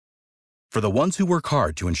For the ones who work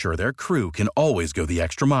hard to ensure their crew can always go the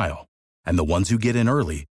extra mile, and the ones who get in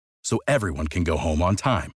early so everyone can go home on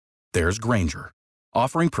time, there's Grainger,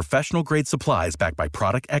 offering professional-grade supplies backed by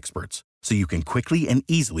product experts so you can quickly and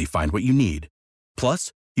easily find what you need.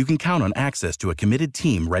 Plus, you can count on access to a committed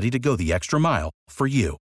team ready to go the extra mile for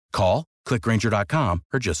you. Call, click Grainger.com,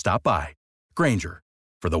 or just stop by. Grainger,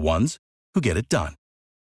 for the ones who get it done.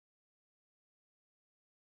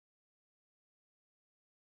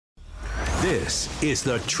 This is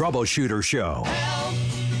the Troubleshooter Show. Help,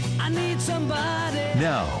 I need somebody.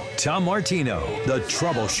 Now, Tom Martino, the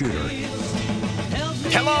Troubleshooter.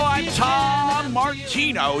 Hello, I'm Tom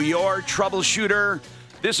Martino, your troubleshooter.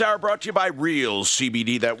 This hour brought to you by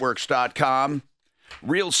RealCBDThatWorks.com.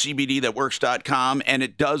 RealCBDThatWorks.com, and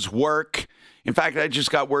it does work. In fact, I just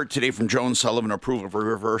got word today from Joan Sullivan, approval for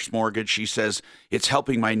reverse mortgage. She says it's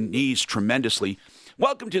helping my knees tremendously.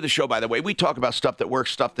 Welcome to the show, by the way. We talk about stuff that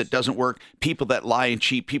works, stuff that doesn't work, people that lie and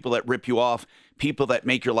cheat, people that rip you off, people that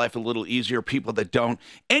make your life a little easier, people that don't.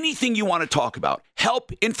 Anything you want to talk about,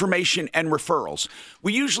 help, information, and referrals.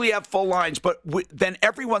 We usually have full lines, but then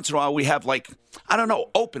every once in a while we have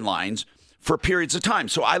open lines for periods of time.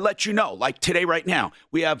 So I let you know, like today right now,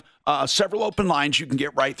 we have several open lines you can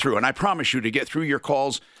get right through. And I promise you to get through your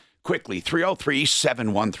calls quickly.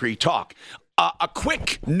 303-713-TALK. A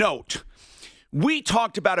quick note. We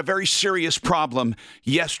talked about a very serious problem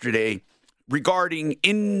yesterday regarding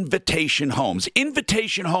Invitation Homes.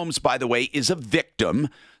 Invitation Homes, by the way, is a victim.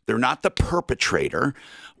 They're not the perpetrator.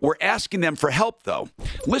 We're asking them for help, though.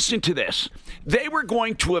 Listen to this. They were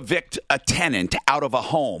going to evict a tenant out of a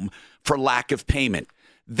home for lack of payment.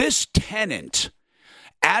 This tenant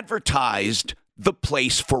advertised the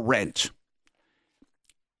place for rent.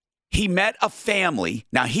 He met a family.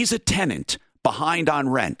 Now, he's a tenant behind on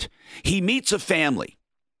rent. He meets a family,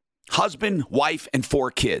 husband, wife, and 4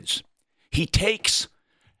 kids. He takes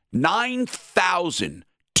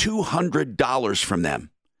 $9,200 from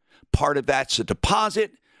them. Part of that's a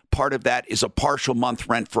deposit. Part of that is a partial month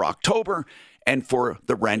rent for October and for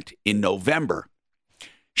the rent in November.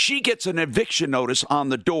 She gets an eviction notice on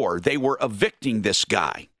the door. They were evicting this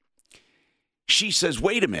guy. She says,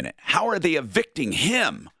 wait a minute, how are they evicting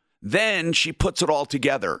him? Then she puts it all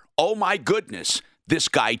together. Oh, my goodness, this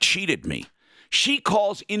guy cheated me. She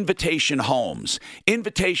calls Invitation Homes.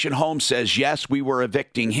 Invitation Homes says, yes, we were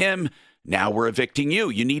evicting him. Now we're evicting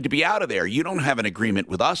you. You need to be out of there. You don't have an agreement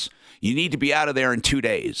with us. You need to be out of there in 2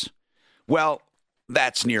 days. Well,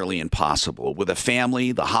 that's nearly impossible. With a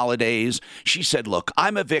family, the holidays. She said, look,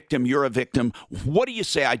 I'm a victim. You're a victim. What do you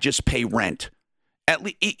say I just pay rent?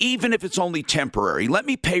 Even if it's only temporary, let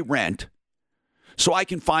me pay rent so I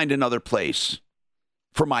can find another place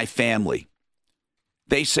for my family.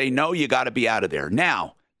 They say, no, you got to be out of there.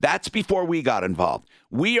 Now, that's before we got involved.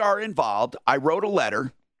 We are involved. I wrote a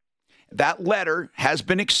letter. That letter has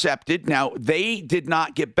been accepted. Now, they did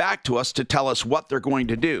not get back to us to tell us what they're going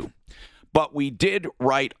to do, but we did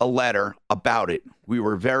write a letter about it. We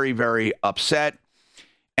were very, very upset.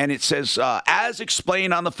 And it says, as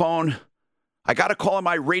explained on the phone, I got a call on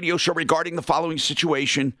my radio show regarding the following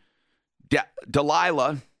situation.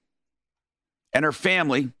 Delilah and her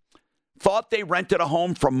family thought they rented a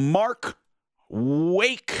home from Mark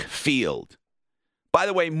Wakefield. By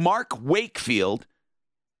the way, Mark Wakefield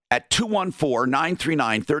at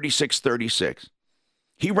 214-939-3636.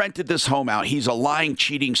 He rented this home out. He's a lying,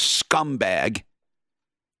 cheating scumbag.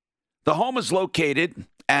 The home is located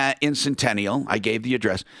in Centennial. I gave the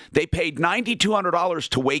address. They paid $9,200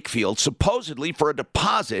 to Wakefield, supposedly for a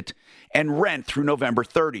deposit and rent through November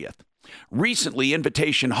 30th. Recently,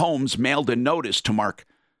 Invitation Homes mailed a notice to Mark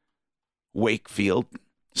Wakefield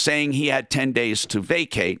saying he had 10 days to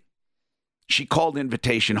vacate. She called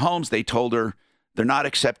Invitation Homes. They told her they're not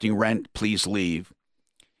accepting rent. Please leave.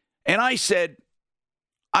 And I said,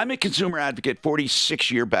 I'm a consumer advocate,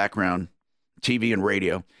 46-year background, TV and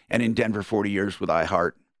radio, and in Denver, 40 years with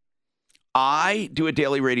iHeart. I do a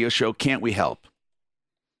daily radio show. Can't we help?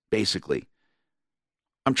 Basically.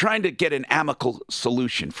 I'm trying to get an amicable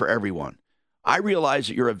solution for everyone. I realize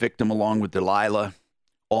that you're a victim along with Delilah.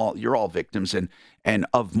 You're all victims. And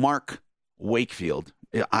of Mark Wakefield.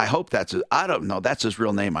 I hope I don't know. That's his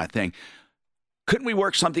real name, I think. Couldn't we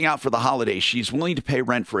work something out for the holidays? She's willing to pay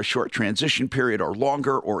rent for a short transition period or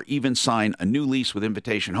longer, or even sign a new lease with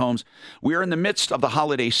Invitation Homes. We are in the midst of the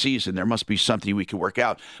holiday season. There must be something we can work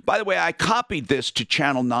out. By the way, I copied this to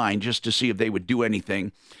Channel 9 just to see if they would do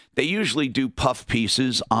anything. They usually do puff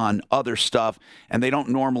pieces on other stuff, and they don't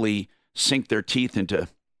normally sink their teeth into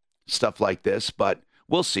stuff like this, but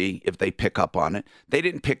we'll see if they pick up on it. They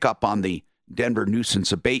didn't pick up on the Denver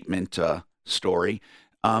nuisance abatement story.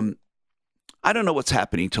 I don't know what's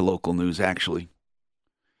happening to local news, actually.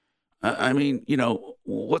 I mean,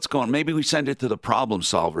 what's going on? Maybe we send it to the problem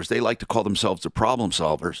solvers. They like to call themselves the problem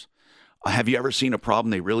solvers. Have you ever seen a problem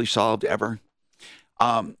they really solved ever?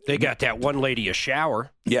 They got that one lady a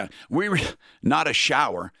shower. Yeah. Not a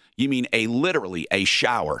shower. You mean literally a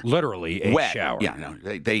shower. Literally a Wet. shower. Yeah, no.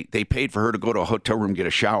 They paid for her to go to a hotel room and get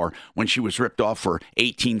a shower when she was ripped off for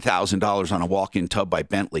 $18,000 on a walk-in tub by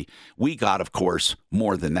Bentley. We got, of course,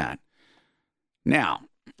 more than that. Now,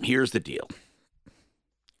 here's the deal.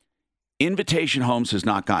 Invitation Homes has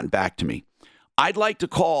not gotten back to me. I'd like to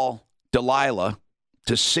call Delilah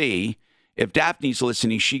to see if Daphne's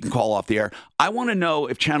listening. She can call off the air. I want to know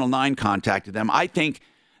if Channel 9 contacted them. I think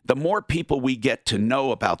the more people we get to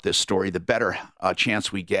know about this story, the better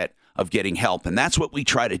chance we get of getting help. And that's what we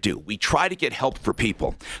try to do. We try to get help for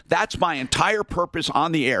people. That's my entire purpose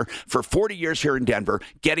on the air for 40 years here in Denver,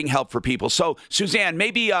 getting help for people. So, Suzanne,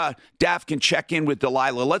 maybe Daph can check in with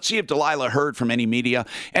Delilah. Let's see if Delilah heard from any media.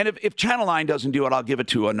 And if Channel 9 doesn't do it, I'll give it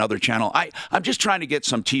to another channel. I'm just trying to get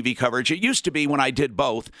some TV coverage. It used to be when I did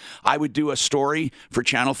both, I would do a story for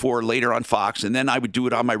Channel 4 later on Fox, and then I would do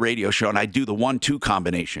it on my radio show, and I'd do the 1-2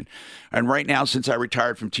 combination. And right now, since I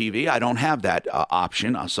retired from TV, I don't have that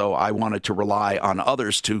option. So I wanted to rely on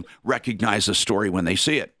others to recognize the story when they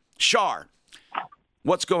see it. Shar,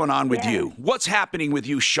 what's going on with you? What's happening with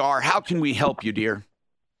you, Shar? How can we help you, dear?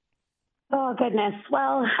 Oh, goodness.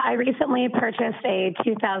 Well, I recently purchased a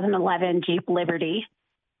 2011 Jeep Liberty.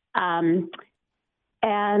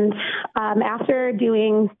 After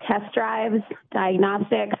doing test drives,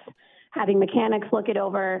 diagnostics, having mechanics look it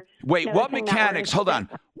over. Wait, what mechanics? Hold on.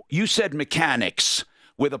 You said mechanics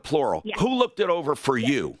with a plural. Yes. Who looked it over for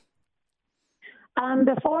you?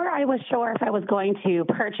 Before I was sure if I was going to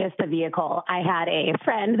purchase the vehicle, I had a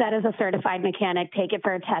friend that is a certified mechanic take it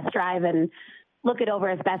for a test drive and look it over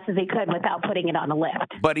as best as he could without putting it on a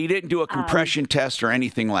lift. But he didn't do a compression test or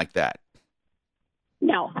anything like that?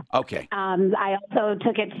 No. Okay. I also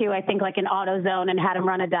took it to, I think, like an AutoZone and had him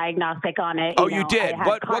run a diagnostic on it. You did?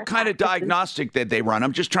 What kind of diagnostic did they run?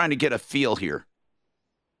 I'm just trying to get a feel here.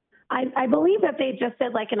 I believe that they just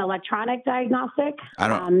did like an electronic diagnostic. I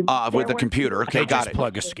don't with the computer. Okay, got it.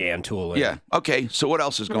 Plug a scan tool in. Yeah. Okay. So what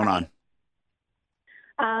else is going on?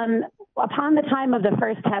 Upon the time of the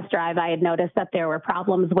first test drive, I had noticed that there were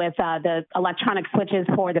problems with the electronic switches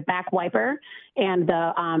for the back wiper and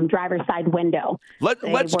the driver's side window.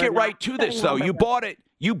 Let's get right to this, though. You bought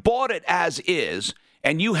it as is,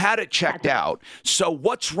 and you had it checked out. So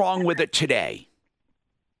what's wrong with it today?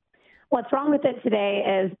 What's wrong with it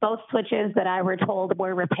today is both switches that I were told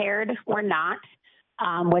were repaired were not,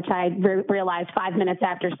 which I realized 5 minutes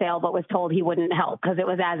after sale, but was told he wouldn't help because it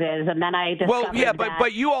was as is. And then I discovered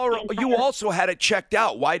but you also had it checked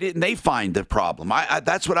out. Why didn't they find the problem?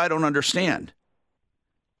 That's what I don't understand.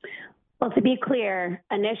 Well, to be clear,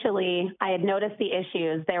 initially I had noticed the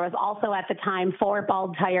issues. There was also at the time 4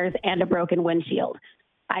 bald tires and a broken windshield.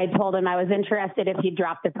 I had told him I was interested if he'd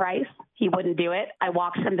drop the price. He wouldn't do it. I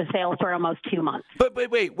walked him to sale for almost 2 months. But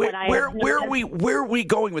wait, where are we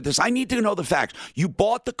going with this? I need to know the facts. You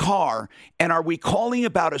bought the car, and are we calling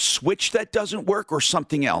about a switch that doesn't work or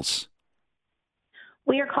something else?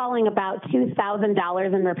 We are calling about $2,000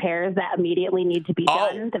 in repairs that immediately need to be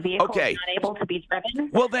done. The vehicle is not able to be driven.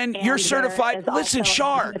 Well, then you're certified. Listen,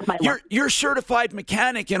 Shar, your certified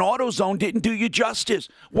mechanic in AutoZone didn't do you justice.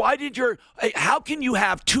 How can you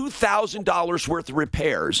have $2,000 worth of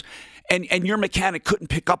repairs and your mechanic couldn't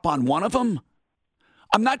pick up on one of them?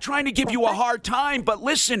 I'm not trying to give you a hard time, but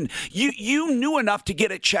listen, you knew enough to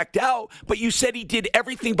get it checked out, but you said he did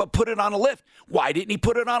everything but put it on a lift. Why didn't he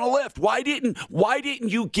put it on a lift? Why didn't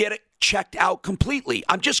you get it checked out completely?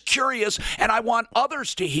 I'm just curious, and I want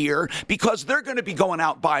others to hear because they're going to be going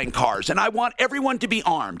out buying cars, and I want everyone to be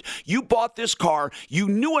armed. You bought this car. You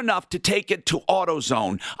knew enough to take it to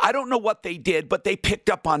AutoZone. I don't know what they did, but they picked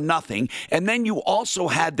up on nothing, and then you also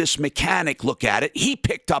had this mechanic look at it. He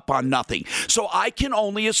picked up on nothing. So I can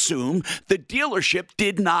only assume the dealership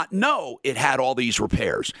did not know it had all these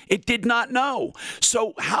repairs. It did not know.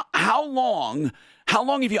 So how long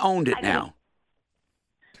have you owned it now?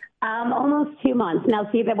 Almost 2 months. Now,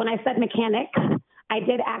 see that when I said mechanic, I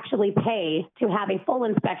did actually pay to have a full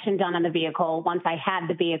inspection done on the vehicle once I had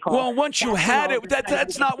the vehicle. Well, once you had it,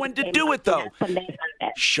 that's not when to do it, though.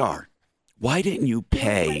 Shar, why didn't you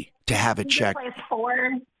pay to have it checked?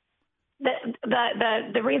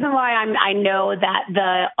 The reason why I know that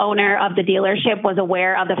the owner of the dealership was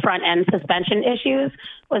aware of the front end suspension issues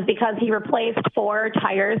was because he replaced 4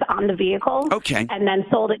 tires on the vehicle. Okay. And then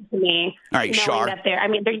sold it to me. All right, Shar.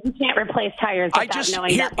 You can't replace tires without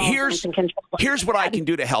knowing that here's what I can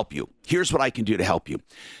do to help you. Here's what I can do to help you.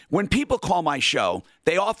 When people call my show,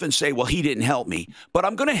 they often say, well, he didn't help me. But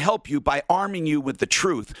I'm going to help you by arming you with the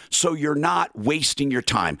truth so you're not wasting your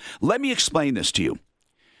time. Let me explain this to you.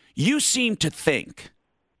 You seem to think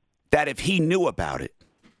that if he knew about it,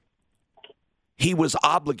 he was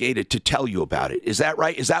obligated to tell you about it. Is that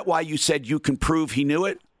right? Is that why you said you can prove he knew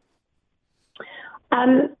it?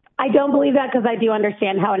 I don't believe that because I do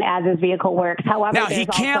understand how an as-is vehicle works. However, now, he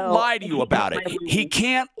can't lie to you about it. He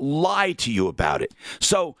can't lie to you about it.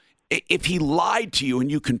 So if he lied to you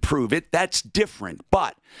and you can prove it, that's different.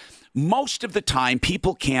 But most of the time,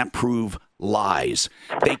 people can't prove lies.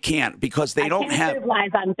 They can't because they don't have prove lies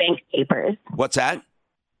on bank papers. What's that?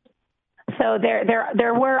 So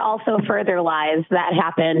there were also further lies that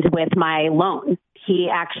happened with my loan. He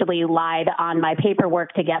actually lied on my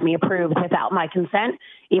paperwork to get me approved without my consent,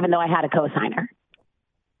 even though I had a cosigner.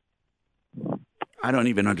 I don't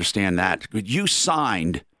even understand that. You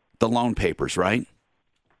signed the loan papers, right?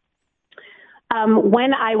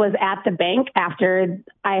 When I was at the bank, after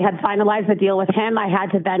I had finalized the deal with him, I had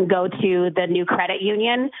to then go to the new credit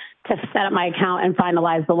union to set up my account and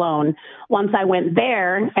finalize the loan. Once I went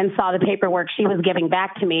there and saw the paperwork she was giving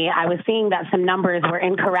back to me, I was seeing that some numbers were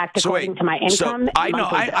incorrect according to my income. So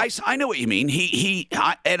I know what you mean.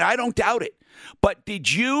 And I don't doubt it. But did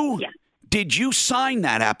you sign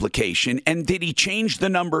that application, and did he change the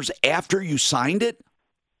numbers after you signed it?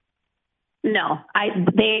 No,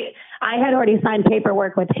 I had already signed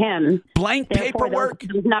paperwork with him. Blank paperwork?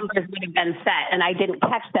 Those numbers would have been set, and I didn't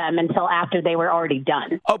catch them until after they were already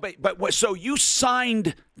done. Oh, but so you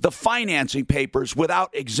signed the financing papers without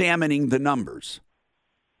examining the numbers?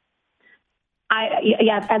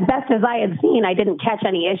 Yes, as best as I had seen, I didn't catch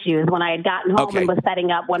any issues. When I had gotten home and was setting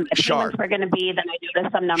up when the payments were going to be, then I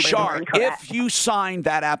noticed some numbers were incorrect. If you signed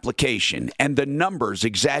that application and the numbers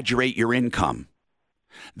exaggerate your income,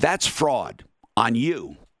 that's fraud on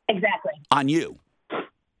you. Exactly. On you.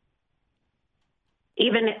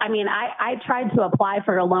 I tried to apply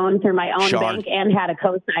for a loan through my own bank and had a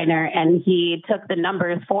cosigner, and he took the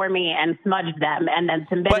numbers for me and smudged them and then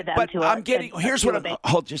submitted them to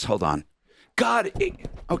a just hold on. God,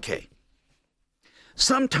 okay.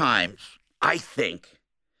 Sometimes I think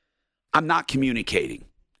I'm not communicating.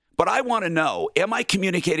 But I want to know, am I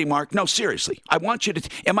communicating, Mark? No, seriously. I want you to,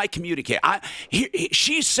 am I communicating?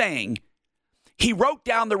 She's saying he wrote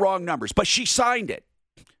down the wrong numbers, but she signed it.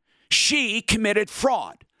 She committed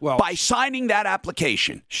fraud by signing that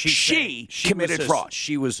application. She committed fraud.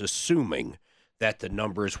 She was assuming that the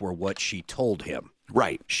numbers were what she told him.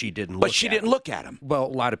 Right. She didn't look But she didn't look at them. Well, a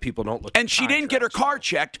lot of people don't look at them. And she didn't get her car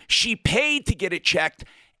checked. She paid to get it checked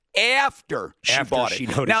after she bought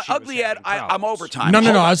it. Now, Ugly Ed, I'm overtime. No.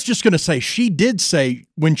 I was just going to say, she did say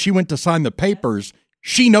when she went to sign the papers,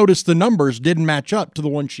 she noticed the numbers didn't match up to the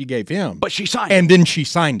one she gave him. But she signed it. And then she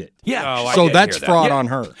signed it. Yeah. So that's fraud on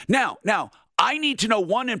her. Now, I need to know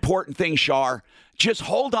one important thing, Shar. Just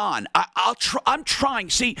hold on. I'm trying.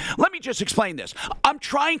 See, let me just explain this. I'm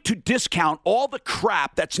trying to discount all the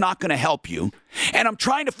crap that's not going to help you, and I'm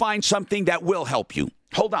trying to find something that will help you.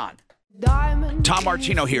 Hold on. Tom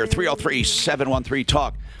Martino here,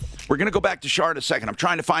 303-713-TALK. We're going to go back to Shar in a second. I'm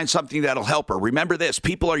trying to find something that'll help her. Remember this,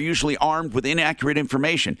 people are usually armed with inaccurate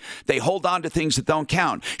information. They hold on to things that don't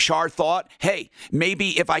count. Shar thought, hey,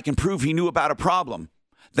 maybe if I can prove he knew about a problem,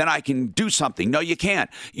 then I can do something. No, you can't.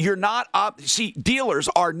 You're not, dealers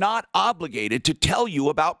are not obligated to tell you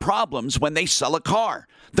about problems when they sell a car.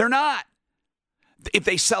 They're not. If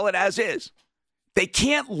they sell it as is. They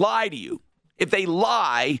can't lie to you. If they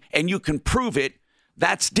lie and you can prove it,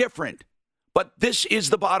 that's different. But this is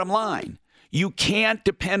the bottom line. You can't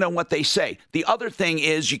depend on what they say. The other thing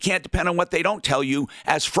is you can't depend on what they don't tell you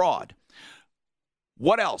as fraud.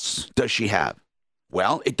 What else does she have?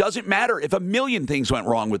 Well, it doesn't matter if 1 million things went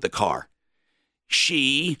wrong with the car.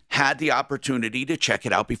 She had the opportunity to check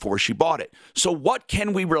it out before she bought it. So what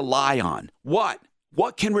can we rely on? What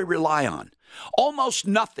can we rely on? Almost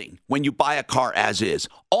nothing when you buy a car as is.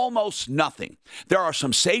 Almost nothing. There are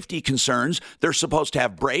some safety concerns. They're supposed to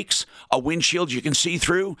have brakes, a windshield you can see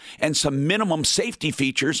through, and some minimum safety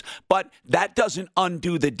features, but that doesn't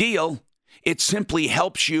undo the deal. It simply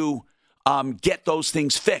helps you get those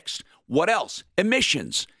things fixed. What else?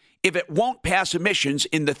 Emissions. If it won't pass emissions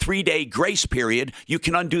in the 3-day grace period, you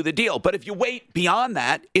can undo the deal. But if you wait beyond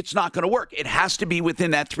that, it's not going to work. It has to be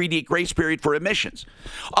within that 3-day grace period for emissions.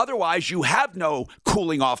 Otherwise, you have no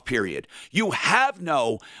cooling off period. You have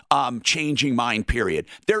no changing mind period.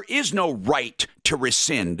 There is no right to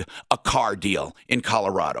rescind a car deal in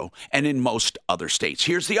Colorado and in most other states.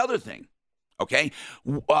 Here's the other thing. Okay,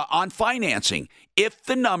 on financing, if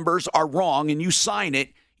the numbers are wrong and you sign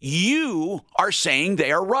it, you are saying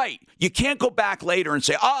they are right. You can't go back later and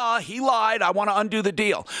say, he lied. I want to undo the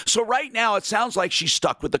deal. So right now it sounds like she's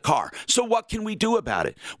stuck with the car. So what can we do about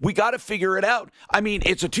it? We got to figure it out. I mean,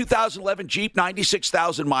 it's a 2011 Jeep,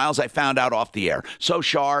 96,000 miles. I found out off the air. So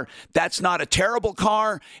Shar, that's not a terrible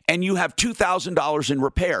car. And you have $2,000 in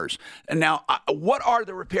repairs. And now what are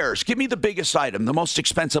the repairs? Give me the biggest item, the most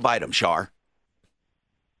expensive item, Shar.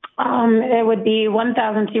 It would be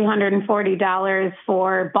 $1,240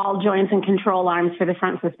 for ball joints and control arms for the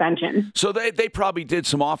front suspension. So they probably did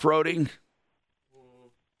some off-roading?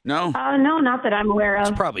 No? No, not that I'm aware of.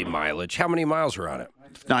 It's probably mileage. How many miles are on it?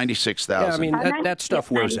 96,000. Yeah, I mean, that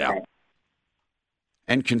stuff wears out.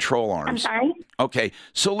 And control arms. I'm sorry? Okay,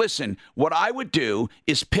 so listen, what I would do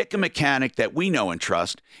is pick a mechanic that we know and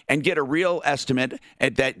trust and get a real estimate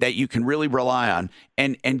that you can really rely on.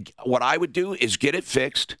 And what I would do is get it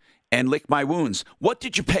fixed and lick my wounds. What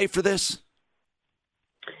did you pay for this?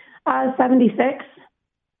 76.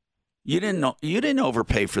 You didn't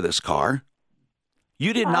overpay for this car.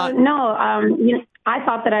 You did not. No, I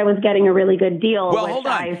thought that I was getting a really good deal. Well, hold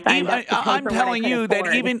on. I'm telling you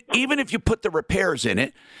that even if you put the repairs in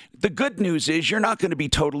it, the good news is you're not going to be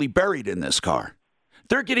totally buried in this car.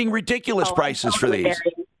 They're getting ridiculous prices for these.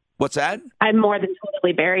 Buried. What's that? I'm more than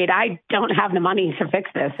totally buried. I don't have the money to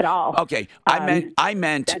fix this at all. Okay, I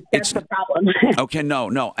meant that's the problem. Okay,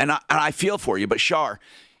 no, and I feel for you, but Shar,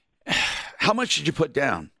 how much did you put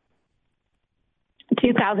down?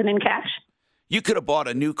 $2,000 in cash. You could have bought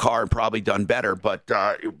a new car and probably done better, but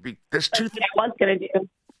That's what I was going to do.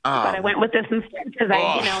 But I went with this instead because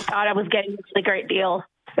I thought I was getting a really great deal.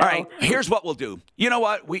 So. All right, here's what we'll do. You know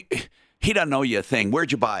what? He doesn't know you a thing.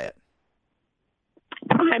 Where'd you buy it?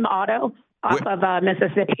 Prime Auto off of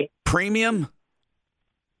Mississippi. Premium?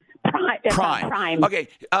 Prime. Okay.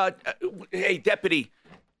 Hey, Deputy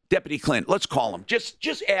Clint, let's call him.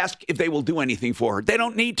 Just ask if they will do anything for her. They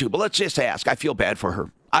don't need to, but let's just ask. I feel bad for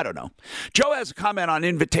her. I don't know. Joe has a comment on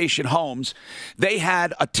Invitation Homes. They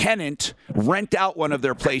had a tenant rent out one of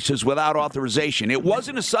their places without authorization. It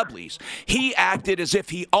wasn't a sublease. He acted as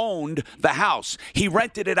if he owned the house. He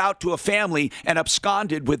rented it out to a family and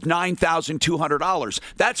absconded with $9,200.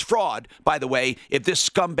 That's fraud, by the way. If this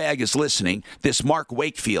scumbag is listening, this Mark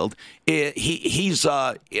Wakefield, we're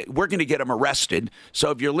going to get him arrested.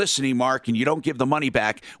 So if you're listening, Mark, and you don't give the money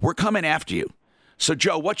back, we're coming after you. So,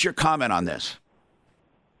 Joe, what's your comment on this?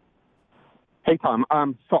 Hey, Tom.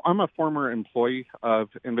 So I'm a former employee of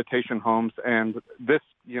Invitation Homes, and this,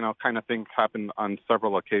 kind of thing happened on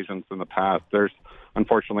several occasions in the past. There's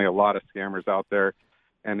unfortunately a lot of scammers out there,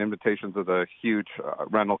 and Invitations is a huge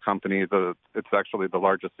rental company. It's actually the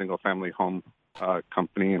largest single-family home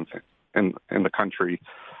company in the country.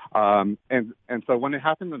 And so when it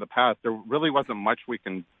happened in the past, there really wasn't much we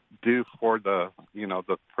can do for the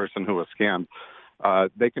person who was scammed.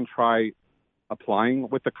 They can try applying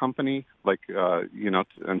with the company, and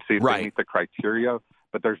see if they meet the criteria.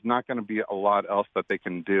 But there's not going to be a lot else that they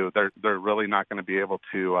can do. They're really not going to be able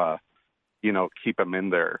to, keep them in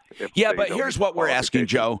there. Yeah, but here's what we're asking,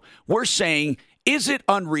 Joe. We're saying, is it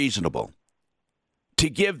unreasonable to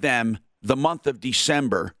give them the month of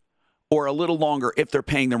December or a little longer if they're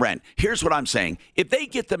paying the rent? Here's what I'm saying. If they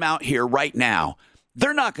get them out here right now,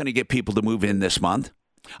 they're not going to get people to move in this month.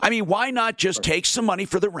 I mean, why not just take some money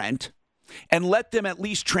for the rent and let them at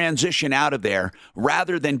least transition out of there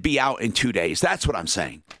rather than be out in 2 days? That's what I'm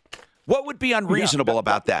saying. What would be unreasonable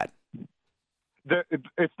about that?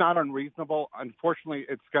 It's not unreasonable. Unfortunately,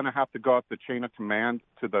 it's going to have to go up the chain of command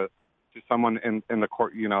to someone in the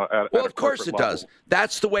court, Well, of course it does.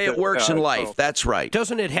 That's the way it works in life. That's right.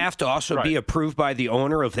 Doesn't it have to also be approved by the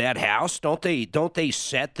owner of that house? Don't they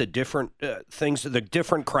set the different things, the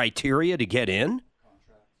different criteria to get in?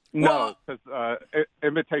 No, because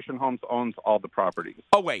Invitation Homes owns all the properties.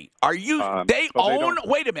 Oh, wait. Are you?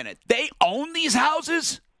 Wait a minute. They own these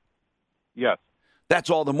houses? Yes. That's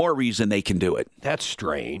all the more reason they can do it. That's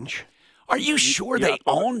strange. Are you sure they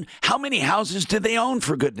own? How many houses do they own,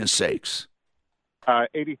 for goodness sakes?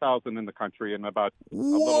 80,000 in the country and about a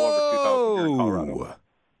little over 2,000 here in Colorado.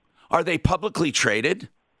 Are they publicly traded?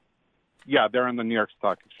 Yeah, they're in the New York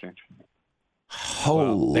Stock Exchange.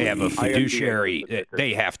 Holy. They have a fiduciary.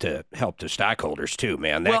 They have to help the stockholders too,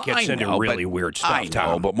 man. That gets into really weird stuff. I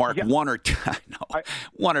know, but Mark, one or two.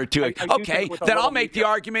 Okay, then I'll make the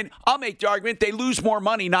argument. They lose more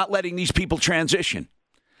money not letting these people transition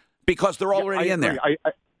because they're already in there.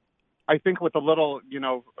 I think with a little,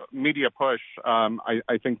 media push,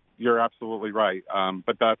 I think you're absolutely right.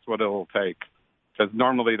 But that's what it'll take. Because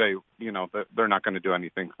normally they're not going to do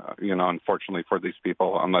anything, unfortunately for these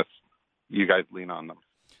people unless you guys lean on them.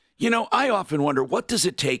 I often wonder, what does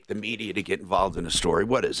it take the media to get involved in a story?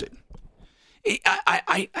 What is it?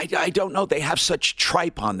 I don't know. They have such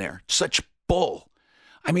tripe on there, such bull.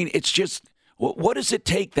 I mean, it's just, what does it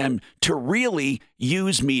take them to really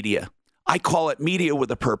use media? I call it media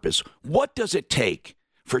with a purpose. What does it take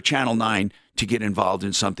for Channel 9 to get involved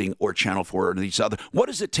in something, or Channel 4 or these other? What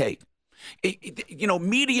does it take?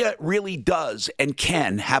 Media really does and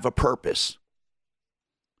can have a purpose.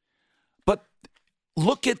 But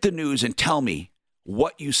look at the news and tell me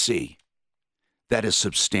what you see that is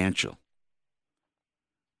substantial.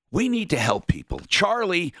 We need to help people.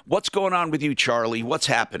 Charlie, what's going on with you, Charlie? What's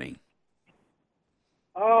happening?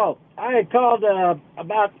 Oh, I had called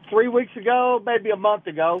about 3 weeks ago, maybe a month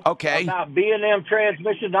ago. Okay. About B&M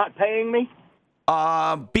Transmission not paying me.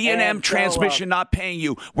 B&M Transmission not paying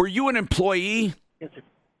you. Were you an employee?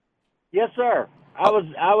 Yes, sir. I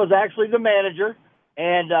was actually the manager,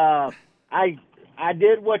 and I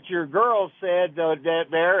did what your girls said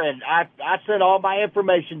there, and I sent all my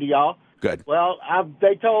information to y'all. Good. Well,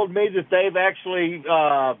 they told me that they've actually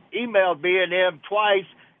emailed B&M twice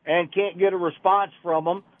and can't get a response from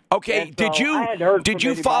them. Okay, and did you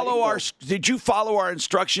follow follow our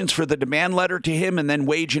instructions for the demand letter to him and then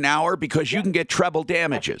wage an hour, because you can get treble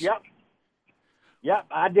damages? Yep,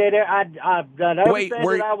 I did it. I've done everything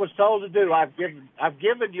that I was told to do. I've given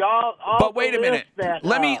y'all all. But wait a minute.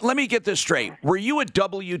 Let me get this straight. Were you a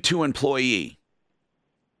W-2 employee?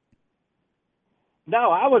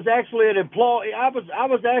 No, I was actually an employee. I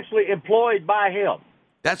was actually employed by him.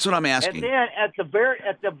 That's what I'm asking. And then at the very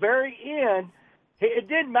end, it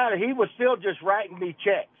didn't matter. He was still just writing me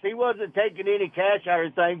checks. He wasn't taking any cash out or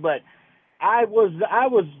anything. But I was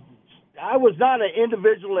not an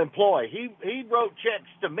individual employee. He wrote checks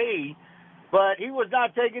to me, but he was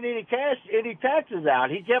not taking any taxes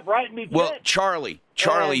out. He kept writing me checks. Well, Charlie,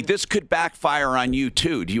 this could backfire on you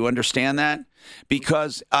too. Do you understand that?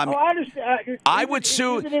 Because I understand. I would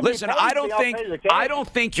sue. Listen, I don't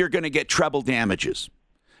think you're going to get treble damages.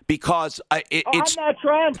 Because it's. I'm not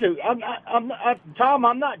trying to. Tom,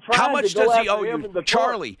 I'm not trying to. How much does he owe you,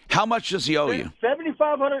 Charlie? How much does he owe you?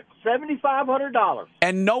 $7,500.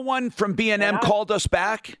 And no one from B&M called us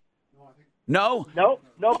back. No. Nope.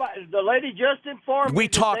 Nobody. The lady just informed me. We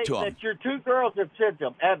talked to him. That your two girls have sent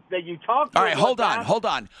them. That you talked to. All right, hold on.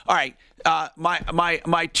 All right,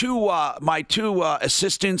 my two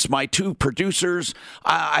assistants, my two producers.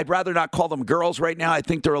 I'd rather not call them girls right now. I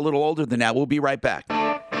think they're a little older than that. We'll be right back.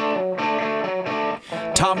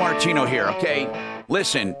 Tom Martino here, okay?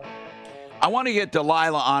 Listen, I want to get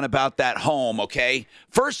Delilah on about that home, okay?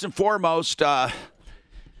 First and foremost, I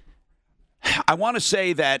want to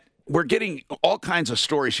say that we're getting all kinds of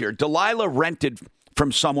stories here. Delilah rented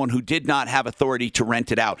from someone who did not have authority to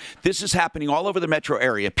rent it out. This is happening all over the metro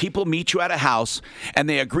area. People meet you at a house, and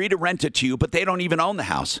they agree to rent it to you, but they don't even own the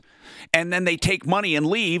house. And then they take money and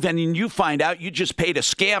leave, and then you find out you just paid a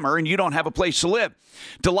scammer and you don't have a place to live.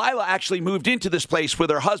 Delilah actually moved into this place with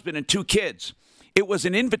her husband and two kids. It was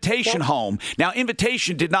an Invitation home. Now,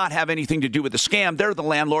 Invitation did not have anything to do with the scam. They're the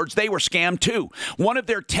landlords. They were scammed, too. One of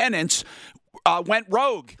their tenants went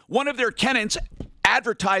rogue. One of their tenants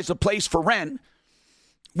advertised a place for rent.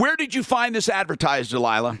 Where did you find this advertised,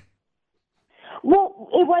 Delilah? Well,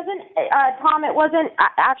 it wasn't, Tom, it wasn't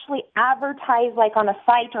actually advertised like on a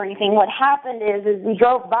site or anything. What happened is we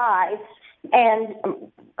drove by, and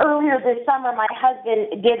earlier this summer, my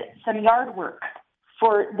husband did some yard work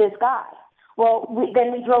for this guy. Well,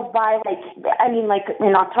 then we drove by, like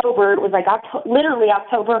in October, it was like literally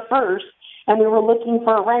October 1st, and we were looking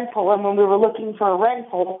for a rental. And when we were looking for a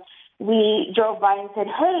rental, we drove by and said,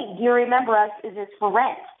 "Hey, do you remember us? Is this for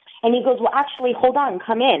rent?" And he goes, "Well, actually, hold on,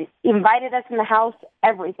 come in." He invited us in the house,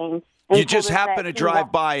 everything. And you just happened to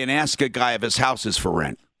drive by and ask a guy if his house is for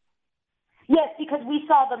rent. Yes, because we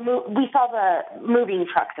saw the moving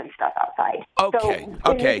trucks and stuff outside.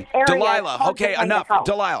 Okay. Delilah, okay, enough.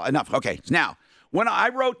 Delilah, enough. Okay, now, when I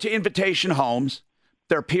wrote to Invitation Homes,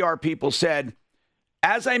 their PR people said,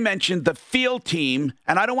 as I mentioned, the field team,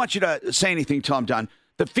 and I don't want you to say anything until I'm done,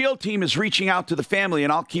 the field team is reaching out to the family,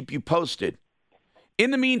 and I'll keep you posted.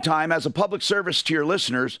 In the meantime, as a public service to your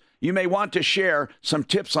listeners, you may want to share some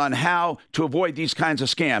tips on how to avoid these kinds of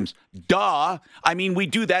scams. Duh. I mean, we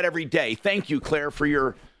do that every day. Thank you, Claire,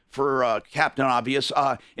 for Captain Obvious.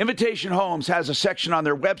 Invitation Homes has a section on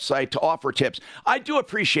their website to offer tips. I do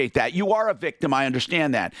appreciate that. You are a victim. I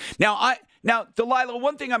understand that. Now, Delilah,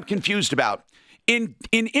 one thing I'm confused about. In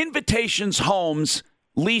Invitations Homes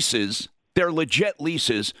leases, they're legit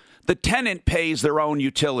leases, the tenant pays their own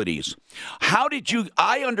utilities.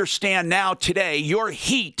 I understand now today your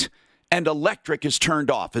heat and electric is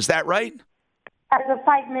turned off. Is that right? As of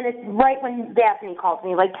 5 minutes, right when Daphne called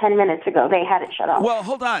me, like 10 minutes ago, they had it shut off. Well,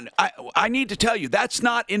 hold on. I need to tell you, that's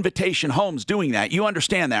not Invitation Homes doing that. You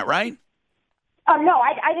understand that, right? No,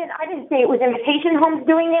 I didn't say it was Invitation Homes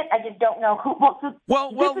doing it. I just don't know who.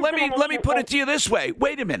 Well, let me put it to you this way.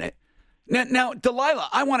 Wait a minute. Now, Delilah,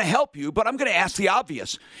 I want to help you, but I'm going to ask the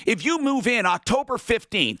obvious. If you move in October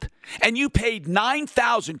 15th and you paid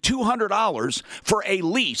 $9,200 for a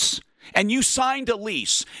lease and you signed a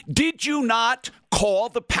lease, did you not call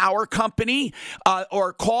the power company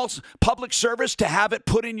or call public service to have it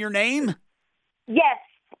put in your name? Yes.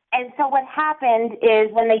 And so what happened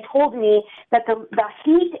is when they told me that the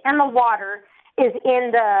heat and the water is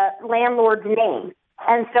in the landlord's name.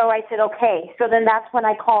 And so I said, okay. So then that's when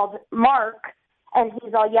I called Mark, and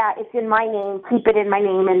he's all, yeah, it's in my name. Keep it in my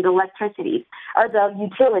name, and the electricity or the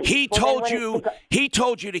utilities. He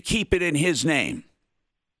told you to keep it in his name.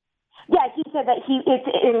 Yeah, he said that it's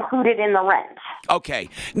included in the rent. Okay.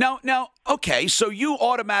 Now, okay, so you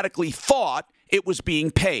automatically thought it was being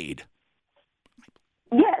paid.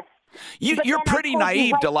 Yes. You're pretty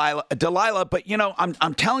naive, Delilah, but,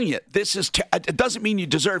 I'm telling you, it doesn't mean you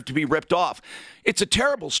deserve to be ripped off. It's a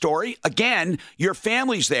terrible story. Again, your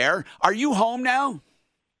family's there. Are you home now?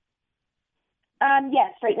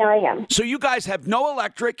 Yes, right now I am. So you guys have no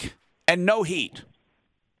electric and no heat?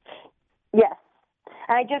 Yes.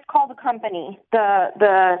 I just called the company,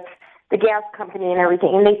 the gas company and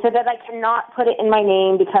everything, and they said that I cannot put it in my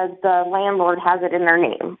name because the landlord has it in their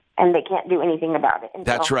name, and they can't do anything about it.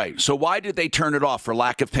 That's right. So why did they turn it off? For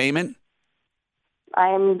lack of payment?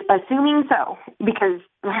 I'm assuming so, because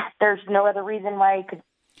there's no other reason why I could.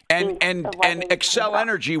 And Xcel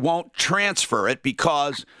Energy won't transfer it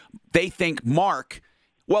because they think Mark,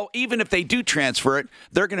 well, even if they do transfer it,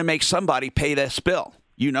 they're going to make somebody pay this bill.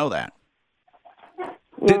 You know that.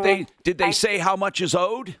 Did they say how much is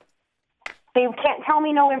owed? They can't tell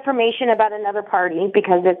me no information about another party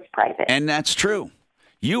because it's private. And that's true.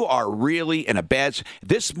 You are really in a bad...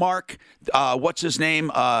 This Mark, what's his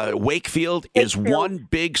name, Wakefield, is one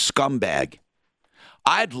big scumbag.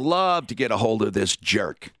 I'd love to get a hold of this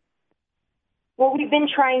jerk. Well, we've been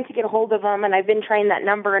trying to get a hold of him, and I've been trying that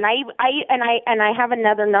number, and I have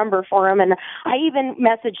another number for him, and I even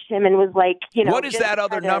messaged him and was like, What is that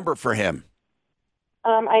other number for him?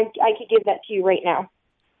 I could give that to you right now.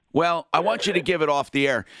 Well, I want you to give it off the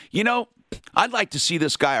air. I'd like to see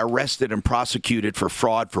this guy arrested and prosecuted for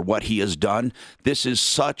fraud for what he has done. This is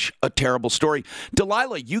such a terrible story.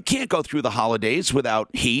 Delilah, you can't go through the holidays without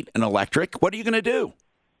heat and electric. What are you going to do?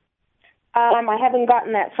 I haven't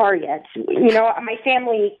gotten that far yet. My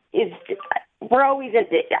family we're always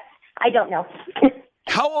I don't know.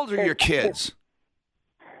 How old are your kids?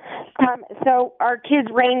 So our kids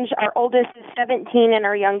range, our oldest is 17 and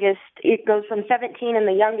our youngest, it goes from 17 and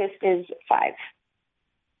the youngest is 5.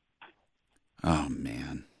 Oh,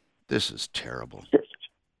 man. This is terrible.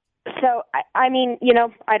 So, I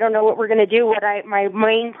don't know what we're going to do. My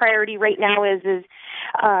main priority right now is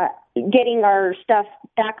getting our stuff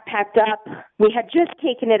back packed up. We had just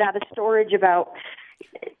taken it out of storage about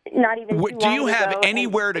not even too long Do you have ago.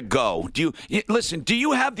 anywhere to go? Do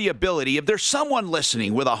you have the ability, if there's someone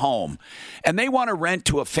listening with a home and they want to rent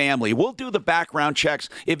to a family, we'll do the background checks.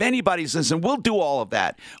 If anybody's listening, we'll do all of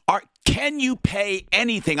that. Can you pay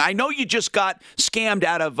anything? I know you just got scammed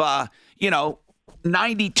out of,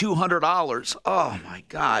 $9,200. Oh, my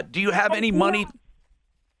God. Do you have any money?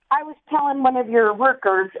 I was telling one of your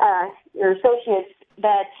workers, your associates,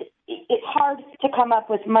 that it's hard to come up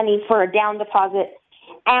with money for a down deposit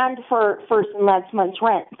and for first and last month's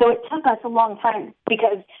rent. So it took us a long time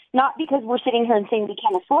not because we're sitting here and saying we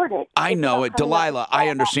can't afford it. I know it. Delilah, I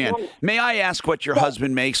understand. May I ask what your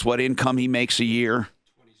husband makes, what income he makes a year?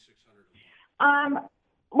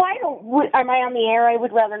 Well, am I on the air? I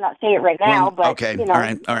would rather not say it right now. But okay,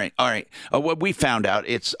 all right. What we found out,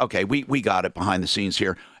 it's okay. We got it behind the scenes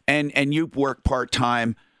here, and you work part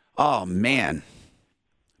time. Oh man,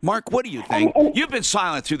 Mark, what do you think? You've been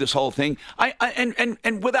silent through this whole thing.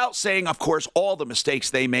 And without saying, of course, all the mistakes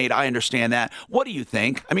they made, I understand that. What do you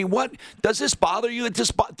think? I mean, what does this bother you?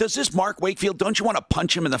 Does this Mark Wakefield? Don't you want to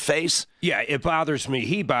punch him in the face? Yeah, it bothers me.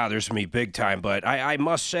 He bothers me big time. But I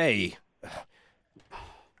must say,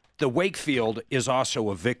 the Wakefield is also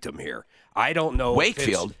a victim here. I don't know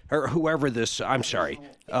Wakefield or whoever this. I'm sorry,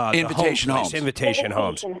 Invitation Homes. Invitation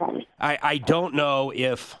Homes. I don't know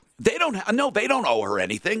if. They don't owe her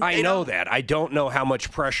anything. I know that. I don't know how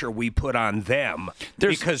much pressure we put on them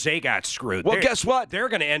because they got screwed. Well, guess what? They're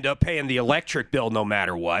going to end up paying the electric bill no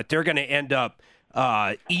matter what. They're going to end up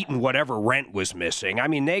eating whatever rent was missing. I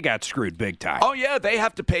mean, they got screwed big time. Oh, yeah, they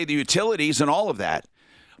have to pay the utilities and all of that.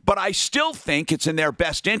 But I still think it's in their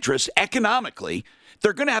best interest economically.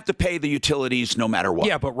 They're going to have to pay the utilities no matter what.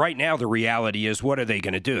 Yeah, but right now the reality is, what are they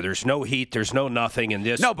going to do? There's no heat, there's no nothing in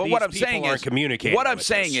this. No, but what I'm saying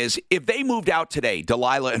is, if they moved out today,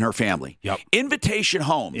 Delilah and her family, Invitation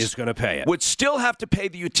Homes is going to pay it. Would still have to pay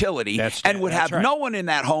the utility and would have no one in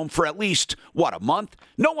that home for at least a month.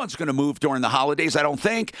 No one's going to move during the holidays, I don't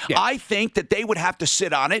think. Yeah. I think that they would have to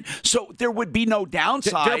sit on it, so there would be no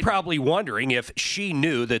downside. They're probably wondering if she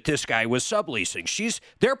knew that this guy was subleasing.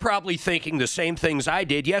 They're probably thinking the same things I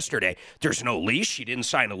did yesterday. There's no lease. She didn't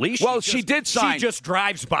sign a lease. Well, she did sign. She just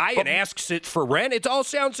drives by and asks it for rent. It all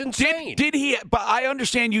sounds insane. Did he? But I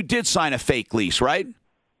understand you did sign a fake lease, right?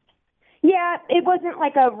 Yeah, it wasn't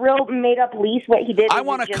like a real made-up lease. What he did. I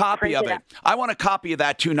want a copy of it. I want a copy of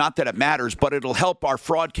that too. Not that it matters, but it'll help our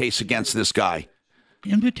fraud case against this guy.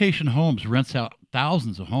 Invitation Homes rents out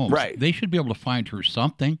thousands of homes. Right. They should be able to find her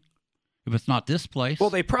something. If it's not this place.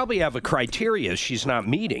 Well, they probably have a criteria she's not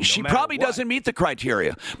meeting. She probably doesn't meet the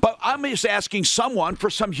criteria. But I'm just asking someone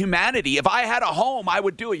for some humanity. If I had a home, I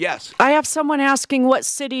would do it, yes. I have someone asking, what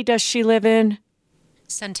city does she live in?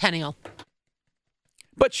 Centennial.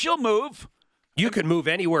 But she'll move. You can move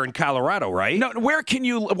anywhere in Colorado, right? No, where can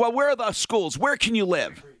you? Well, where are the schools? Where can you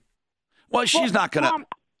live? Well, she's not going to.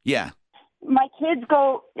 Yeah. My kids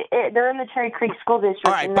they're in the Cherry Creek School District.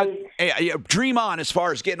 All right, but dream on as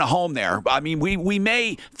far as getting a home there. I mean, we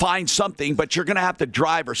may find something, but you're going to have to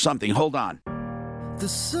drive or something. Hold on. The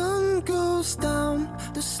sun goes down.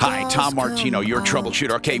 Hi, Tom Martino, your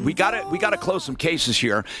troubleshooter. Okay, we gotta close some cases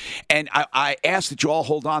here, and I ask that you all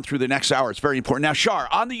hold on through the next hour. It's very important. Now, Shar,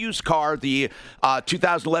 on the used car, the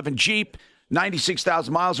 2011 Jeep,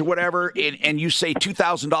 96,000 miles or whatever, and you say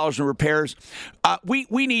 $2,000 in repairs,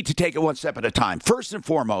 we need to take it one step at a time. First and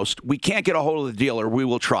foremost, we can't get a hold of the dealer. We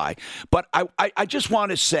will try. But I just want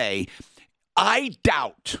to say, I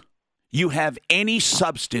doubt you have any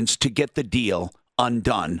substance to get the deal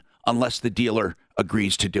undone unless the dealer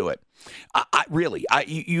agrees to do it.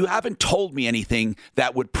 You haven't told me anything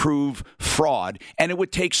that would prove fraud, and it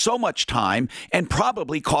would take so much time and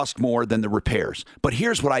probably cost more than the repairs. But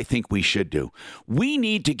here's what I think we should do. We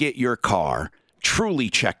need to get your car truly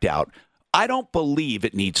checked out. I don't believe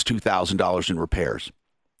it needs $2,000 in repairs.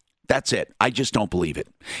 That's it. I just don't believe it.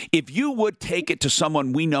 If you would take it to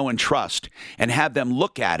someone we know and trust and have them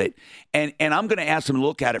look at it, and I'm going to ask them to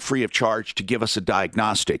look at it free of charge to give us a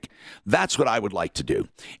diagnostic, that's what I would like to do.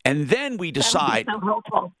 And then we decide. That would be so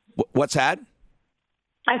helpful. What's that?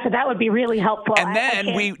 I said that would be really helpful. And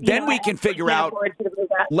then we can figure out,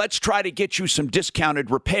 let's try to get you some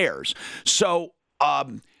discounted repairs. So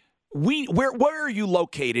where are you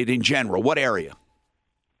located in general? What area?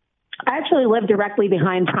 I actually live directly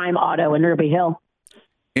behind Prime Auto in Ruby Hill.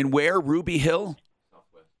 In where? Ruby Hill?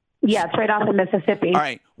 Yeah, it's right off of Mississippi. All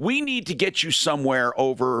right. We need to get you somewhere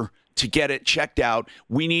over to get it checked out.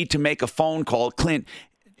 We need to make a phone call. Clint,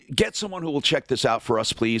 get someone who will check this out for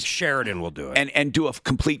us, please. Sheridan will do it. And do a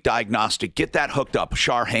complete diagnostic. Get that hooked up.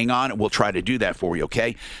 Shar, hang on, and we'll try to do that for you,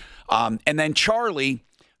 okay? And then Charlie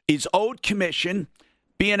is owed commission,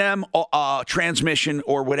 B&M transmission,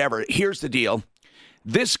 or whatever. Here's the deal.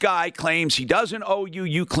 This guy claims he doesn't owe you.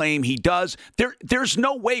 You claim he does. There's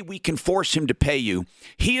no way we can force him to pay you.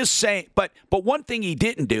 He is saying, but one thing he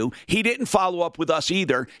didn't do, he didn't follow up with us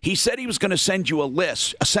either. He said he was going to send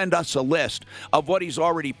us a list of what he's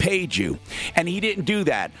already paid you, and he didn't do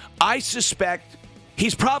that. I suspect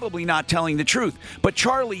he's probably not telling the truth. But,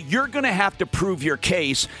 Charlie, you're going to have to prove your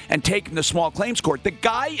case and take him to small claims court. The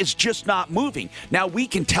guy is just not moving. Now, we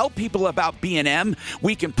can tell people about B&M.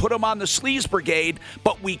 We can put them on the sleaze brigade,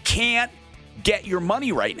 but we can't get your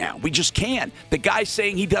money right now. We just can't. The guy's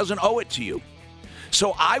saying he doesn't owe it to you.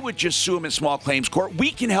 So I would just sue him in small claims court. We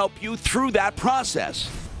can help you through that process.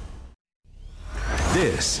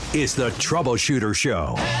 This is the Troubleshooter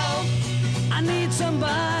Show. Help, I need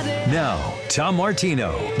somebody. Now, Tom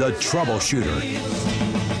Martino, the Troubleshooter.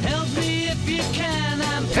 Help me if you can.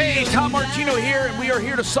 Tom Martino here, and we are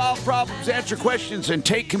here to solve problems, answer questions, and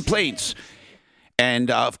take complaints. And,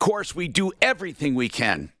 of course, we do everything we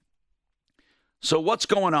can. So what's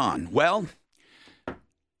going on? Well,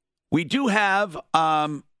 we do have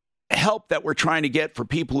help that we're trying to get for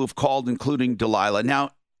people who've called, including Delilah.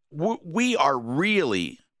 Now, we are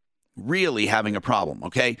really having a problem,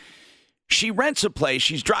 okay? She rents a place.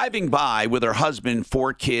 She's driving by with her husband,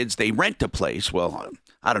 4 kids. They rent a place. Well,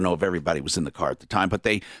 I don't know if everybody was in the car at the time, but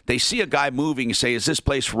they see a guy moving and say, is this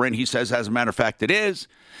place for rent? He says, as a matter of fact, it is.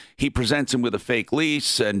 He presents him with a fake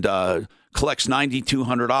lease and collects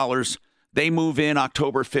 $9,200. They move in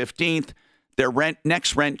October 15th. Their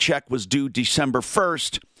next rent check was due December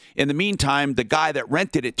 1st. In the meantime, the guy that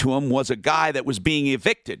rented it to him was a guy that was being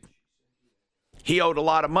evicted. He owed a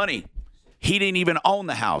lot of money. He didn't even own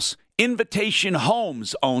the house. Invitation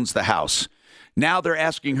Homes owns the house. Now they're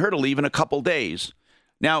asking her to leave in a couple days.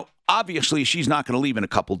 Now, obviously, she's not going to leave in a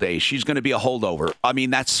couple days. She's going to be a holdover. I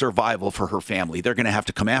mean, that's survival for her family. They're going to have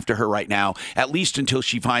to come after her right now, at least until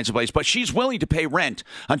she finds a place. But she's willing to pay rent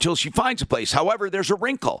until she finds a place. However, there's a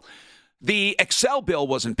wrinkle. The Excel bill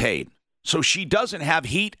wasn't paid, so she doesn't have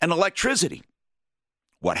heat and electricity.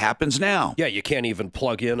 What happens now? Yeah, you can't even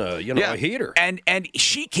plug in a heater. And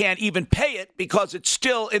she can't even pay it because it's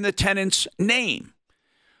still in the tenant's name.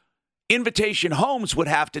 Invitation Homes would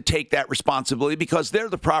have to take that responsibility because they're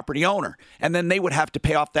the property owner, and then they would have to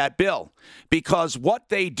pay off that bill. Because what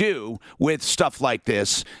they do with stuff like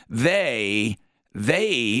this, they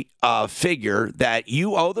figure that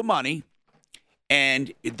you owe the money,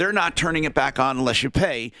 and they're not turning it back on unless you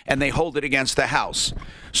pay, and they hold it against the house.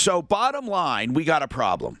 So bottom line, we got a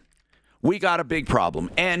problem. We got a big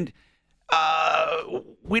problem, and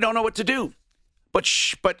we don't know what to do.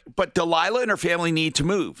 But Delilah and her family need to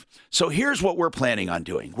move. So here's what we're planning on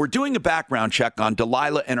doing. We're doing a background check on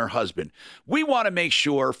Delilah and her husband. We want to make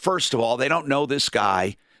sure, first of all, they don't know this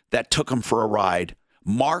guy that took them for a ride,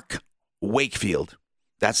 Mark Wakefield.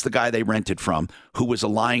 That's the guy they rented from, who was a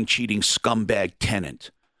lying, cheating scumbag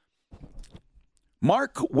tenant.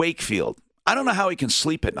 Mark Wakefield, I don't know how he can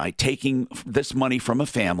sleep at night taking this money from a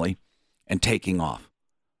family and taking off,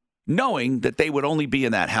 knowing that they would only be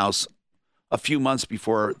in that house a few months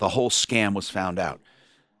before the whole scam was found out.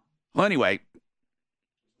 Well, anyway,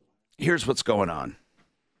 here's what's going on.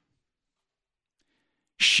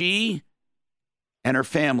 She and her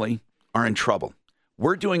family are in trouble.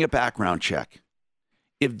 We're doing a background check.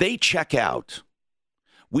 If they check out,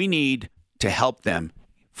 we need to help them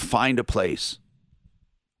find a place.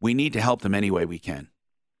 We need to help them any way we can.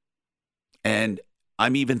 And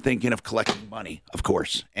I'm even thinking of collecting money, of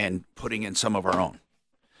course, and putting in some of our own.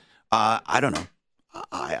 I don't know.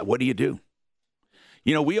 What do you do?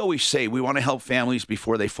 You know, we always say we want to help families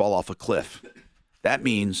before they fall off a cliff. That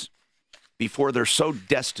means before they're so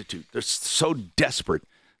destitute, they're so desperate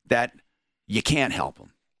that you can't help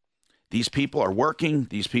them. These people are working.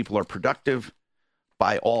 These people are productive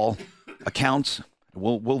by all accounts.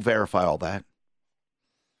 We'll verify all that.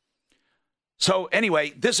 So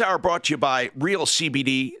anyway, this hour brought to you by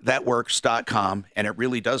RealCBDThatWorks.com, and it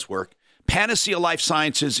really does work. Panacea Life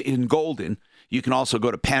Sciences in Golden. You can also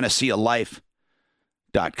go to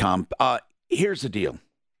PanaceaLife.com. Here's the deal.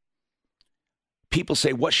 People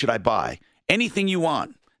say, what should I buy? Anything you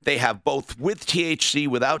want. They have both with THC,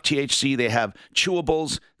 without THC. They have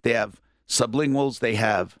chewables. They have sublinguals. They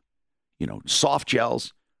have, soft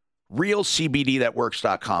gels.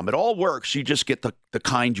 RealCBDThatWorks.com. It all works. You just get the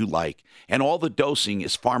kind you like. And all the dosing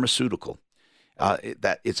is pharmaceutical.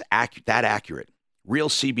 That it's that accurate.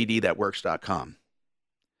 RealCBDThatWorks.com.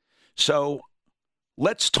 So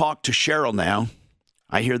let's talk to Cheryl now.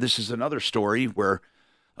 I hear this is another story where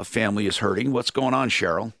a family is hurting. What's going on,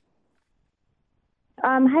 Cheryl?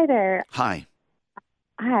 Hi there. Hi.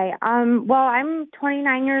 Hi. Well, I'm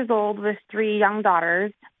 29 years old with 3 young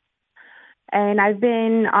daughters, and I've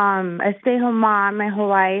been a stay-at-home mom my whole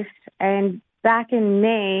life. And back in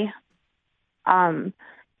May,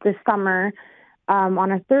 this summer,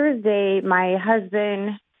 on a Thursday, my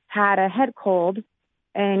husband had a head cold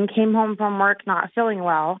and came home from work not feeling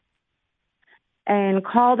well and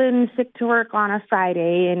called in sick to work on a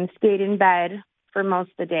Friday and stayed in bed for most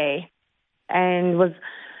of the day and was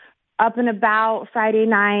up and about Friday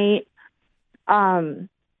night and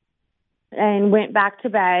went back to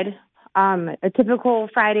bed. A typical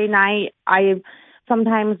Friday night, I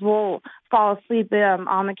sometimes will fall asleep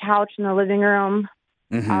on the couch in the living room.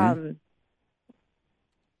 Mm-hmm.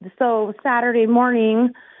 So Saturday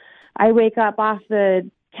morning, I wake up off the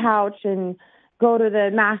couch and go to the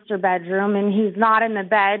master bedroom, and he's not in the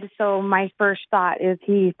bed. So my first thought is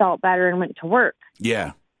he felt better and went to work.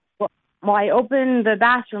 Yeah. I opened the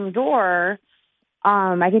bathroom door,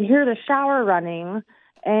 I could hear the shower running,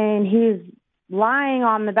 and he's lying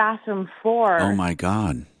on the bathroom floor. Oh, my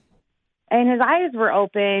God. And his eyes were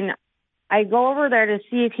open. I go over there to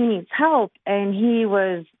see if he needs help, and he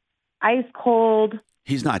was ice cold.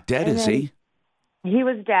 He's not dead, is he? He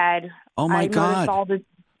was dead. Oh, my God.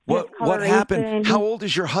 What happened? How old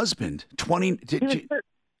is your husband? 20? He was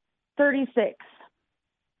 36.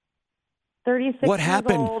 36 What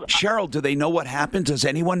happened? old. Cheryl, do they know what happened? Does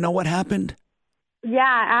anyone know what happened? Yeah,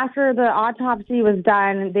 after the autopsy was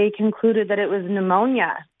done, they concluded that it was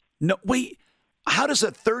pneumonia. No, wait. How does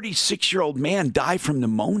a 36-year-old man die from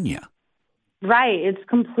pneumonia? Right. It's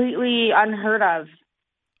completely unheard of.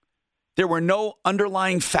 There were no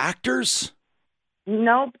underlying factors?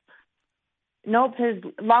 Nope. His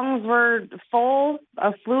lungs were full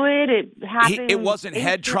of fluid. It happened. It wasn't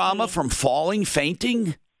head trauma from falling,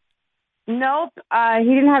 fainting? Nope. He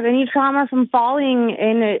didn't have any trauma from falling,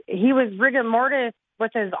 and he was rigor mortis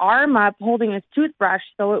with his arm up holding his toothbrush,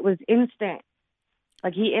 so it was instant.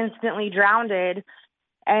 Like, he instantly drowned.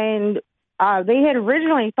 And they had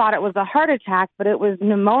originally thought it was a heart attack, but it was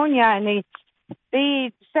pneumonia, and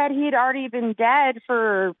they said he had already been dead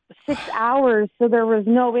for 6 hours, so there was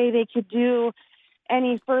no way they could do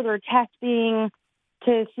any further testing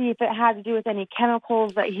to see if it had to do with any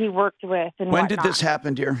chemicals that he worked with and When whatnot. did this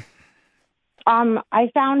happen, dear? I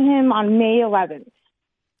found him on May 11th.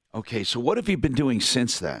 Okay, so what have you been doing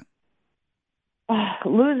since then?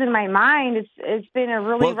 Losing my mind. It's been a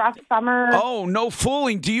really rough summer. Oh, no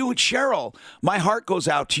fooling. Do you, Cheryl? My heart goes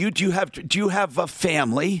out to you. Do you have a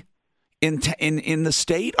family in the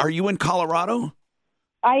state? Are you in Colorado?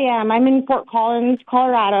 I am. I'm in Fort Collins,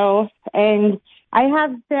 Colorado, and I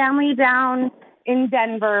have family down in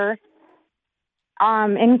Denver,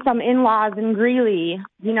 and some in-laws in Greeley.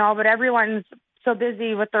 But everyone's so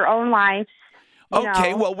busy with their own lives.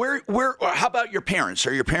 Okay. Well, where? How about your parents?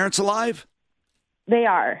 Are your parents alive? They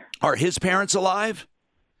are. Are his parents alive?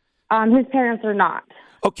 His parents are not.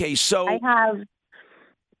 Okay, so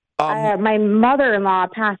I have my mother-in-law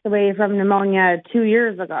passed away from pneumonia 2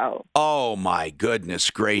 years ago. Oh my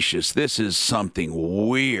goodness gracious! This is something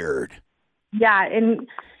weird. Yeah, and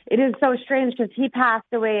it is so strange because he passed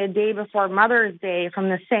away a day before Mother's Day from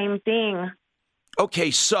the same thing.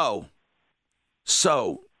 Okay, so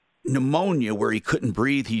pneumonia, where he couldn't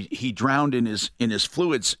breathe, he drowned in his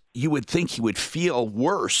fluids. You would think he would feel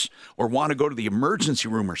worse or want to go to the emergency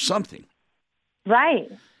room or something.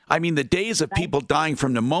 Right. I mean, the days of people dying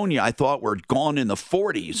from pneumonia, I thought were gone in the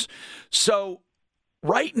 40s. So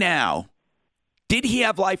right now, did he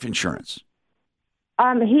have life insurance?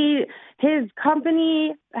 His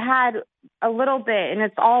company had a little bit, and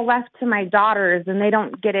it's all left to my daughters, and they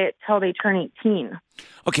don't get it till they turn 18.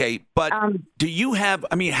 Okay, but do you have,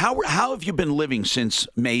 how have you been living since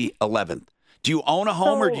May 11th? Do you own a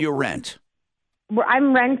home or do you rent?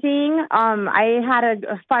 I'm renting. I had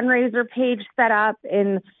a fundraiser page set up,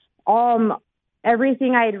 and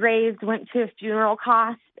everything I had raised went to funeral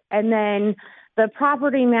costs. And then the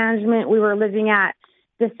property management we were living at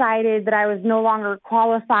decided that I was no longer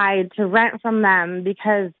qualified to rent from them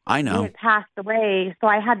because he had passed away. So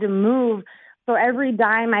I had to move. So every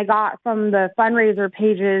dime I got from the fundraiser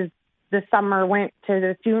pages this summer went to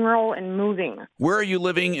the funeral and moving. Where are you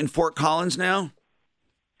living in Fort Collins now?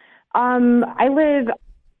 I live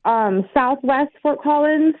southwest Fort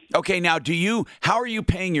Collins. Okay, now how are you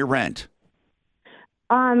paying your rent?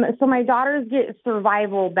 So my daughters get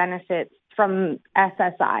survival benefits from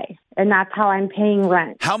SSI, and that's how I'm paying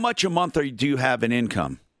rent. How much a month do you have in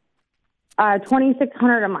income?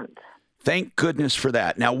 $2,600 a month. Thank goodness for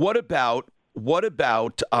that. Now, what about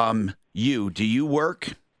you? Do you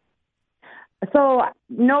work? So,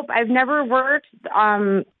 nope, I've never worked.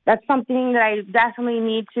 That's something that I definitely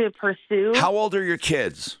need to pursue. How old are your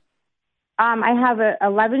kids? I have an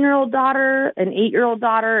 11-year-old daughter, an 8-year-old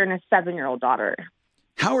daughter, and a 7-year-old daughter.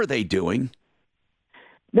 How are they doing?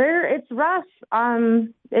 It's rough.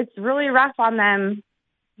 It's really rough on them.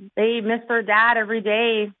 They miss their dad every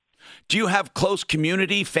day. Do you have close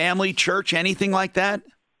community, family, church, anything like that?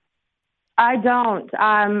 I don't.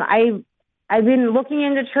 I've been looking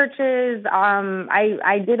into churches.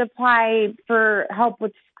 I did apply for help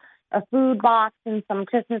with a food box and some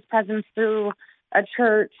Christmas presents through a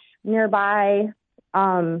church nearby.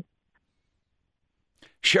 Cheryl,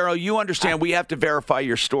 you understand we have to verify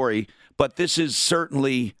your story, but this is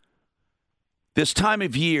certainly this time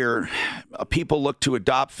of year. People look to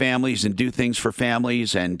adopt families and do things for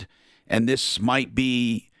families, and this might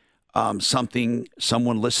be something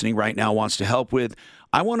someone listening right now wants to help with.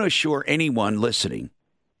 I want to assure anyone listening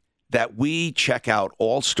that we check out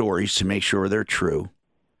all stories to make sure they're true.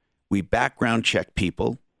 We background check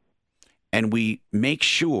people, and we make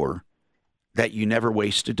sure that you never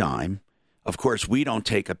waste a dime. Of course, we don't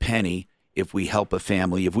take a penny if we help a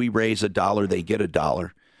family. If we raise $1, they get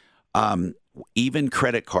 $1. Even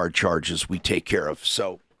credit card charges we take care of.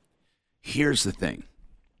 So here's the thing.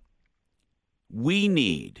 We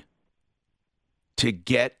need to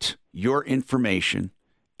get your information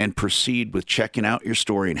and proceed with checking out your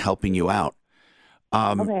story and helping you out.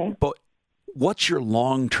 Okay. But what's your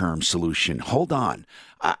long-term solution? Hold on.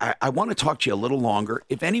 I want to talk to you a little longer.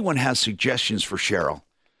 If anyone has suggestions for Cheryl,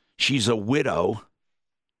 she's a widow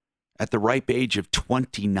at the ripe age of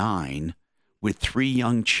 29 with 3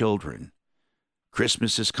 young children.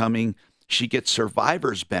 Christmas is coming. She gets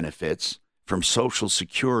survivor's benefits from Social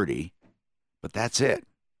Security, but that's it.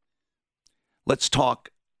 Let's talk.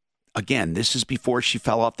 Again, this is before she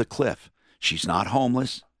fell off the cliff. She's not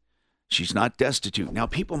homeless. She's not destitute. Now,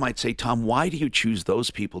 people might say, Tom, why do you choose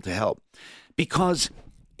those people to help? Because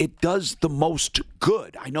it does the most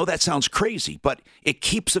good. I know that sounds crazy, but it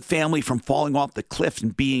keeps a family from falling off the cliff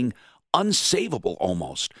and being unsavable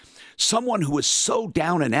almost. Someone who is so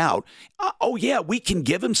down and out, we can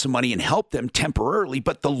give them some money and help them temporarily,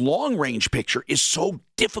 but the long-range picture is so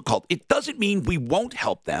difficult. It doesn't mean we won't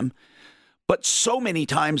help them, but so many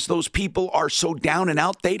times those people are so down and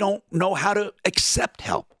out, they don't know how to accept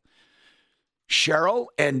help. Cheryl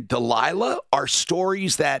and Delilah are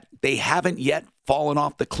stories that they haven't yet fallen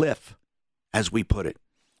off the cliff, as we put it.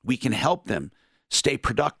 We can help them stay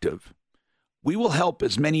productive. We will help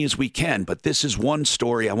as many as we can, but this is one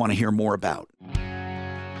story I want to hear more about.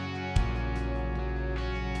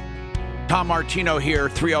 Tom Martino here,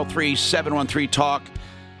 303-713-TALK.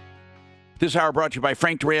 This hour brought to you by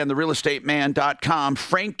Frank Duran, therealestateman.com.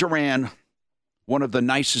 Frank Duran, one of the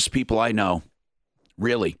nicest people I know,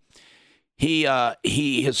 really. He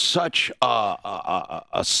is such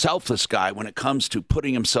a selfless guy when it comes to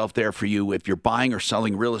putting himself there for you. If you're buying or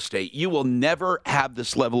selling real estate, you will never have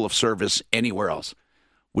this level of service anywhere else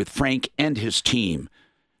with Frank and his team,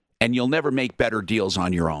 and you'll never make better deals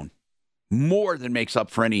on your own. More than makes up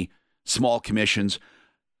for any small commissions.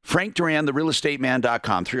 Frank Duran,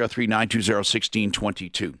 therealestateman.com,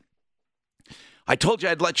 303-920-1622. I told you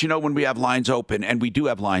I'd let you know when we have lines open, and we do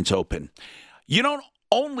have lines open. You don't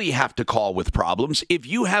only have to call with problems. If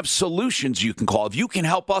you have solutions, you can call. If you can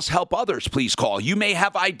help us help others, please call. You may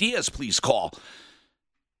have ideas, please call.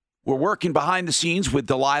 We're working behind the scenes with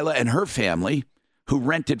Delilah and her family, who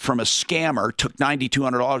rented from a scammer, took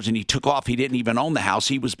 $9,200, and he took off. He didn't even own the house.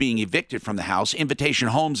 He was being evicted from the house. Invitation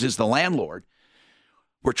Homes is the landlord.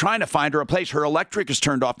 We're trying to find her a place. Her electric is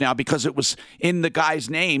turned off now because it was in the guy's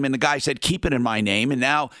name, and the guy said, keep it in my name, and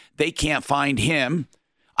now they can't find him.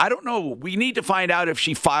 I don't know. We need to find out if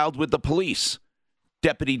she filed with the police.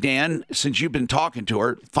 Deputy Dan, since you've been talking to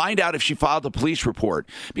her, find out if she filed a police report,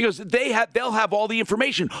 because they'll have all the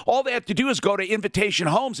information. All they have to do is go to Invitation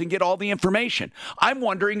Homes and get all the information. I'm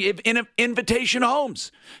wondering if in Invitation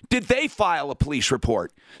Homes, did they file a police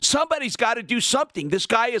report? Somebody's got to do something. This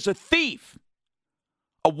guy is a thief.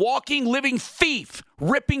 A walking, living thief,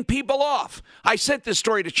 ripping people off. I sent this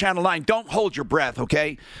story to Channel 9. Don't hold your breath,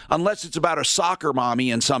 okay? Unless it's about a soccer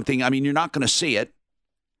mommy and something. I mean, you're not going to see it.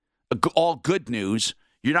 All good news.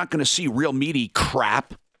 You're not going to see real meaty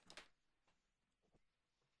crap.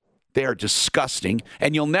 They are disgusting.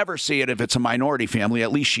 And you'll never see it if it's a minority family.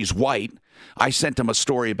 At least she's white. I sent them a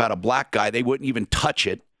story about a black guy. They wouldn't even touch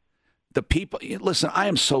it. The people, listen, I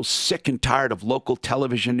am so sick and tired of local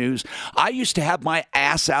television news. I used to have my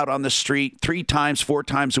ass out on the street 3 times, 4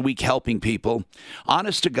 times a week helping people.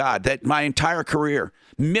 Honest to God, that my entire career,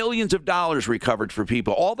 millions of dollars recovered for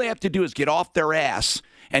people. All they have to do is get off their ass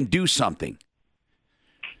and do something.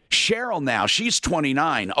 Cheryl now, she's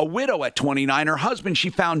 29, a widow at 29. Her husband, she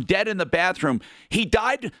found dead in the bathroom. He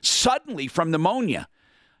died suddenly from pneumonia.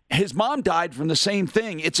 His mom died from the same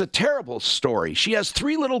thing. It's a terrible story. She has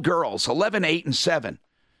 3 little girls, 11, 8, and 7.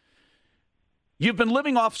 You've been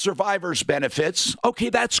living off survivor's benefits. Okay,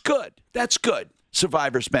 that's good. That's good.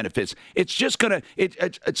 Survivor's benefits. It's just going to,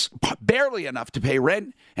 it's barely enough to pay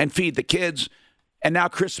rent and feed the kids. And now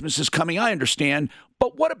Christmas is coming. I understand.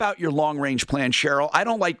 But what about your long-range plan, Cheryl? I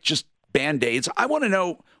don't like just Band-Aids. I want to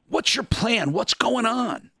know, what's your plan? What's going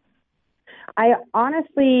on? I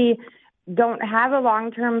honestly don't have a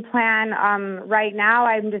long-term plan. Right now,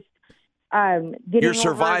 I'm just getting You're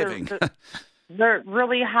surviving. The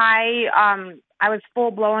really high I was full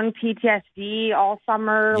blown PTSD all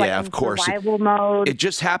summer, like of in course. survival mode. It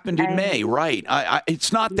just happened in May, right?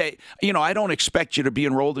 It's not that, I don't expect you to be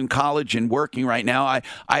enrolled in college and working right now.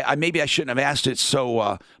 I maybe I shouldn't have asked it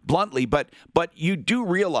so bluntly, but you do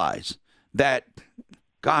realize that,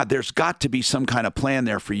 God, there's got to be some kind of plan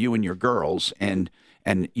there for you and your girls, and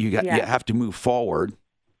you have to move forward.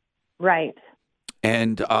 Right.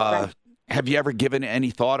 And have you ever given any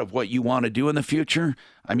thought of what you want to do in the future?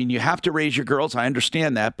 I mean, you have to raise your girls. I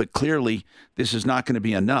understand that, but clearly this is not going to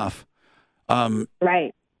be enough.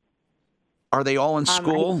 Right. Are they all in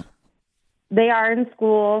school? They are in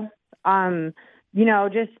school.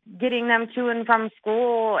 Just getting them to and from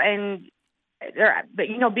school, and but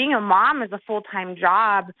being a mom is a full-time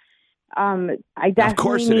job. I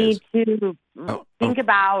definitely need to think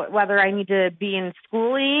about whether I need to be in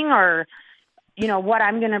schooling or, what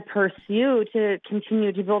I'm going to pursue to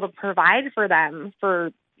continue to be able to provide for them for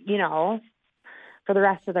the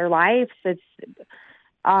rest of their lives. It's,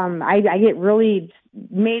 I get really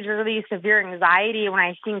majorly severe anxiety when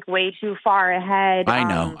I think way too far ahead. I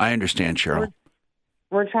know. I understand, Cheryl.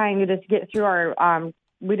 We're trying to just get through our,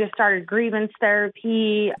 we just started grievance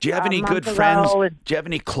therapy. Do you have any good friends? Do you have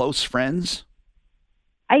any close friends?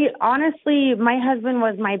 Honestly, my husband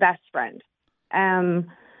was my best friend.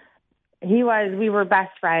 We were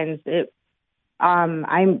best friends. It's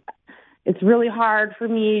really hard for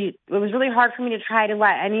me. It was really hard for me to try to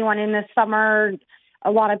let anyone in this summer.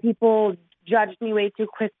 A lot of people judged me way too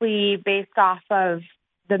quickly based off of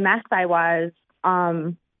the mess I was.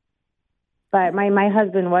 But my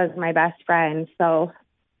husband was my best friend, so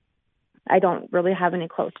I don't really have any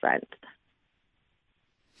close friends.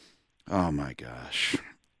 Oh my gosh.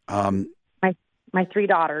 My 3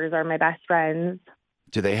 daughters are my best friends.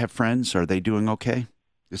 Do they have friends? Are they doing okay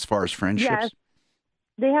as far as friendships? Yes,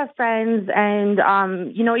 they have friends, and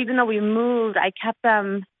even though we moved, I kept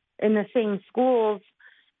them in the same schools,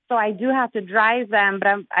 so I do have to drive them.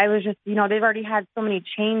 But I was just, they've already had so many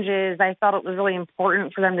changes. I felt it was really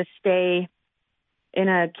important for them to stay in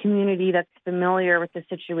a community that's familiar with the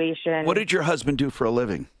situation. What did your husband do for a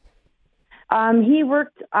living? He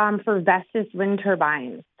worked for Vestas Wind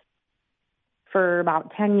Turbines for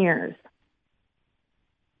about 10 years.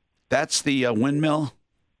 That's the windmill?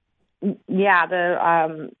 Yeah,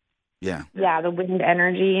 the wind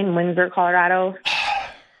energy in Windsor, Colorado.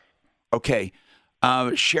 Okay.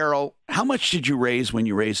 Cheryl, how much did you raise when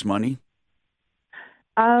you raised money?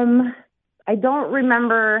 I don't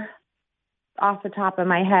remember off the top of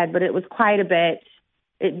my head, but it was quite a bit.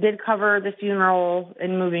 It did cover the funeral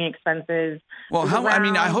and moving expenses. Well,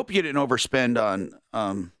 I hope you didn't overspend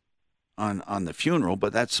on the funeral,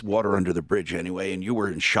 but that's water under the bridge anyway, and you were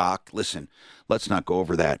in shock. Listen, let's not go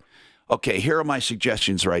over that. Okay, here are my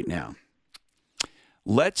suggestions right now.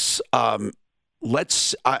 I'm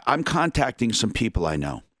contacting some people I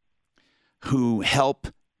know who help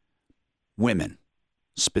women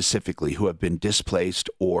specifically who have been displaced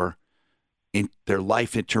or in their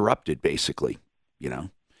life interrupted, basically,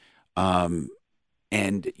 and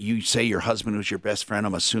you say your husband was your best friend.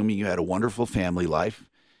 I'm assuming you had a wonderful family life,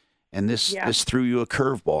 and this threw you a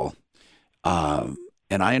curveball. And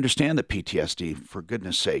I understand the PTSD, for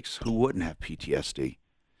goodness sakes, who wouldn't have PTSD?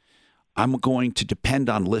 I'm going to depend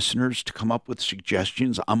on listeners to come up with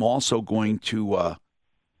suggestions. I'm also going to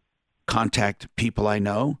contact people I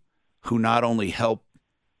know who not only help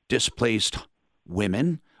displaced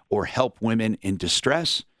women or help women in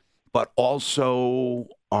distress, but also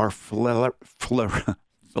are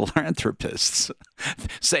philanthropists.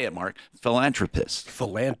 Say it, Mark. Philanthropists.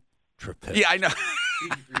 Philanthropist. Yeah, I know.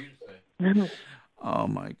 Oh,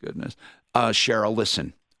 my goodness. Cheryl,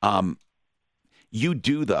 listen. You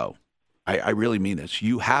do, though. I really mean this.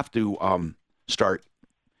 You have to start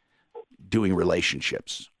doing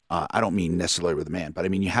relationships. I don't mean necessarily with a man, but I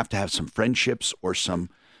mean you have to have some friendships or some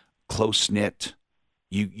close-knit.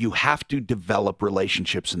 You have to develop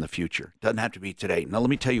relationships in the future. Doesn't have to be today. Now, let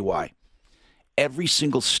me tell you why. Every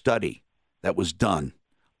single study that was done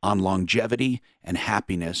on longevity and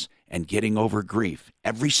happiness and getting over grief,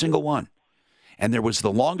 every single one, and there was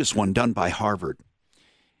the longest one done by Harvard,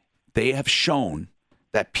 they have shown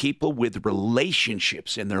that people with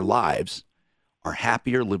relationships in their lives are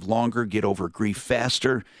happier, live longer, get over grief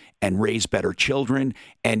faster, and raise better children.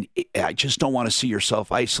 And I just don't want to see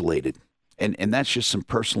yourself isolated. And that's just some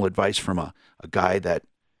personal advice from a guy that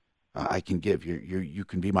I can give. You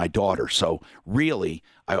can be my daughter. So really,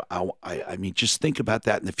 I mean, just think about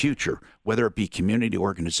that in the future, whether it be community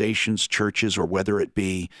organizations, churches, or whether it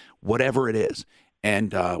be whatever it is.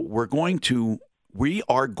 And we're going to we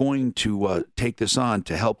are going to take this on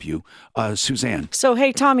to help you. Suzanne. So,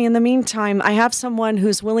 hey, Tommy, in the meantime, I have someone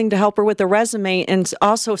who's willing to help her with a resume, and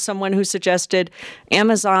also someone who suggested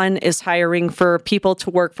Amazon is hiring for people to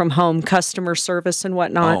work from home, customer service and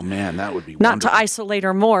whatnot. Oh, man, that would be Not wonderful. to isolate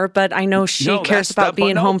her more, but I know she cares about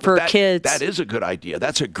being home for her kids. That is a good idea.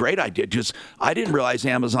 That's a great idea. Just I didn't realize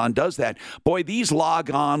Amazon does that. Boy, these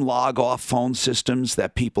log on, log off phone systems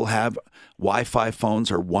that people have, Wi-Fi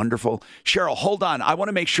phones, are wonderful. Cheryl, hold on. I want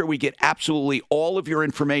to make sure we get absolutely all of your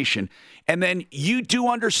information. And then you do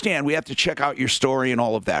understand we have to check out your story and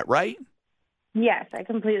all of that, right? Yes, I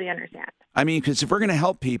completely understand. I mean, because if we're going to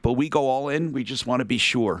help people, we go all in. We just want to be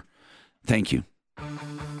sure. Thank you.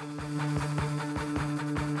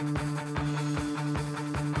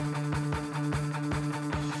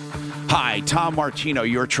 Hi, Tom Martino,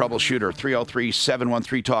 your troubleshooter,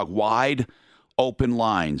 303-713-TALK, wide open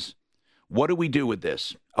lines. What do we do with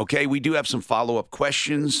this? Okay, we do have some follow-up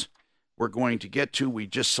questions we're going to get to. We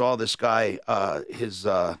just saw this guy, his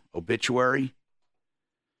obituary.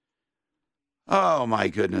 Oh, my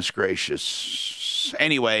goodness gracious.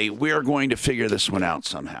 Anyway, we are going to figure this one out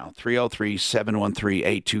somehow.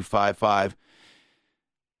 303-713-8255.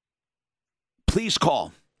 Please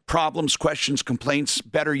call. Problems, questions, complaints,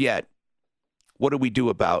 better yet, what do we do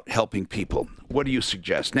about helping people? What do you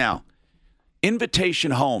suggest? Now,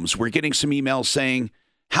 Invitation Homes, we're getting some emails saying,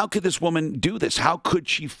 how could this woman do this? How could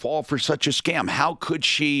she fall for such a scam? How could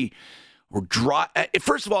she draw?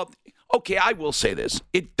 First of all, okay, I will say this.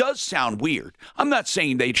 It does sound weird. I'm not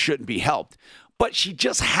saying they shouldn't be helped, but she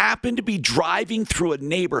just happened to be driving through a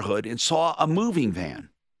neighborhood and saw a moving van.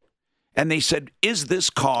 And they said, is this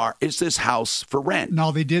house for rent?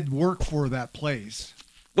 No, they did work for that place.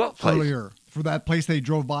 Well, earlier. For that place they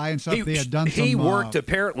drove by and stuff, they had done some... He worked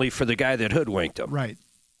apparently for the guy that hoodwinked him. Right.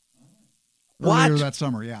 What? Earlier that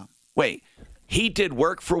summer, yeah. Wait, he did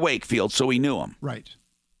work for Wakefield, so he knew him? Right.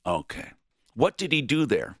 Okay. What did he do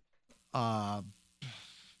there?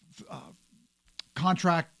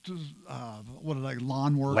 Contract,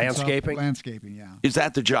 lawn work? Landscaping? Landscaping, yeah. Is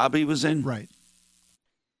that the job he was in? Right.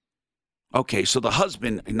 Okay, so the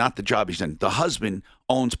husband, not the job he's in, the husband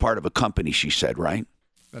owns part of a company, she said, right?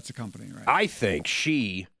 That's a company, right? I think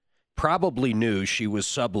she probably knew she was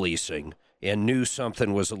subleasing and knew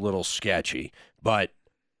something was a little sketchy, but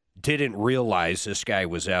didn't realize this guy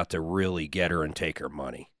was out to really get her and take her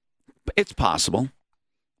money. It's possible.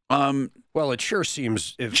 Well, it sure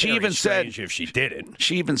seems strange if she didn't.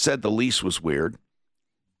 She even said the lease was weird.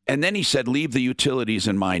 And then he said, leave the utilities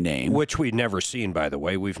in my name. Which we've never seen, by the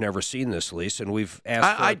way. We've never seen this lease, and we've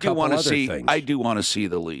asked for a couple other things. I do want to see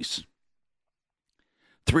the lease.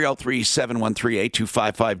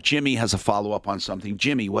 303-713-8255. Jimmy has a follow-up on something.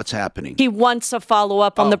 Jimmy, what's happening? He wants a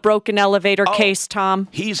follow-up on the broken elevator case, Tom.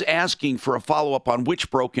 He's asking for a follow-up on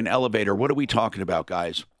which broken elevator. What are we talking about,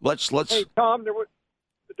 guys? Let's. Hey, Tom, there was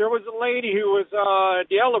a lady who was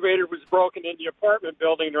the elevator was broken in the apartment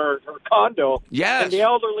building or her condo. Yes. And the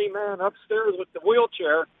elderly man upstairs with the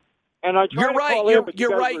wheelchair. And I tried to call in, but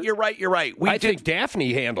You're right. I think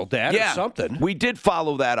Daphne handled that or something. We did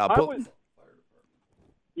follow that up.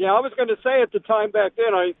 I was going to say at the time back then,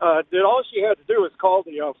 that all she had to do was call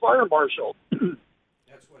the fire marshal.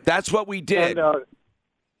 That's what we did.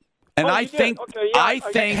 And I think,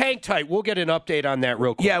 hang tight. We'll get an update on that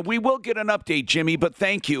real quick. Yeah, we will get an update, Jimmy, but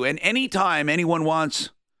thank you. And anytime anyone wants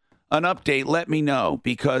an update, let me know,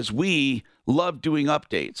 because we love doing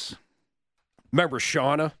updates. Remember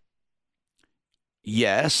Shauna?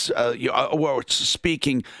 Yes.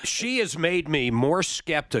 Speaking. She has made me more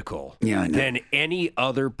skeptical than any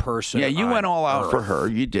other person. Yeah, you went all out for her.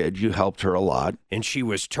 You did. You helped her a lot. And she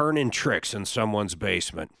was turning tricks in someone's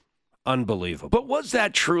basement. Unbelievable. But was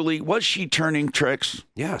she turning tricks?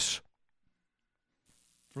 Yes.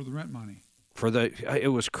 For the rent money.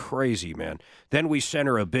 It was crazy, man. Then we sent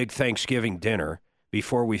her a big Thanksgiving dinner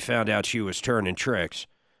before we found out she was turning tricks.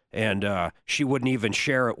 And she wouldn't even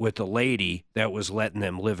share it with the lady that was letting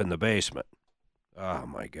them live in the basement. Oh,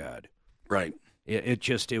 my God. Right.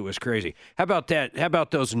 It was crazy. How about that? How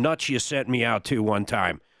about those nuts you sent me out to one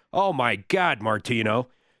time? Oh, my God, Martino.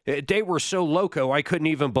 They were so loco, I couldn't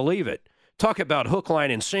even believe it. Talk about hook,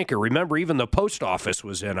 line, and sinker. Remember, even the post office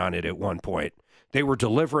was in on it at one point. They were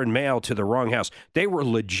delivering mail to the wrong house. They were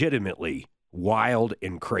legitimately wild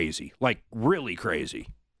and crazy, like really crazy.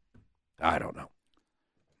 I don't know.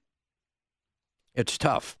 It's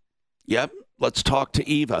tough. Yep. Let's talk to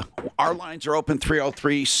Eva. Our lines are open,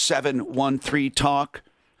 303-713-TALK,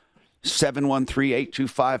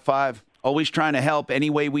 713-8255. Always trying to help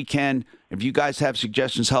any way we can. If you guys have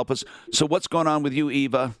suggestions, help us. So what's going on with you,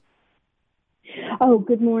 Eva? Oh,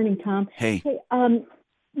 good morning, Tom. Hey.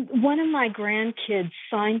 One of my grandkids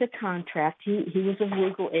signed a contract. He was of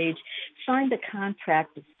legal age, signed a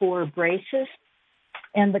contract for braces,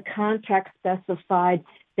 and the contract specified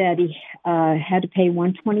that he had to pay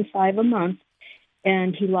 $125 a month,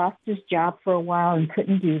 and he lost his job for a while and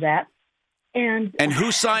couldn't do that. And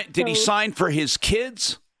who signed? Did he sign for his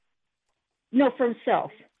kids? No, for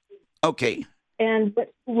himself. Okay.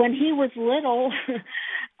 But when he was little,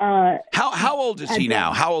 how old is he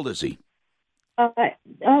now? How old is he?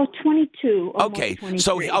 22.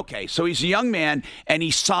 Okay, so he's a young man, and he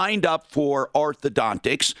signed up for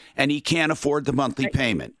orthodontics, and he can't afford the monthly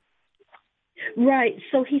payment. Right.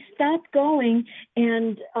 So he stopped going,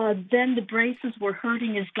 and then the braces were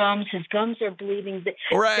hurting his gums. His gums are bleeding.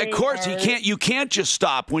 Right. Of course, you can't just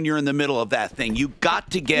stop when you're in the middle of that thing. You got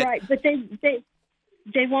to get right. But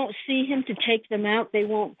they won't see him to take them out. They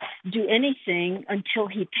won't do anything until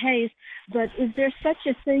he pays. But is there such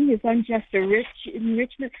a thing as unjust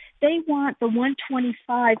enrichment? They want the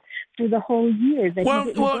 $125 for the whole year.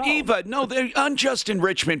 Well, Eva, no, they're unjust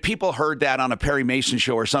enrichment. People heard that on a Perry Mason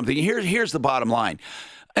show or something. Here's the bottom line.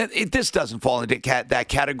 This doesn't fall into that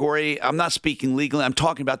category. I'm not speaking legally. I'm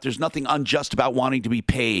talking about there's nothing unjust about wanting to be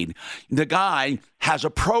paid. The guy has a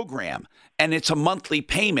program, and it's a monthly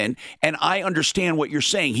payment, and I understand what you're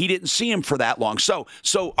saying. He didn't see him for that long. So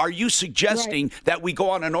are you suggesting that we go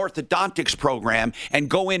on an orthodontics program and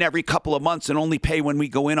go in every couple of months and only pay when we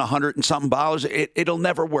go in $100 and something? It'll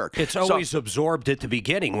never work. It's always absorbed at the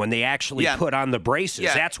beginning when they actually put on the braces.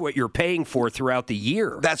 Yeah. That's what you're paying for throughout the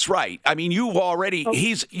year. That's right. I mean, you've already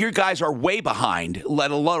your guys are way behind, let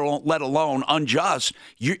alone unjust.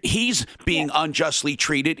 He's being unjustly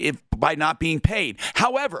treated by not being paid.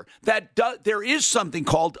 However, there is something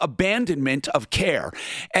called abandonment of care,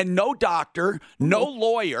 and no doctor, no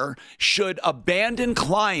lawyer should abandon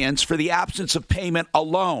clients for the absence of payment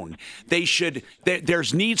alone. There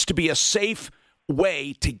needs to be a safe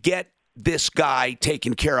way to get this guy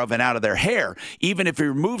taken care of and out of their hair, even if he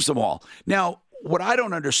removes them all. Now, what I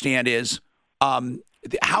don't understand is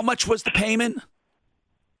how much was the payment?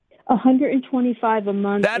 $125 a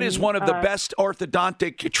month. That is one of the best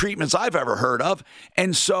orthodontic treatments I've ever heard of.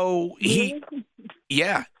 And so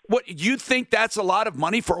yeah. What, you think that's a lot of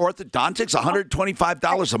money for orthodontics?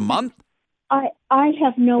 $125 a month? I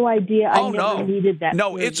have no idea. I never needed that.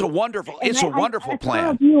 No, it's a wonderful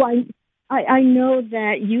plan. I know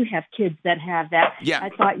that you have kids that have that. Yeah.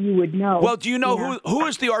 I thought you would know. Well, do you know who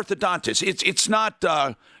is the orthodontist? It's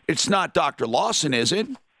not Dr. Lawson, is it?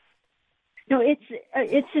 No,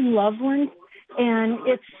 it's in Loveland, and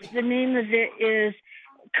the name of it is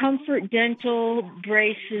Comfort Dental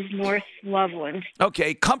Braces North Loveland.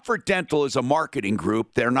 Okay, Comfort Dental is a marketing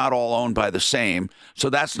group. They're not all owned by the same, so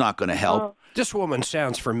that's not going to help. This woman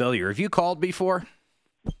sounds familiar. Have you called before?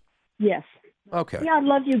 Yes. Okay. Yeah, I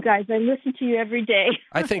love you guys. I listen to you every day.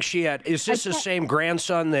 I think she had. Is this the same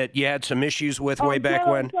grandson that you had some issues with way back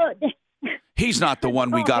when? He's not the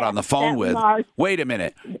one we got on the phone with. Mark. Wait a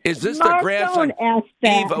minute. Is this Mark, the grandson? don't ask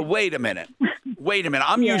that. Eva, wait a minute.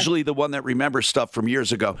 I'm usually the one that remembers stuff from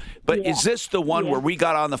years ago. But is this the one where we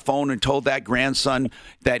got on the phone and told that grandson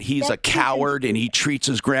that he's a coward and he treats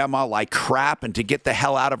his grandma like crap and to get the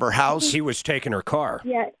hell out of her house? He was taking her car.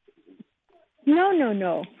 Yeah. No.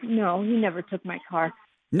 No, he never took my car.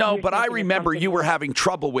 No, but I remember you were having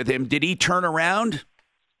trouble with him. Did he turn around?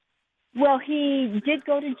 Well, he did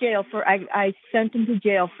go to jail I sent him to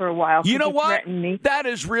jail for a while. You know he what? Threatened me. That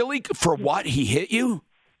is really for what? He hit you?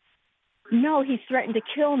 No, he threatened to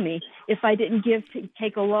kill me if I didn't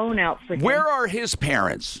take a loan out for him. Where are his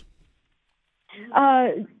parents?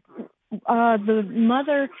 The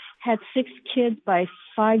mother had 6 kids by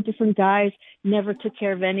 5 different guys, never took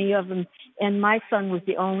care of any of them, and my son was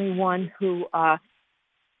the only one who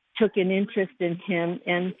took an interest in him,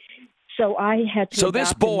 and so I had to. So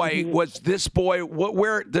this boy but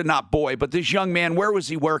this young man, where was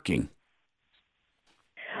he working?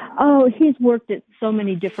 Oh, he's worked at so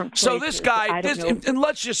many different places. So this guy, and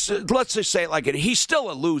let's just say it like it. He's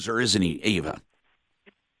still a loser, isn't he, Eva?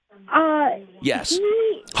 Yes.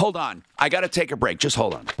 Hold on. I got to take a break. Just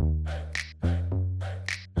hold on.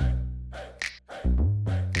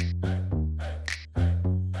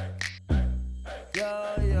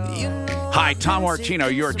 Hi, Tom Martino.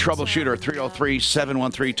 You're a troubleshooter.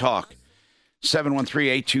 303-713-TALK.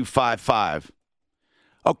 713-8255.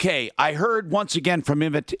 Okay, I heard once again from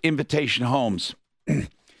Invitation Homes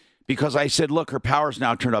because I said, look, her power's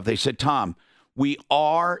now turned off. They said, Tom, we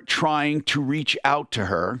are trying to reach out to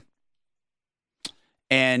her,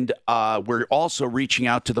 and we're also reaching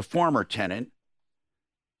out to the former tenant.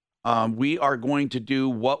 We are going to do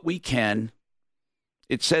what we can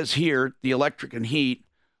it says here, the electric and heat,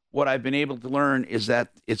 what I've been able to learn is that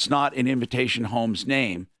it's not in Invitation Homes'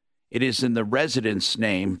 name. It is in the resident's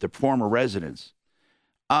name, the former residents.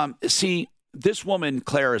 See, this woman,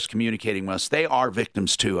 Claire, is communicating with us. They are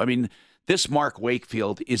victims, too. I mean, this Mark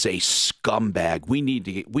Wakefield is a scumbag. We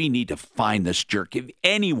need to find this jerk. If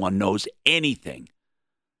anyone knows anything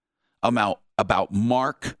about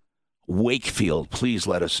Mark Wakefield, please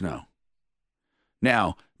let us know.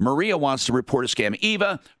 Now, Maria wants to report a scam.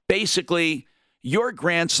 Eva, basically, your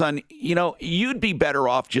grandson, you'd be better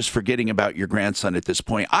off just forgetting about your grandson at this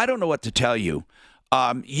point. I don't know what to tell you.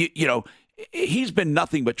 He's been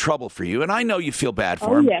nothing but trouble for you, and I know you feel bad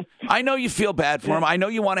for him. Yes. I know you feel bad for him. I know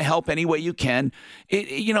you want to help any way you can.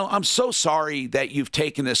 I'm so sorry that you've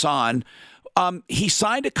taken this on. He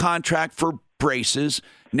signed a contract for braces.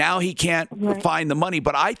 Now he can't find the money.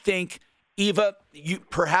 But I think, Eva,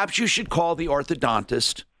 perhaps you should call the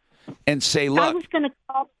orthodontist and say, look. I was going to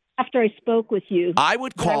call after I spoke with you. I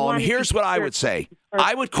would call him. Here's what I would say.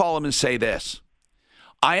 I would call him and say this.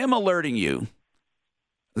 I am alerting you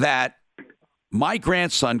that my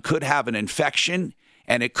grandson could have an infection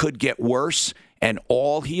and it could get worse. And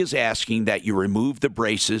all he is asking that you remove the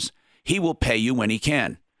braces. He will pay you when he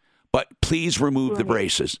can. But please remove the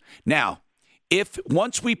braces. Now,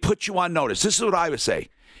 once we put you on notice, this is what I would say,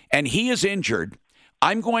 and he is injured,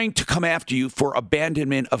 I'm going to come after you for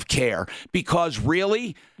abandonment of care because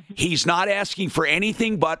really, he's not asking for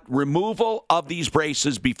anything but removal of these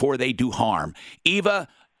braces before they do harm. Eva,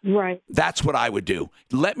 that's what I would do.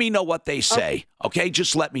 Let me know what they say, okay?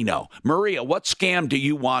 Just let me know. Maria, what scam do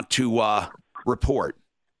you want to report?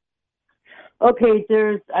 Okay,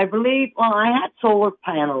 I had solar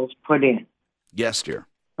panels put in. Yes, dear.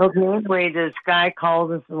 Okay, anyway, this guy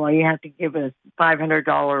called and said, well, you have to give us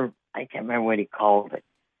 $500, I can't remember what he called it.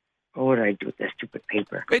 What did I do with that stupid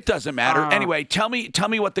paper? It doesn't matter. Anyway, tell me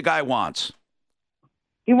what the guy wants.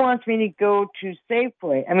 He wants me to go to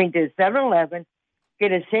Safeway, to 7-Eleven,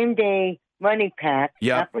 get a same-day money pack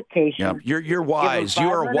application. Yep. You're wise. You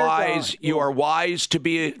are wise. You are wise to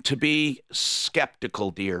be skeptical,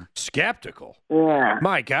 dear. Skeptical? Yeah.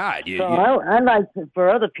 My God. I'd like for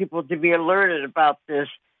other people to be alerted about this.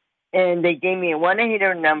 And they gave me a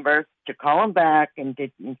 1-800 number to call them back and to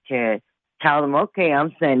tell them, okay,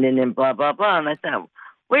 I'm sending and blah, blah, blah. And I thought,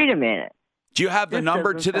 wait a minute. Do you have the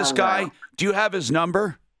number to this guy? Right. Do you have his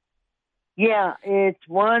number? Yeah, it's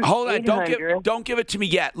 1-800. Hold on, don't give it to me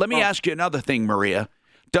yet. Let me ask you another thing, Maria.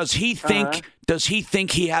 Does he think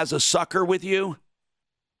he has a sucker with you?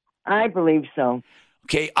 I believe so.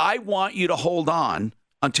 Okay, I want you to hold on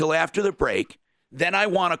until after the break. Then I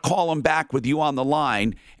want to call him back with you on the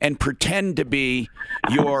line and pretend to be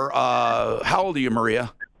your, how old are you,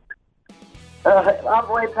 Maria? I'm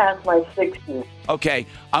way past my 60s. Okay,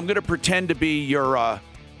 I'm going to pretend to be your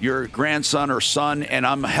grandson or son, and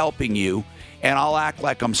I'm helping you, and I'll act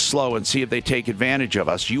like I'm slow and see if they take advantage of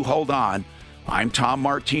us. You hold on. I'm Tom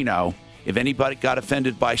Martino. If anybody got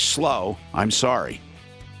offended by slow, I'm sorry.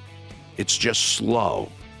 It's just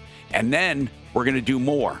slow. And then we're going to do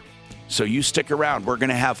more. So you stick around. We're going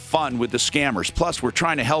to have fun with the scammers. Plus, we're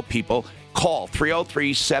trying to help people. Call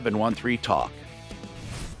 303-713-TALK.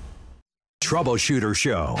 Troubleshooter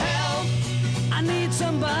Show. Help, I need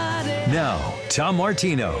somebody. Now, Tom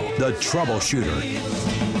Martino, the Troubleshooter.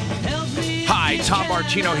 Hi, Tom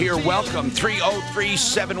Martino here. Welcome.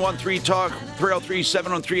 303-713-TALK.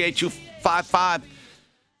 303-713-8255.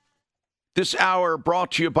 This hour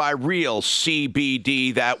brought to you by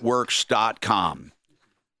RealCBDThatWorks.com.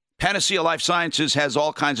 Panacea Life Sciences has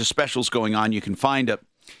all kinds of specials going on. You can find it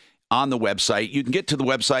on the website. You can get to the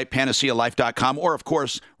website, panacealife.com, or, of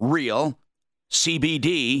course,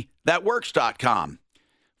 RealCBDThatWorks.com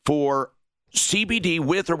for CBD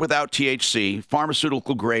with or without THC,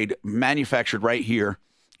 pharmaceutical grade, manufactured right here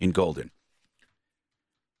in Golden.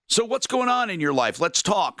 So what's going on in your life? Let's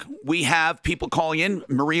talk. We have people calling in.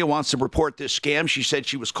 Maria wants to report this scam. She said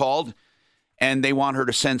she was called, and they want her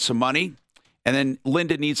to send some money. And then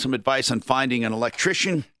Linda needs some advice on finding an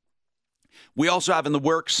electrician. We also have in the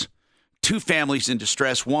works 2 families in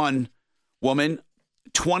distress. One woman,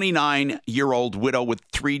 29-year-old widow with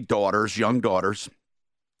 3 daughters, young daughters.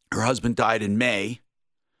 Her husband died in May.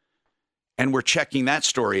 And we're checking that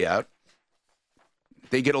story out.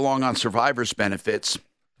 They get along on survivor's benefits.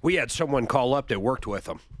 We had someone call up that worked with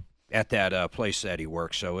him at that place that he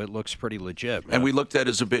works, so it looks pretty legit. Man. And we looked at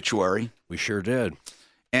his obituary. We sure did.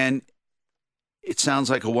 And it sounds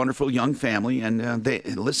like a wonderful young family. And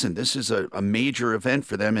listen, this is a major event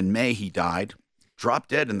for them. In May, he died, dropped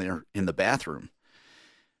dead in the bathroom.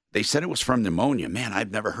 They said it was from pneumonia. Man,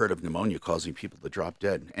 I've never heard of pneumonia causing people to drop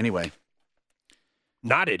dead. Anyway,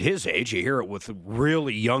 Not at his age. You hear it with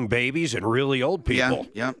really young babies and really old people.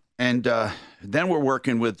 Yeah. And then we're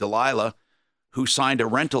working with Delilah, who signed a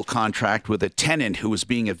rental contract with a tenant who was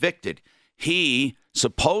being evicted. He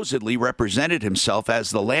supposedly represented himself as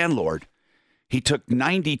the landlord. He took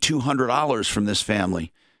 $9,200 from this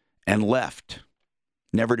family and left,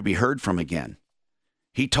 never to be heard from again.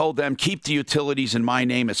 He told them, keep the utilities in my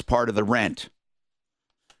name as part of the rent.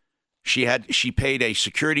 She paid a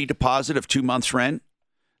security deposit of 2 months' rent.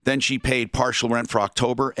 Then she paid partial rent for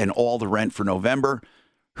October and all the rent for November.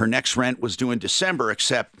 Her next rent was due in December,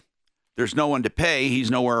 except there's no one to pay. He's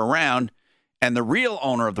nowhere around. And the real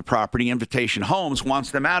owner of the property, Invitation Homes,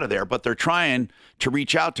 wants them out of there. But they're trying to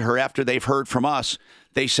reach out to her after they've heard from us.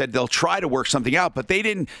 They said they'll try to work something out, but they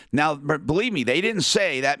didn't. Now, believe me, they didn't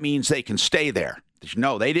say that means they can stay there.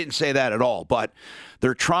 No, they didn't say that at all. But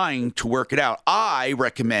they're trying to work it out. I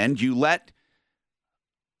recommend you let,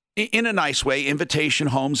 in a nice way, Invitation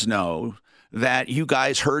Homes know that you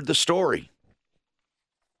guys heard the story.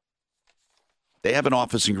 They have an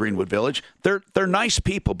office in Greenwood Village. They're nice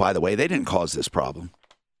people, by the way. They didn't cause this problem.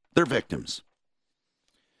 They're victims.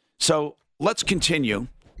 So let's continue.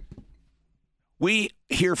 We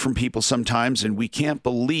hear from people sometimes, and we can't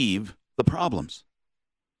believe the problems.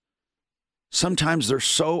 Sometimes they're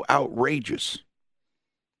so outrageous.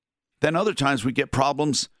 Then other times we get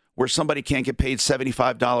problems where somebody can't get paid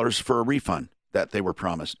 $75 for a refund that they were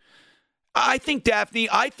promised. I think, Daphne,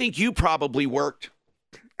 you probably worked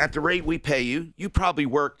at the rate we pay you. You probably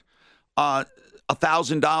worked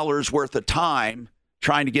 $1,000 worth of time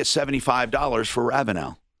trying to get $75 for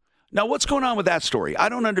Ravenel. Now, what's going on with that story? I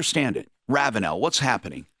don't understand it. Ravenel, what's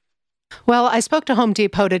happening? Well, I spoke to Home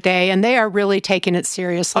Depot today, and they are really taking it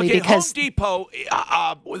seriously because Home Depot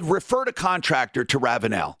referred a contractor to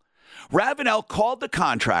Ravenel. Ravenel called the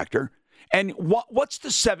contractor, and what's the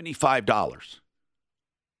 $75?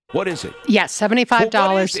 What is it? Yes, $75.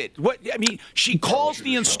 Well, what is it? She calls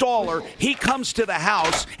the installer. He comes to the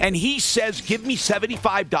house, and he says, give me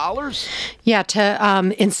 $75? Yeah,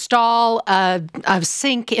 to install a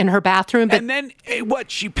sink in her bathroom. But and then,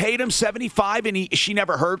 she paid him $75, and she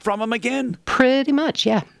never heard from him again? Pretty much,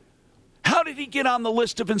 yeah. How did he get on the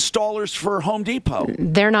list of installers for Home Depot?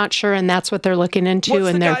 They're not sure, and that's what they're looking into.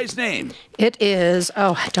 What's the guy's name? It is,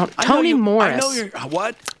 Tony Morris.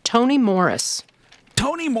 What? Tony Morris.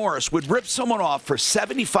 Tony Morris would rip someone off for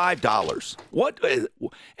 $75. What?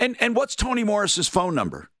 And what's Tony Morris's phone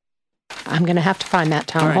number? I'm going to have to find that,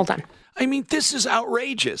 Tom. Right. Hold on. I mean, this is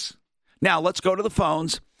outrageous. Now, let's go to the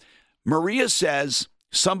phones. Maria says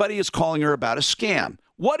somebody is calling her about a scam.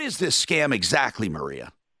 What is this scam exactly,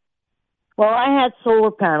 Maria? Well, I had solar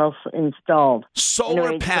panels installed.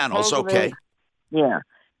 Solar panels, okay. Yeah,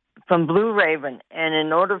 from Blue Raven. And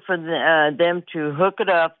in order for them to hook it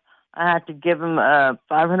up, I had to give them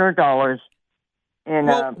 $500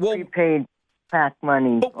 in prepaid pack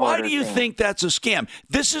money. But why do you think that's a scam?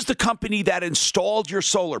 This is the company that installed your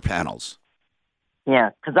solar panels.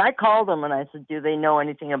 Yeah, because I called them and I said, do they know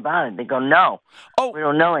anything about it? They go, no. We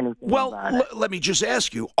don't know anything about it. Let me just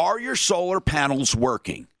ask you, are your solar panels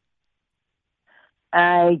working?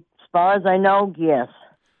 As far as I know, yes.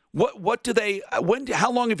 What do they,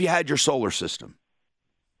 how long have you had your solar system?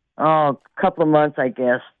 Oh, a couple of months, I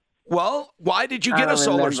guess. Well, why did you get a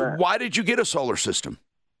solar system?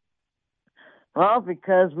 Well,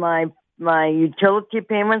 because my utility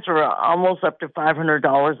payments are almost up to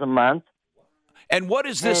 $500 a month. And what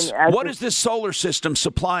is this? What is this solar system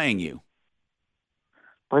supplying you?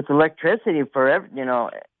 With electricity for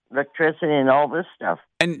electricity and all this stuff.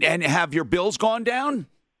 And have your bills gone down?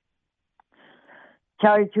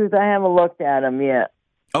 Tell you the truth, I haven't looked at them yet.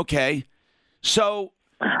 Okay, so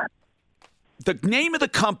the name of the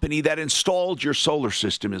company that installed your solar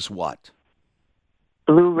system is what?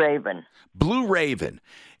 Blue Raven. Blue Raven.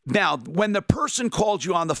 Now, when the person called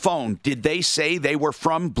you on the phone, did they say they were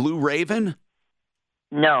from Blue Raven?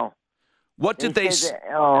 No. What did they say?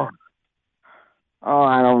 I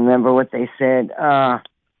don't remember what they said.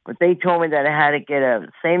 But they told me that I had to get a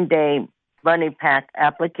same-day money pack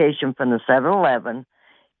application from the 7-Eleven,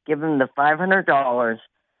 give them the $500,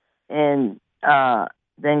 and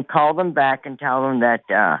then call them back and tell them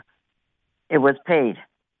that it was paid.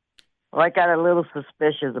 Well, I got a little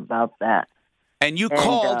suspicious about that. And you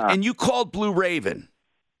called Blue Raven?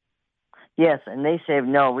 Yes, and they said,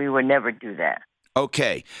 no, we would never do that.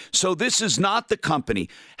 Okay, so this is not the company.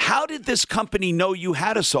 How did this company know you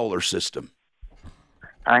had a solar system?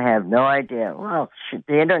 I have no idea. Well,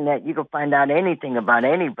 the internet, you can find out anything about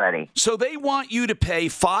anybody. So they want you to pay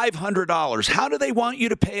 $500. How do they want you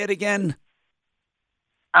to pay it again?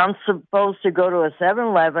 I'm supposed to go to a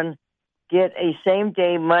 7-Eleven, get a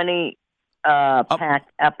same-day money pack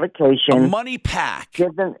application. A money pack.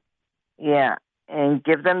 Give them, and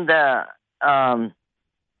give them the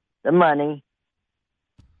money.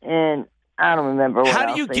 And I don't remember what How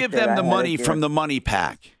else do you they give said them the I had money to do. from the money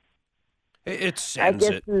pack? It I sends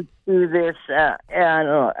guess it. through this. I don't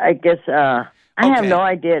know. I guess I have Okay. no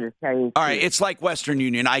idea to tell you. All right, it's like Western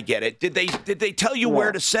Union. I get it. Did they tell you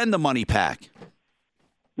where to send the money pack?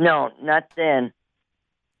 No, not then.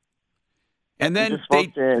 And then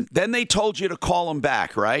they told you to call them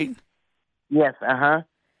back, right? Yes,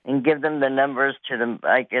 and give them the numbers to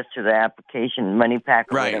the application money pack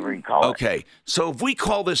or whatever you call it. Okay. So if we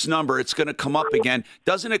call this number, it's going to come up again.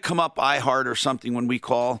 Doesn't it come up iHeart or something when we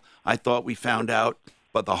call? I thought we found out,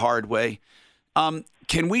 but the hard way.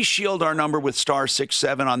 Can we shield our number with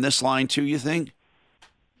 *67 on this line too, you think?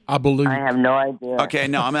 I believe. I have no idea. Okay,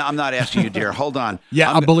 no, I'm not asking you, dear. Hold on.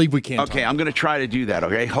 Yeah, I believe we can. Okay, I'm going to try to do that,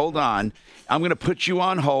 okay? Hold on. I'm going to put you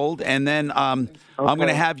on hold, and then I'm going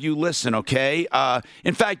to have you listen, okay?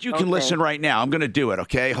 In fact, you can listen right now. I'm going to do it,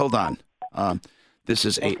 okay? Hold on. This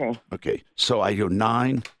is 8. Okay, so I go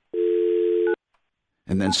 9,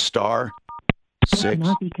 and then *6.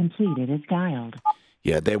 Cannot be completed as dialed.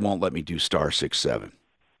 Yeah, they won't let me do *67.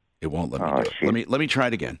 It won't let me do it. Let me try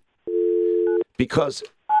it again. Because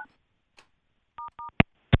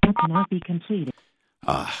Cannot be completed.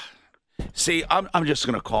 see, I'm just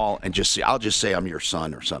going to call and just see. I'll just say I'm your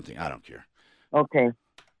son or something. I don't care. Okay.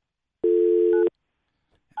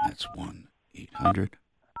 That's 1-800.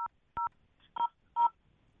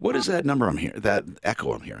 What is that number I'm hearing? That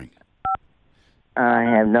echo I'm hearing? I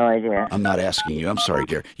have no idea. I'm not asking you. I'm sorry,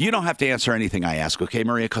 dear. You don't have to answer anything I ask, okay,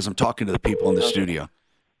 Maria? Because I'm talking to the people in the studio.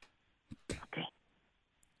 Okay.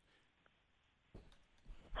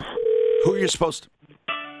 Who are you supposed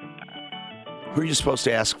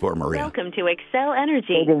to ask for, Maria? Welcome to Excel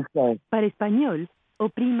Energy. Para español,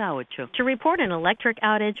 oprima 8. To report an electric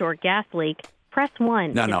outage or gas leak, press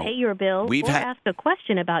 1 No, to no. pay your bill We've or had- ask a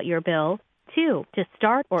question about your bill. 2 to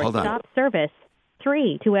start or Hold on. stop service.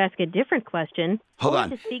 3 to ask a different question. Hold or on.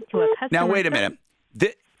 to speak to a customer. Now, wait a minute.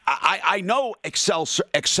 I know Excel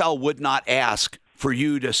would not ask for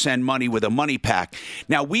you to send money with a money pack.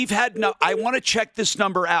 Now, I want to check this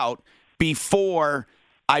number out before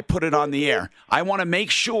I put it on the air. I want to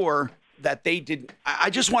make sure that they did. I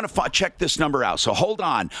just want to check this number out. So hold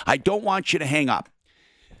on. I don't want you to hang up.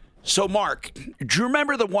 So, Mark, do you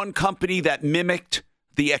remember the one company that mimicked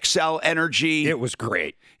the Excel Energy? It was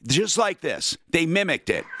great. Just like this. They mimicked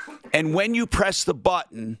it. And when you press the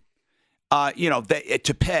button,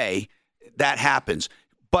 to pay, that happens.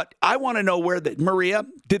 But I want to know Maria,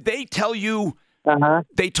 did they tell you,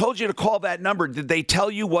 they told you to call that number. Did they tell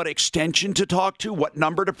you what extension to talk to, what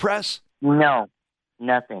number to press? No,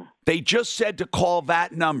 nothing. They just said to call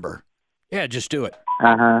that number. Yeah, just do it.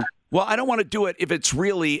 Well, I don't want to do it if it's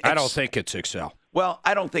really... I don't think it's Excel. Well,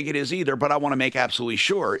 I don't think it is either, but I want to make absolutely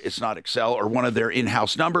sure it's not Excel or one of their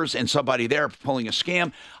in-house numbers and somebody there pulling a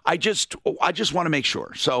scam. I just want to make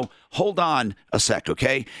sure. So hold on a sec,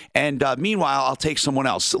 okay? And meanwhile, I'll take someone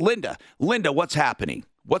else. Linda, what's happening?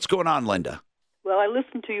 What's going on, Linda? Well, I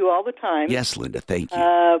listen to you all the time. Yes, Linda, thank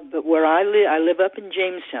you. But where I live up in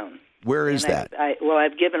Jamestown. Where is that?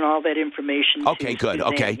 I've given all that information. Okay, good.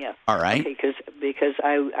 Suzanne, Okay, yeah. all right. Okay, because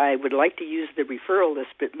I would like to use the referral list,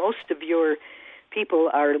 but most of your people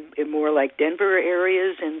are in more like Denver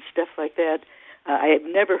areas and stuff like that. I have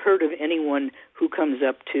never heard of anyone who comes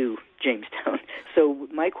up to Jamestown. So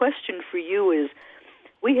my question for you is,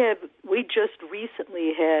 we just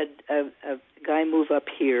recently had a guy move up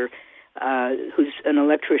here who's an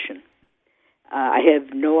electrician. I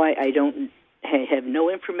don't have no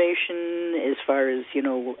information as far as,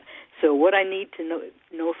 so what I need to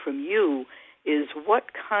know from you is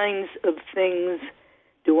what kinds of things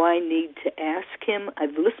do I need to ask him?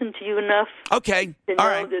 I've listened to you enough to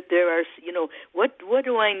know that there are, what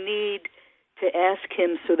do I need to ask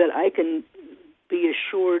him so that I can be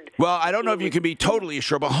assured? Well, I don't know if you can be totally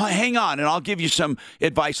assured, but hang on, and I'll give you some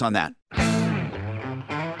advice on that.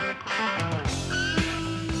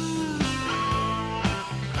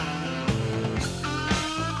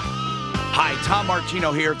 Hi, Tom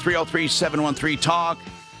Martino here, 303-713-TALK,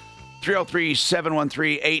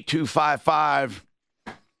 303-713-8255.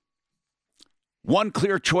 One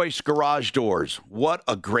Clear Choice Garage Doors. What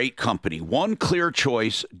a great company.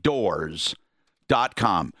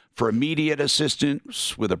 OneClearChoiceDoors.com for immediate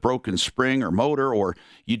assistance with a broken spring or motor, or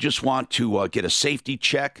you just want to get a safety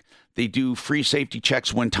check. They do free safety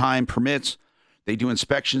checks when time permits. They do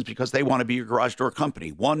inspections because they want to be your garage door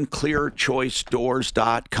company.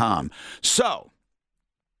 OneClearChoiceDoors.com. So,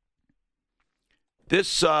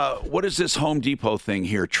 This, what is this Home Depot thing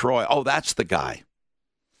here? Troy. Oh, that's the guy.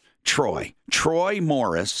 Troy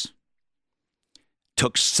Morris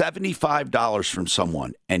took $75 from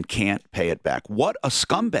someone and can't pay it back. What a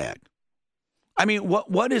scumbag. I mean,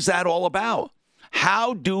 what is that all about?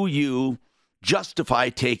 How do you justify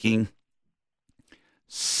taking,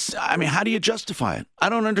 how do you justify it? I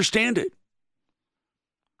don't understand it.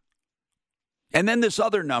 And then this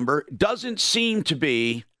other number doesn't seem to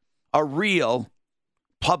be a real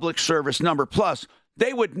public service number. Plus,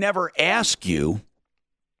 they would never ask you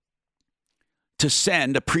to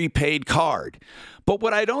send a prepaid card. But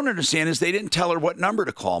what I don't understand is they didn't tell her what number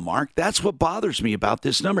to call, Mark. That's what bothers me about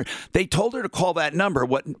this number. They told her to call that number,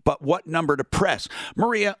 but what number to press?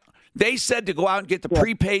 Maria, they said to go out and get the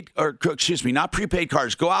not prepaid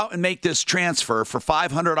cards. Go out and make this transfer for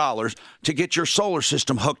 $500 to get your solar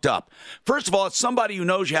system hooked up. First of all, it's somebody who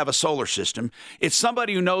knows you have a solar system. It's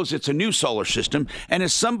somebody who knows it's a new solar system. And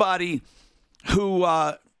it's somebody who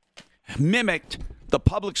mimicked the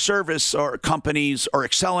public service or companies or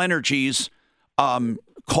Xcel Energy's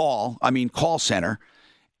call center.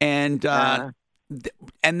 And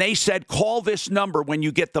they said, call this number when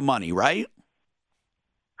you get the money, right?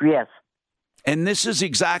 Yes. And this is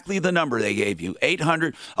exactly the number they gave you,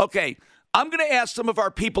 800. Okay, I'm going to ask some of our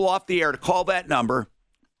people off the air to call that number.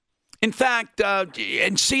 In fact,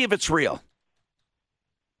 and see if it's real.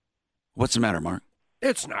 What's the matter, Mark?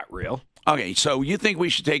 It's not real. Okay, so you think we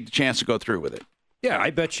should take the chance to go through with it? Yeah, I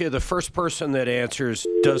bet you the first person that answers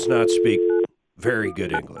does not speak very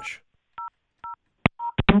good English.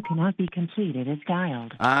 Call cannot be completed as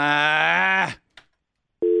dialed.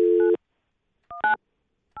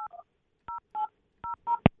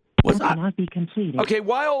 Cannot be completed. Okay,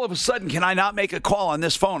 why all of a sudden can I not make a call on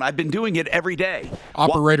this phone? I've been doing it every day.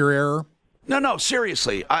 Operator error? No,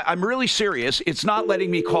 seriously. I'm really serious. It's not letting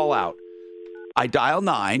me call out. I dial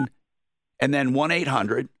 9 and then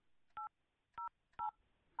 1-800.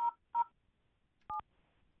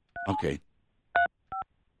 Okay.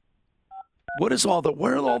 Where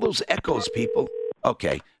are all those echoes, people?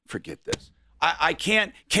 Okay, forget this. I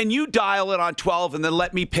can't. Can you dial it on 12 and then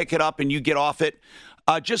let me pick it up and you get off it?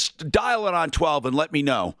 Just dial it on 12 and let me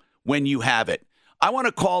know when you have it. I want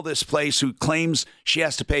to call this place who claims she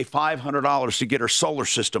has to pay $500 to get her solar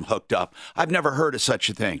system hooked up. I've never heard of such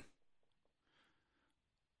a thing.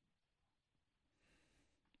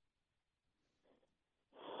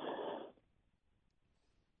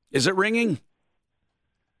 Is it ringing?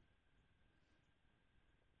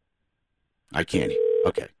 I can't.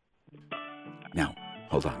 Okay. Now,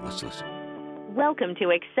 hold on. Let's listen. Welcome to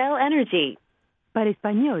Xcel Energy. Para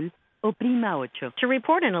español, oprima ocho. To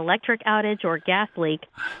report an electric outage or gas leak,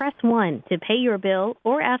 press 1 to pay your bill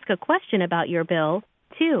or ask a question about your bill,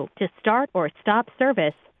 2 to start or stop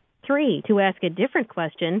service, 3 to ask a different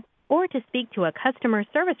question or to speak to a customer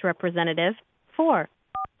service representative, 4.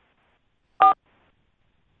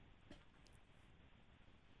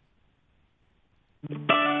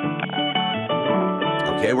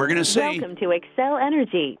 Okay, we're going to see. Welcome to Xcel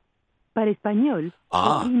Energy. Para español,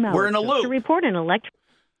 oprima we're in a ocho. loop. To report an electric...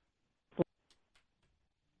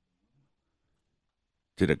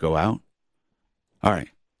 Did it go out? All right.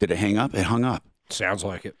 Did it hang up? It hung up. Sounds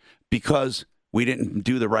like it. Because we didn't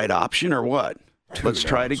do the right option or what? Let's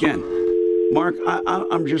try it again. Mark,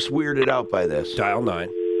 I'm just weirded out by this. Dial 9.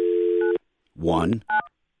 1.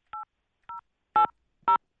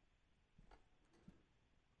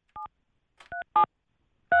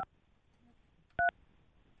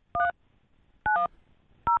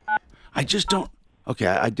 I just don't. Okay,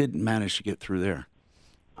 I didn't manage to get through there.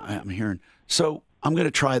 I'm hearing. So I'm going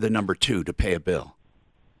to try the number 2 to pay a bill.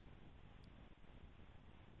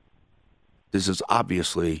 This is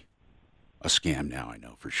obviously a scam now, I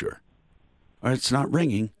know for sure. Or it's not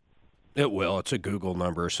ringing. It will. It's a Google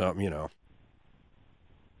number or something,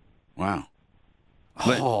 Wow.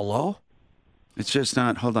 Hello? It's just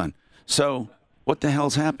not. Hold on. So what the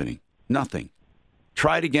hell's happening? Nothing.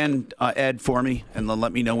 Try it again, Ed, for me, and then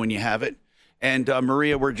let me know when you have it. And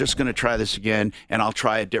Maria, we're just going to try this again, and I'll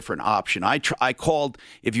try a different option. I called,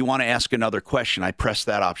 if you want to ask another question, I press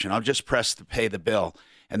that option. I'll just press the pay the bill,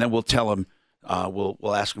 and then we'll tell them,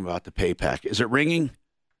 we'll ask them about the pay pack. Is it ringing?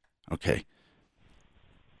 Okay.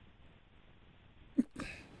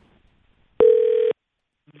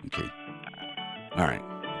 Okay. All right.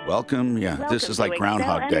 Welcome. Yeah, this is like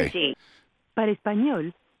Groundhog Day. Para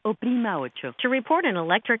español, oprima ocho. To report an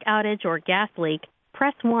electric outage or gas leak,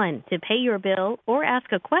 press 1 to pay your bill or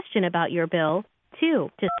ask a question about your bill, 2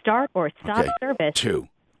 to start or stop service. 2.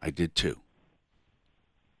 I did 2.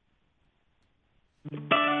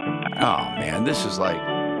 Oh, man, this is like...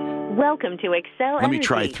 Welcome to Excel Let me Energy.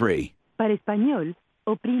 try 3. Para español,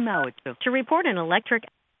 oprima 8. To report an electric...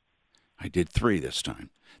 I did 3 this time.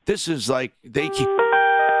 This is like they keep.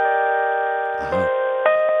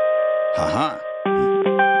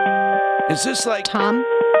 Is this like Tom?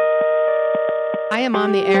 I am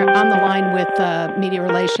on the air on the line with Media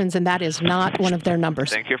Relations, and that is not one of their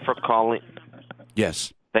numbers. Thank you for calling.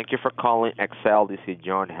 Yes. Thank you for calling Excel. This is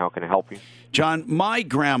John. How can I help you? John? My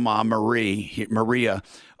grandma Maria,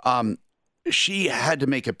 she had to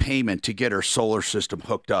make a payment to get her solar system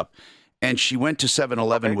hooked up, and she went to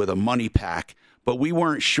 7-Eleven with a money pack, but we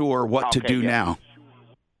weren't sure what to do now.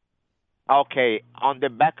 Okay, on the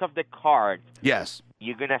back of the card, yes,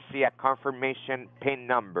 you're going to see a confirmation PIN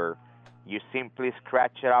number. You simply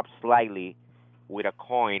scratch it up slightly with a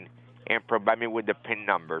coin and provide me with the PIN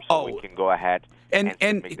number so we can go ahead. And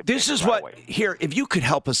this is what here. If you could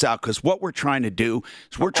help us out, because what we're trying to do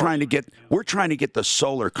is we're trying to get the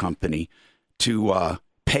solar company to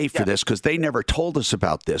pay for this, because they never told us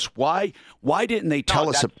about this. Why didn't they tell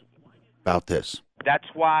us about this? That's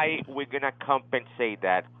why we're going to compensate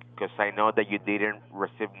that, because I know that you didn't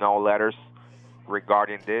receive no letters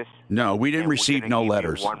regarding this. No, we didn't receive no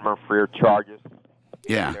letters. 1 month free of charges.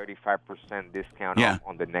 Yeah. 35% discount off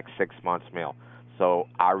on the next 6 months meal. So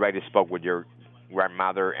I already spoke with your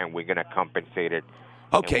grandmother, and we're going to compensate it.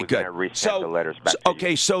 Okay, good. The letters back to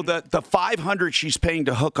you. So the $500 she's paying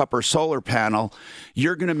to hook up her solar panel,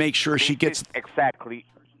 you're going to make sure she gets exactly.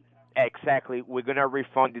 We're going to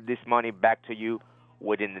refund this money back to you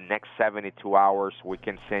within the next 72 hours. We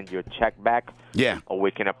can send you a check back. Yeah. Or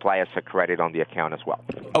we can apply as a credit on the account as well.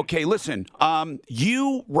 Okay, listen.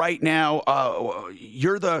 You right now,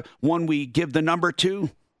 you're the one we give the number to?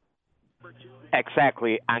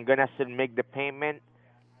 Exactly. I'm going to submit the payment.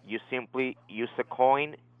 You simply use a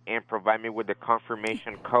coin and provide me with the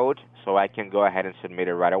confirmation code so I can go ahead and submit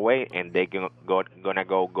it right away, and they're going to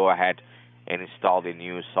go ahead and install the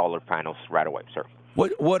new solar panels right away, sir.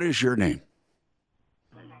 What is your name?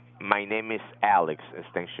 My name is Alex,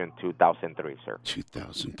 extension 2003, sir.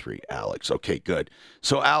 2003, Alex. Okay, good.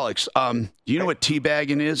 So, Alex, do you know what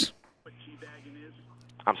teabagging is?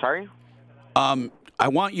 I'm sorry? I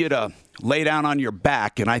want you to lay down on your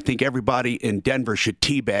back, and I think everybody in Denver should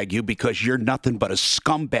teabag you, because you're nothing but a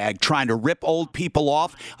scumbag trying to rip old people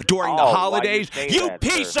off during the holidays. You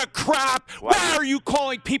piece of crap! Why are you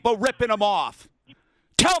calling people ripping them off?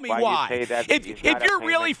 Tell me why. If you're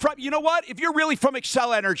really from, you know what? If you're really from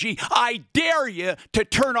Excel Energy, I dare you to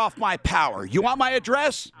turn off my power. You want my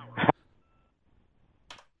address?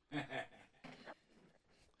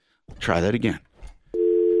 Try that again.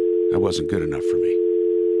 That wasn't good enough for me.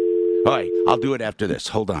 All right, I'll do it after this.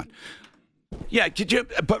 Hold on. Yeah,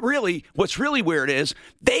 but really, what's really weird is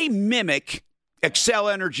they mimic Excel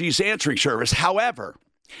Energy's answering service. However,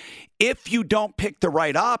 if you don't pick the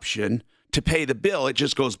right option to pay the bill, it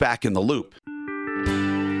just goes back in the loop.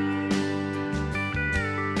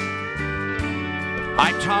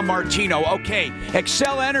 I'm Tom Martino. Okay,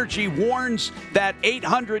 Excel Energy warns that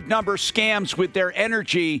 800 number scams with their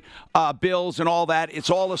energy bills and all that. It's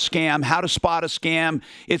all a scam. How to spot a scam.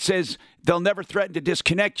 It says they'll never threaten to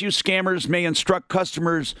disconnect you. Scammers may instruct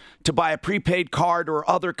customers to buy a prepaid card or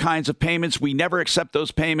other kinds of payments. We never accept those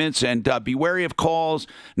payments, and be wary of calls,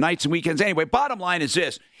 nights and weekends. Anyway, bottom line is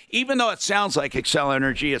this. Even though it sounds like Excel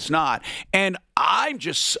Energy, it's not. And I'm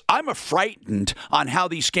frightened on how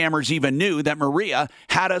these scammers even knew that Maria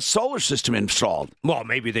had a solar system installed. Well,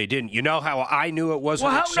 maybe they didn't. You know how I knew it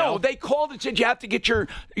wasn't Excel? No, they called and said you have to get your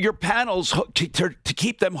panels hooked to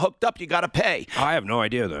keep them hooked up. You got to pay. I have no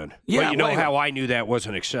idea then. Yeah, but you know how I knew that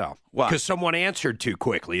wasn't Excel? Why? Because someone answered too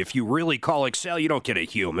quickly. If you really call Excel, you don't get a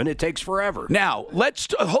human. It takes forever. Now, let's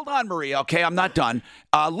hold on, Maria. Okay, I'm not done.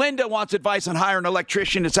 Linda wants advice on hiring an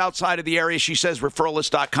electrician. It's outside of the area. She says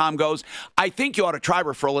referralist.com goes. I think you ought to try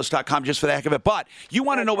referralist.com just for the heck of it. But you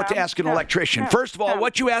want to know what to ask an electrician. First of all,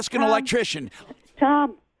 what you ask an electrician?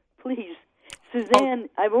 Tom, please. Suzanne,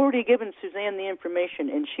 I've already given Suzanne the information,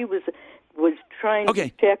 and she was trying to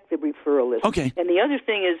check the referral list. Okay. And the other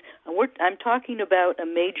thing is, I'm talking about a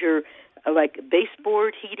major, like,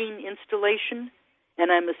 baseboard heating installation,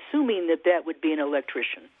 and I'm assuming that would be an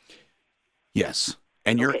electrician. Yes.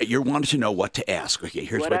 And you're wanting to know what to ask. Okay,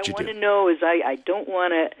 here's what you do. What I want to know is I don't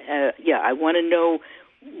want to, I want to know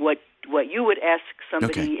what you would ask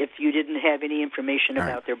somebody if you didn't have any information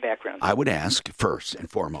about their background. I would ask, first and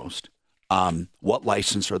foremost, what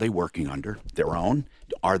license are they working under? Their own?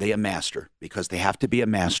 Are they a master? Because they have to be a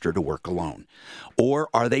master to work alone. Or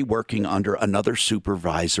are they working under another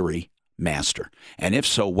supervisory master? And if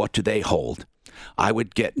so, what do they hold? I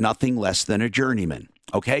would get nothing less than a journeyman.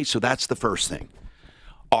 Okay, so that's the first thing.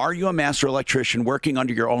 Are you a master electrician working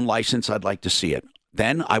under your own license? I'd like to see it.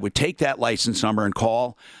 Then I would take that license number and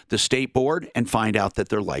call the state board and find out that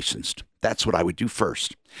they're licensed. That's what I would do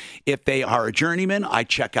first. If they are a journeyman, I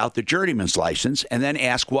check out the journeyman's license and then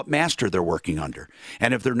ask what master they're working under.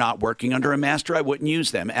 And if they're not working under a master, I wouldn't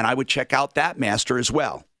use them. And I would check out that master as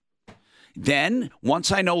well. Then, once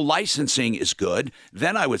I know licensing is good,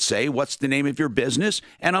 then I would say, what's the name of your business?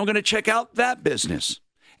 And I'm going to check out that business.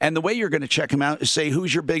 And the way you're going to check them out is say,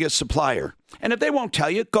 who's your biggest supplier? And if they won't tell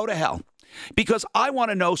you, go to hell. Because I want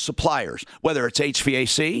to know suppliers, whether it's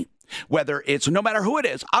HVAC, whether it's no matter who it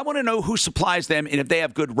is, I want to know who supplies them and if they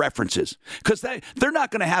have good references. Because they're not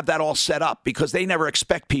going to have that all set up because they never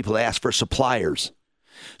expect people to ask for suppliers.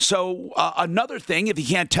 So another thing, if he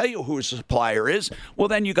can't tell you who his supplier is, well,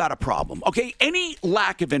 then you got a problem. Okay, any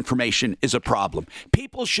lack of information is a problem.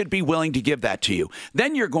 People should be willing to give that to you.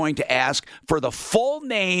 Then you're going to ask for the full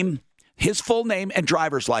name, his full name and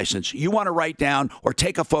driver's license. You want to write down or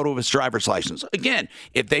take a photo of his driver's license. Again,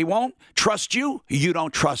 if they won't trust you, you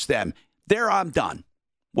don't trust them. There, I'm done.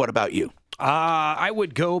 What about you? I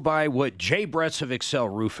would go by what Jay Bretz of Excel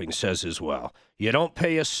Roofing says as well. You don't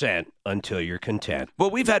pay a cent until you're content. Well,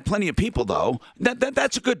 we've had plenty of people, though.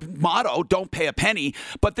 That's a good motto, don't pay a penny.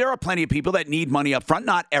 But there are plenty of people that need money up front.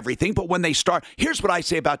 Not everything, but when they start. Here's what I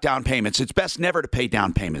say about down payments. It's best never to pay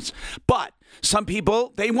down payments. But some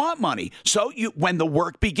people, they want money. So when the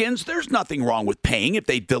work begins, there's nothing wrong with paying if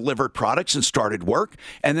they delivered products and started work.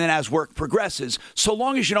 And then as work progresses, so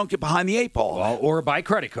long as you don't get behind the eight ball. Well, or by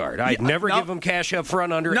credit card. I'd never give them cash up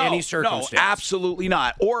front under any circumstance. No, absolutely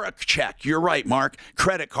not. Or a check. You're right, Mark.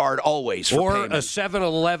 Credit card always for or payment. A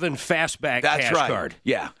 7-Eleven fastback cash card.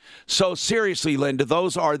 Yeah. So seriously, Linda,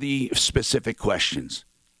 those are the specific questions.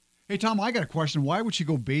 Hey, Tom, I got a question. Why would she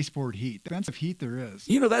go baseboard heat? The expensive heat there is.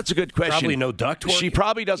 You know, that's a good question. Probably no ductwork. She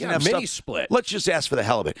probably doesn't have mini stuff. split. Let's just ask for the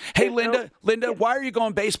hell of it. Hey, Linda, why are you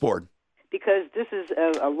going baseboard? Because this is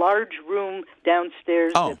a large room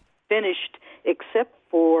downstairs Oh. that's finished, except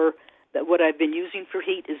for what I've been using for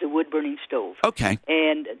heat is a wood-burning stove. Okay.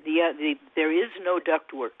 And there is no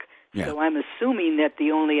ductwork. Yeah. So I'm assuming that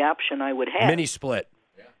the only option I would have... Mini split.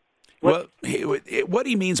 Well, what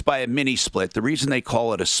he means by a mini split, the reason they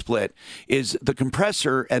call it a split, is the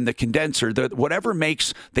compressor and the condenser, whatever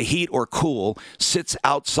makes the heat or cool, sits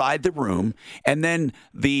outside the room, and then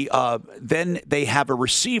then they have a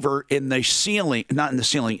receiver in the ceiling, not in the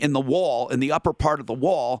ceiling, in the wall, in the upper part of the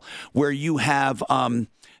wall, where you have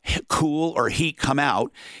cool or heat come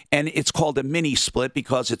out, and it's called a mini split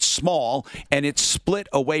because it's small and it's split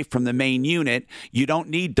away from the main unit. You don't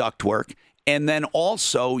need ductwork. And then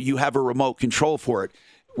also you have a remote control for it.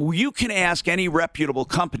 You can ask any reputable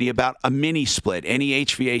company about a mini split, any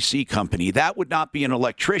HVAC company. That would not be an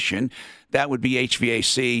electrician. That would be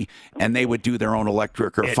HVAC, and they would do their own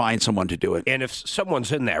electric or find someone to do it. And if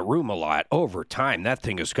someone's in that room a lot, over time, that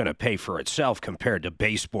thing is going to pay for itself compared to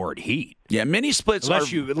baseboard heat. Yeah, mini splits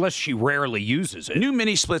unless she rarely uses it. New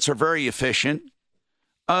mini splits are very efficient.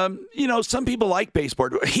 Some people like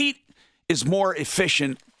baseboard. Heat is more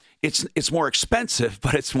efficient. It's more expensive,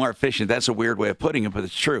 but it's more efficient. That's a weird way of putting it, but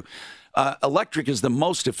it's true. Electric is the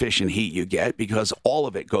most efficient heat you get because all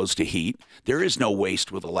of it goes to heat. There is no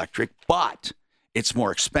waste with electric, but it's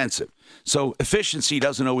more expensive. So efficiency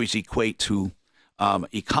doesn't always equate to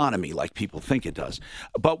economy like people think it does.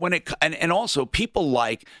 But when and also people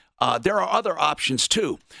like there are other options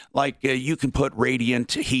too, like you can put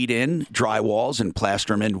radiant heat in drywalls and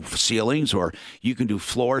plaster them in ceilings, or you can do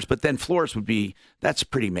floors. But then floors that's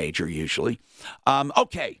pretty major usually.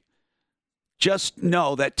 Okay, just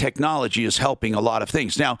know that technology is helping a lot of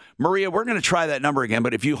things. Now, Maria, we're going to try that number again,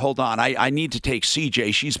 but if you hold on, I need to take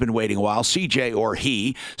CJ. She's been waiting a while. CJ or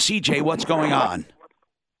he. CJ, what's going on?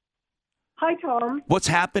 Hi, Tom. What's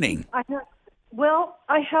happening? I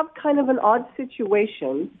have kind of an odd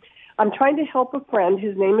situation. I'm trying to help a friend.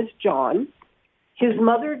 His name is John. His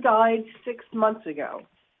mother died 6 months ago.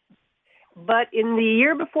 But in the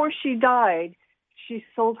year before she died, she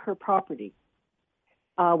sold her property,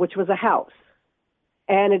 which was a house.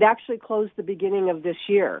 And it actually closed the beginning of this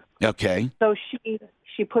year. Okay. So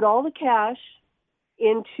she put all the cash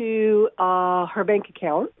into her bank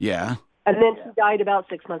account. Yeah. And then she died about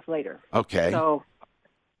 6 months later. Okay. So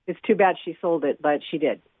it's too bad she sold it, but she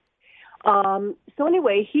did. So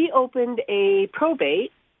anyway, he opened a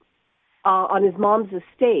probate on his mom's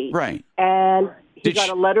estate. Right. And he got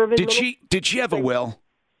a letter of administration. Did she have a will?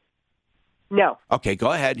 No. Okay,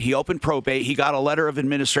 go ahead. He opened probate. He got a letter of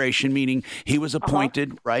administration, meaning he was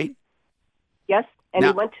appointed, right? Yes. And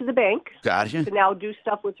he went to the bank Gotcha. to now do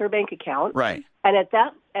stuff with her bank account. Right. And at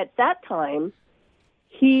that time,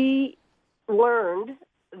 he learned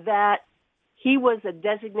that he was a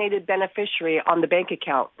designated beneficiary on the bank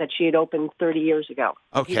account that she had opened 30 years ago.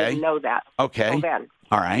 Okay. He didn't know that. Okay. Oh, then.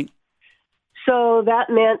 All right. So that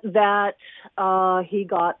meant that he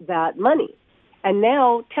got that money. And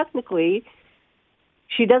now, technically,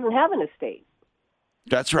 she doesn't have an estate.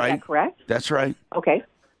 That's right. Is that correct? That's right. Okay.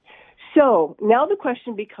 So now the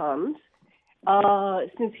question becomes,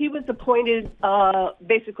 since he was appointed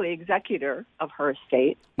basically executor of her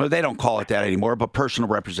estate. Well, they don't call it that anymore, but personal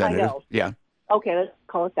representative. I know. Yeah. Okay, let's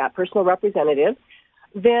call it that, personal representative.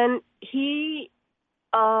 Then it's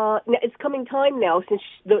coming time now, since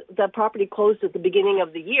the property closed at the beginning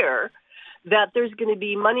of the year, that there's going to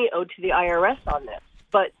be money owed to the IRS on this.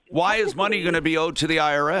 But why is money going to be owed to the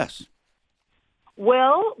IRS?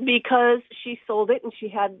 Well, because she sold it and she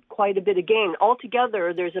had quite a bit of gain.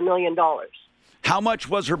 Altogether, there's $1 million. How much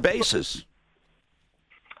was her basis?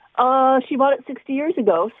 She bought it 60 years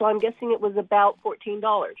ago, so I'm guessing it was about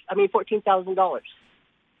 $14,000.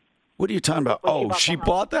 What are you talking about? Oh, she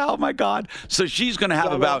bought that? Oh, my God. So she's going to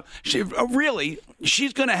have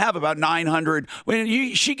she's going to have about 900.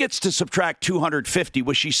 She gets to subtract 250.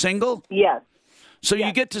 Was she single? Yes. So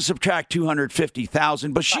you get to subtract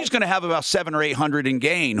 250,000, but she's going to have about 700 or 800 in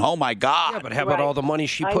gain. Oh, my God. Yeah, but how about all the money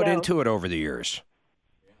she put into it over the years?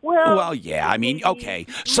 Well, yeah. I mean, okay.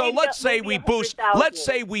 So let's say we boost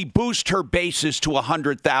her basis to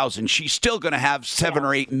 100,000. She's still going to have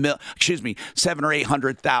 700,000 or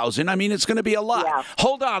 800,000. I mean, it's going to be a lot. Yeah.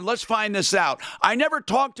 Hold on, let's find this out. I never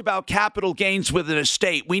talked about capital gains with an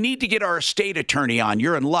estate. We need to get our estate attorney on.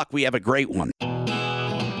 You're in luck. We have a great one.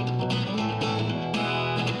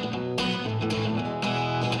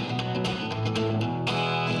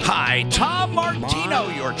 Hi, Tom Martino,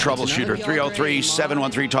 your troubleshooter.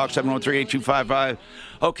 303-713-TALK, 713-8255.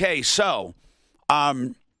 Okay, so,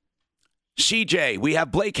 CJ, we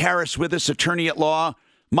have Blake Harris with us, attorney at law,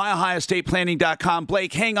 MileHighEstatePlanning.com.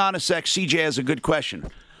 Blake, hang on a sec. CJ has a good question.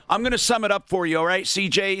 I'm going to sum it up for you, all right,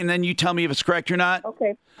 CJ, and then you tell me if it's correct or not.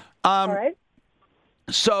 Okay. All right.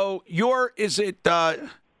 So,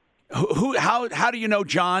 how do you know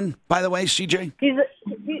John, by the way, CJ? He's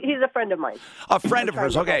a friend of mine. A friend of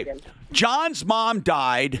hers, okay. John's mom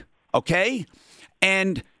died, okay?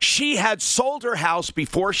 And she had sold her house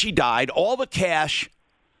before she died. All the cash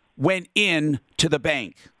went in to the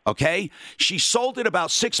bank, okay? She sold it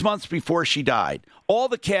about 6 months before she died. All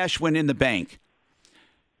the cash went in the bank.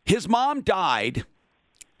 His mom died.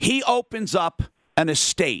 He opens up an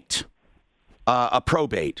estate, a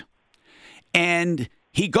probate, and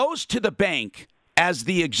he goes to the bank as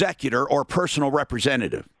the executor or personal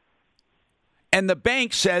representative. And the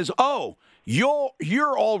bank says, oh,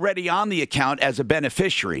 you're already on the account as a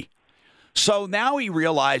beneficiary. So now he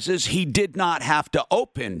realizes he did not have to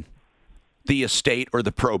open the estate or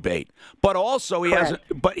the probate. But also he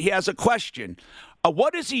has a question.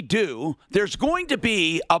 What does he do? There's going to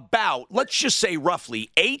be about, let's just say roughly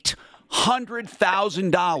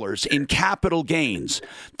 $800,000 in capital gains.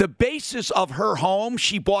 The basis of her home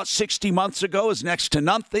she bought 60 months ago is next to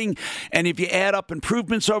nothing. And if you add up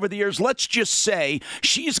improvements over the years, let's just say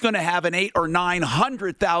she's going to have an $800,000 or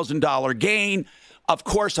 $900,000 gain. Of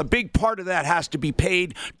course, a big part of that has to be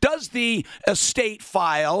paid. Does the estate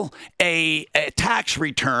file a tax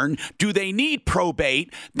return? Do they need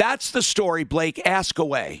probate? That's the story, Blake. Ask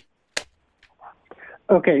away.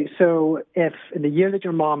 Okay, so if in the year that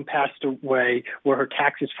your mom passed away, were her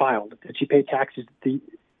taxes filed? Did she pay taxes?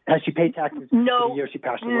 Has she paid taxes No, the year she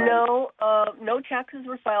passed away? No, no taxes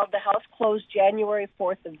were filed. The house closed January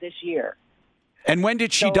 4th of this year. And when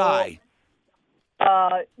did she die?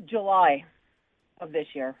 July of this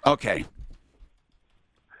year. Okay.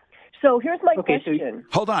 So here's my question.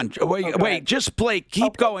 Hold on. Wait. Just Blake,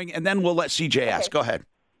 keep going, and then we'll let CJ ask. Go ahead.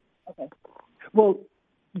 Okay. Well,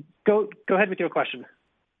 go ahead with your question.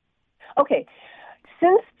 Okay.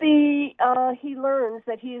 Since he learns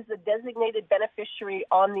that he is the designated beneficiary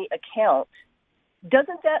on the account,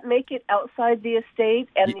 doesn't that make it outside the estate,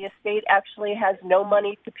 and the estate actually has no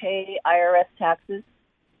money to pay IRS taxes?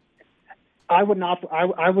 I would not.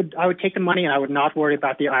 I would take the money, and I would not worry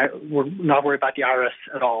about the IRS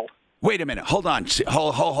at all. Wait a minute. Hold on.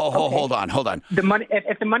 Hold on. The money.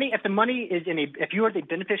 If the money is if you are the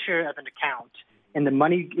beneficiary of an account, and the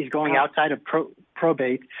money is going outside of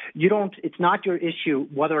probate, it's not your issue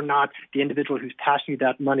whether or not the individual who's passing you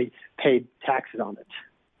that money paid taxes on it.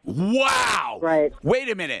 Wow. Right. Wait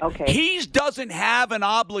a minute. Okay. He doesn't have an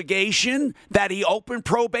obligation that he opened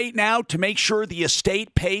probate now to make sure the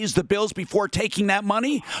estate pays the bills before taking that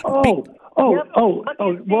money? Well, Hold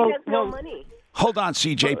on,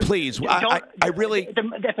 CJ, please. I really...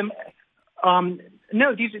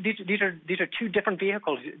 No, these are two different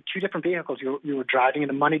vehicles. You were driving, and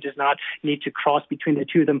the money does not need to cross between the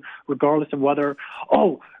two of them, regardless of whether.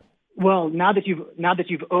 Oh, well, now that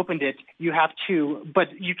you've opened it, you have to. But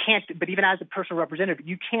you can't. But even as a personal representative,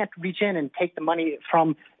 you can't reach in and take the money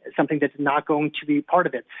from something that's not going to be part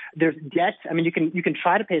of it. There's debt. I mean, you can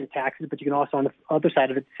try to pay the taxes, but you can also, on the other side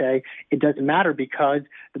of it, say it doesn't matter because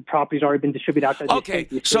the property's already been distributed outside. Okay,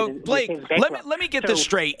 so Blake, let me get this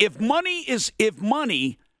straight. If money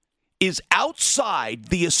is outside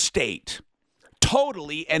the estate,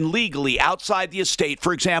 totally and legally outside the estate,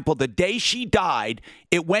 for example, the day she died,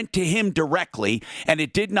 it went to him directly, and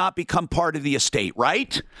it did not become part of the estate,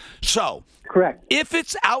 right? So, correct. If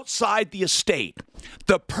it's outside the estate,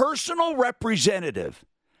 the personal representative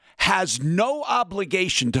has no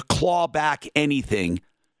obligation to claw back anything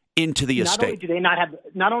into the estate.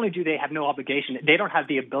 Not only do they have no obligation, they don't have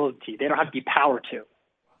the ability. They don't have the power to.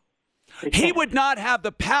 He would not have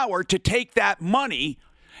the power to take that money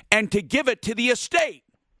and to give it to the estate.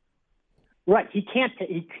 Right. He can't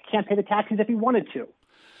pay the taxes if he wanted to.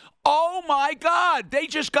 Oh my God! They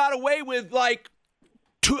just got away with like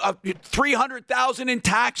 $300,000 in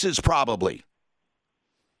taxes, probably.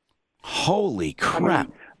 Holy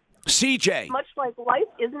crap! CJ, Much like life,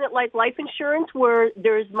 isn't it like life insurance where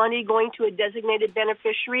there's money going to a designated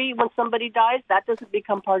beneficiary when somebody dies? That doesn't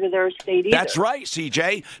become part of their estate either. That's right,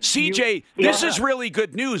 CJ. CJ, this is really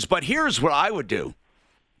good news, but here's what I would do.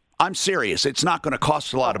 I'm serious. It's not going to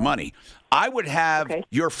cost a lot of money. I would have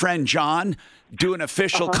your friend John do an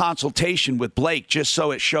official consultation with Blake just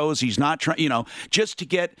so it shows he's not trying, just to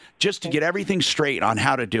get everything straight on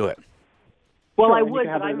how to do it. Well, sure, I would,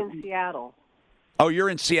 but I'm in Seattle. Oh, you're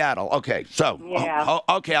in Seattle. Okay. So,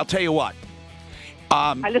 okay, I'll tell you what.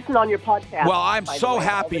 I listen on your podcast. Well, I'm so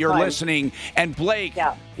happy you're listening. And Blake,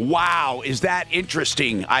 wow, is that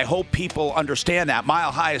interesting? I hope people understand that.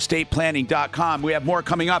 MileHighEstatePlanning.com. We have more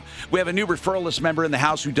coming up. We have a new referral list member in the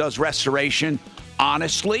house who does restoration.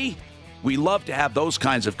 Honestly, we love to have those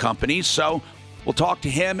kinds of companies. So we'll talk to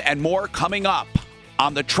him and more coming up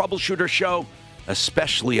on the Troubleshooter Show,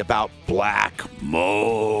 especially about black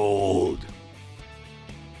mold.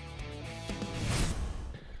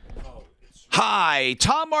 Hi,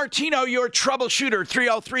 Tom Martino, your troubleshooter,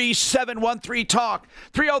 303-713-TALK,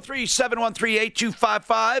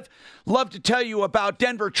 303-713-8255. Love to tell you about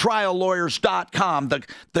DenverTrialLawyers.com,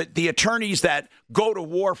 the attorneys that go to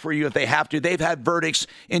war for you if they have to. They've had verdicts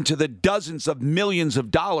into the dozens of millions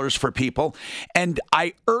of dollars for people, and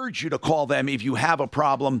I urge you to call them if you have a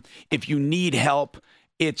problem, if you need help.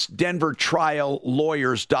 It's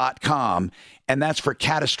DenverTrialLawyers.com, and that's for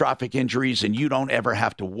catastrophic injuries, and you don't ever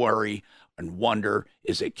have to worry and wonder,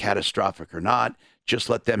 is it catastrophic or not? Just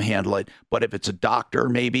let them handle it. But if it's a doctor,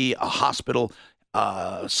 maybe a hospital,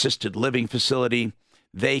 assisted living facility,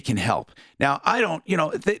 they can help. Now, I don't,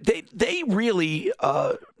 they really,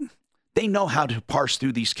 they know how to parse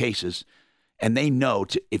through these cases, and they know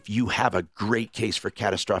if you have a great case for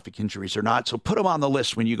catastrophic injuries or not. So put them on the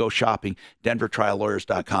list when you go shopping,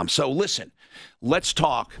 DenverTrialLawyers.com. So listen, let's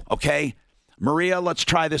talk, okay? Maria, let's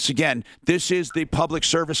try this again. This is the public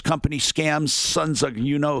service company scams, sons of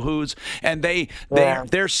you-know-whos, and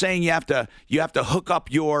they're saying you have to hook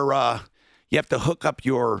up your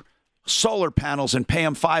solar panels and pay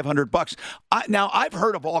them $500. Now, I've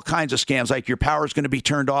heard of all kinds of scams, like your power's going to be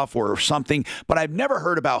turned off or something, but I've never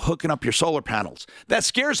heard about hooking up your solar panels. That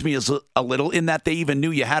scares me a little, in that they even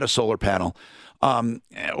knew you had a solar panel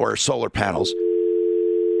or solar panels.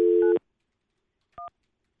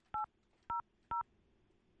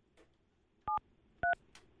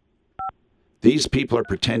 These people are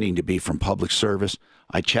pretending to be from public service.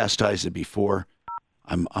 I chastised it before.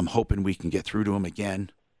 I'm hoping we can get through to them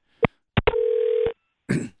again.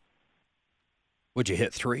 Would you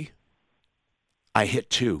hit 3? I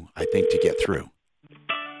hit 2, I think, to get through.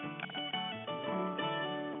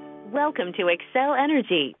 Welcome to Excel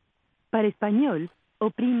Energy. Para español,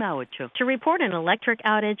 oprima 8. To report an electric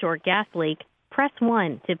outage or gas leak, press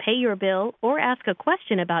 1 to pay your bill or ask a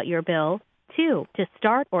question about your bill. 2 to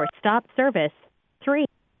start or stop service. 3.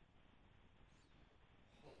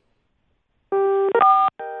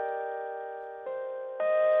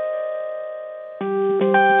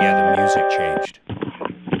 Yeah, the music changed.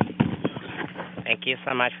 Thank you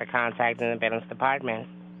so much for contacting the Business Department.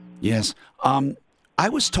 Yes. I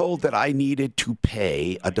was told that I needed to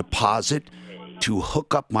pay a deposit to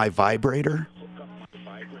hook up my vibrator.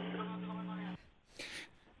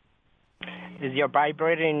 Is your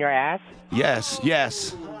vibrator in your ass? Yes.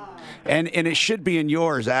 And it should be in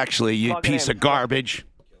yours, actually, you piece of garbage.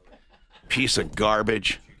 Piece of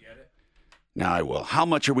garbage. Now I will. How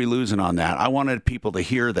much are we losing on that? I wanted people to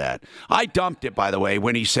hear that. I dumped it, by the way,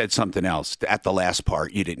 when he said something else at the last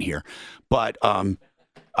part you didn't hear. But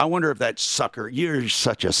I wonder if that sucker, you're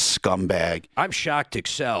such a scumbag. I'm shocked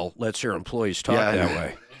Excel lets their employees talk that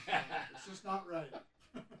way. It's just not right.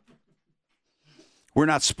 We're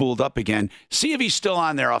not spooled up again. See if he's still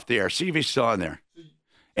on there off the air. See if he's still on there.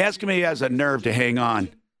 Ask him if he has a nerve to hang on.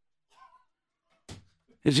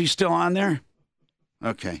 Is he still on there?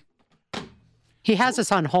 Okay. He has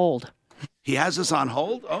us on hold. He has us on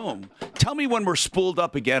hold? Oh, tell me when we're spooled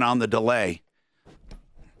up again on the delay.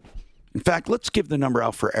 In fact, let's give the number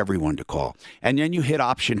out for everyone to call. And then you hit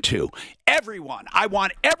option 2. Everyone. I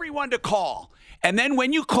want everyone to call. And then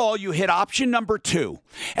when you call, you hit option number 2.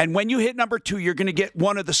 And when you hit number 2, you're going to get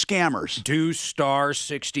one of the scammers. Do star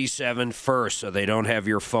 67 first so they don't have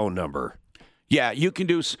your phone number. Yeah, you can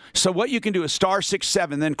do. So what you can do is star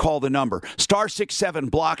 67, then call the number. Star 67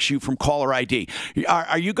 blocks you from caller ID.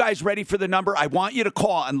 Are you guys ready for the number? I want you to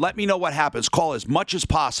call and let me know what happens. Call as much as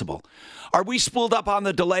possible. Are we spooled up on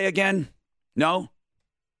the delay again? No?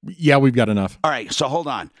 Yeah, we've got enough. All right, so hold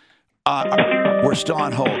on. We're still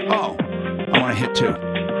on hold. Oh, I want to hit 2.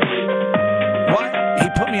 What? He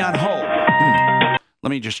put me on hold. Let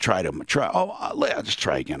me just try. I'll just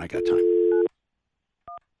try again. I got time.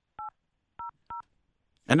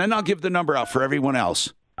 And then I'll give the number out for everyone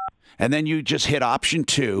else. And then you just hit option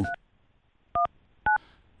 2.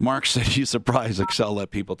 Mark said he's surprised Excel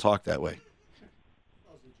let people talk that way.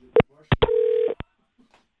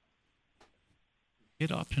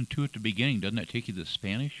 Hit option 2 at the beginning. Doesn't that take you to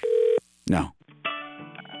Spanish? No.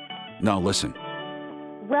 No, listen.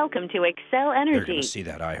 Welcome to Excel Energy. They're going to see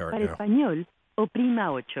that iHeart Para now. español,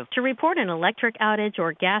 oprima 8. To report an electric outage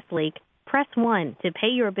or gas leak, press 1 to pay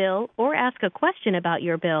your bill or ask a question about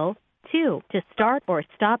your bill. 2 to start or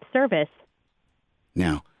stop service.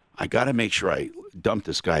 Now, I got to make sure I dump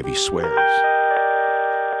this guy if he swears.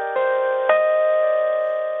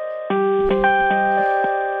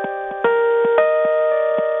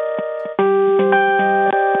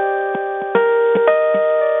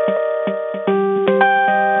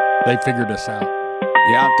 They figured us out.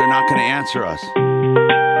 Yeah, they're not going to answer us.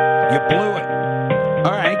 You blew it.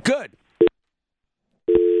 All right, good.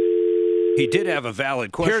 He did have a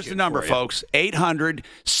valid question. Here's the number, folks.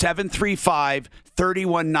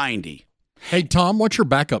 800-735-3190. Hey, Tom, what's your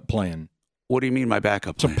backup plan? What do you mean my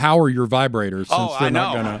backup plan? To power your vibrators since they're I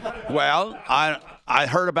know. not going to... Well, I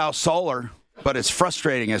heard about solar, but it's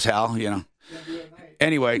frustrating as hell, you know.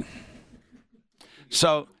 Anyway,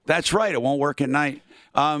 so that's right. It won't work at night.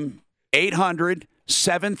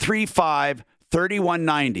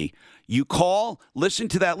 800-735-3190. You call, listen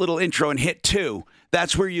to that little intro, and hit 2.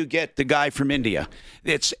 That's where you get the guy from India.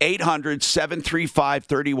 It's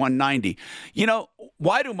 800-735-3190. You know,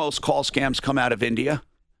 why do most call scams come out of India?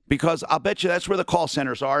 Because I'll bet you that's where the call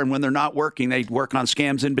centers are, and when they're not working, they work on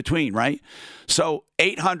scams in between, right? So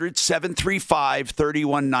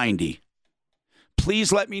 800-735-3190.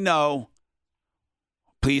 Please let me know.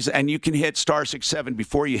 Please, and you can hit star 67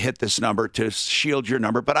 before you hit this number to shield your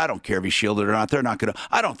number, but I don't care if you shield it or not. They're not going to,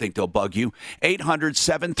 I don't think they'll bug you.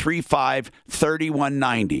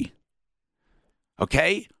 800-735-3190.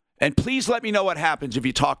 Okay? And please let me know what happens if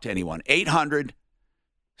you talk to anyone.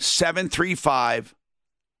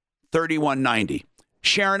 800-735-3190.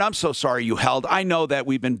 Sharon, I'm so sorry you held. I know that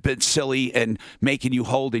we've been a bit silly and making you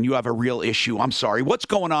hold, and you have a real issue. I'm sorry. What's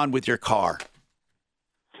going on with your car?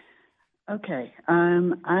 Okay.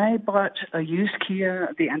 I bought a used Kia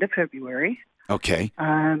at the end of February. Okay.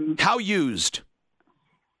 How used?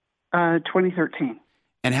 2013.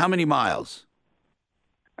 And how many miles?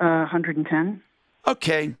 110.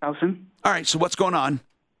 Okay. 1,000. All right. So what's going on?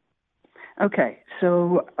 Okay.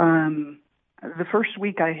 So the first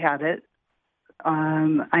week I had it,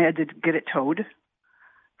 I had to get it towed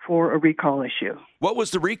for a recall issue. What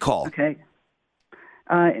was the recall? Okay.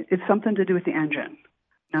 It's something to do with the engine.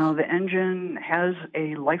 Now, the engine has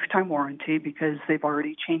a lifetime warranty because they've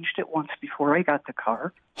already changed it once before I got the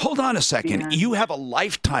car. Hold on a second. And you have a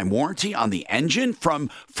lifetime warranty on the engine from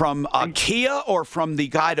Kia, or from the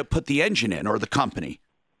guy to put the engine in, or the company?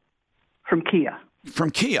 From Kia.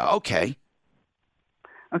 From Kia, okay.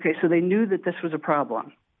 Okay, so they knew that this was a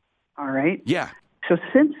problem. All right? Yeah. So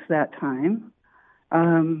since that time,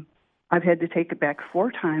 I've had to take it back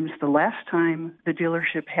 4 times. The last time, the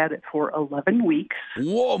dealership had it for 11 weeks.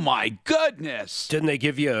 Whoa, my goodness. Didn't they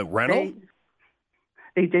give you a rental?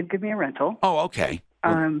 They did give me a rental. Oh, okay.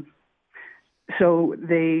 So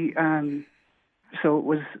they, so it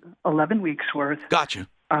was 11 weeks worth. Gotcha.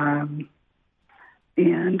 And,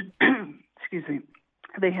 excuse me,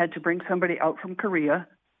 they had to bring somebody out from Korea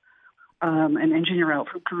an engineer out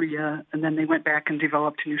from Korea, and then they went back and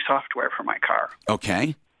developed new software for my car.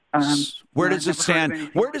 Okay. Where does it stand?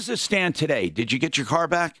 Where does this stand today? Did you get your car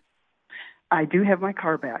back? I do have my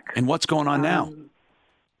car back. And what's going on now?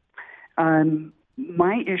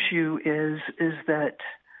 My issue is that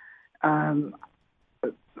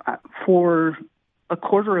for a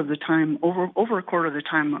quarter of the time, over a quarter of the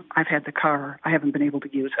time I've had the car, I haven't been able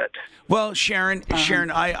to use it. Well, Sharon,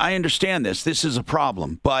 I understand this. This is a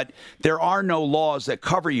problem, but there are no laws that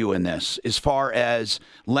cover you in this as far as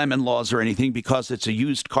lemon laws or anything because it's a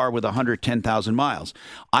used car with 110,000 miles.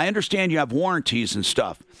 I understand you have warranties and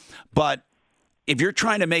stuff, but if you're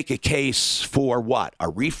trying to make a case for what? A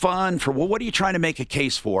refund? For what are you trying to make a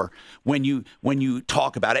case for when you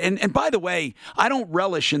talk about it? And by the way, I don't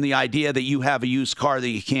relish in the idea that you have a used car that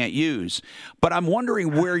you can't use, but I'm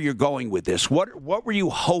wondering where you're going with this. What were you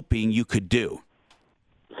hoping you could do?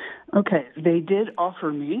 Okay, they did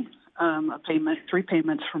offer me a payment, 3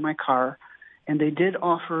 payments for my car, and they did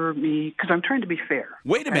offer me, because I'm trying to be fair.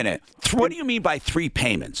 Wait a minute. What do you mean by 3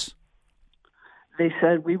 payments? They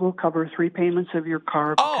said, we will cover 3 payments of your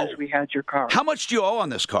car because we had your car. How much do you owe on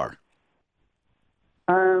this car?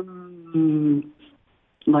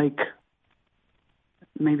 Like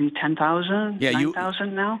maybe 10,000, Yeah,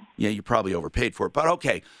 9,000 now. Yeah, you probably overpaid for it. But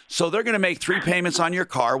okay, so they're going to make 3 payments on your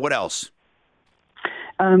car. What else?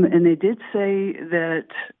 And they did say that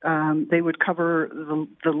they would cover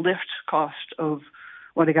the lift cost of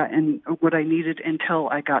what I got and what I needed until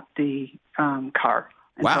I got the car.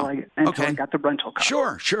 Until I got the rental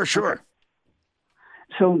car. Sure. Okay.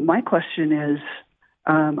 So my question is,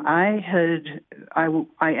 I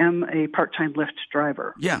am a part-time Lyft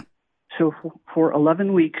driver. Yeah. So for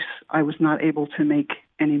 11 weeks, I was not able to make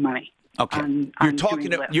any money. Okay.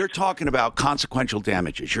 You're talking about consequential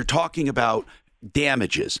damages. You're talking about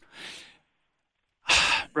damages.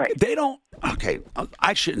 Right. They don't. Okay.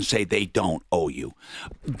 I shouldn't say they don't owe you.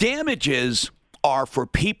 Damages are for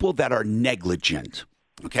people that are negligent.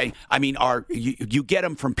 Okay, I mean, you get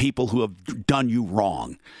them from people who have done you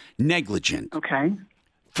wrong, negligent. Okay.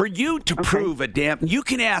 For you to prove you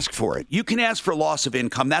can ask for it. You can ask for loss of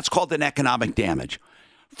income. That's called an economic damage.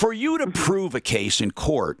 For you to prove a case in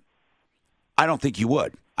court, I don't think you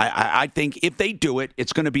would. I think if they do it,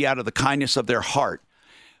 it's going to be out of the kindness of their heart.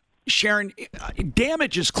 Sharon,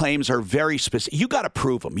 damages claims are very specific. You got to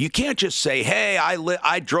prove them. You can't just say, hey,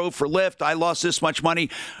 I drove for Lyft, I lost this much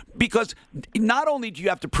money. Because not only do you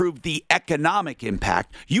have to prove the economic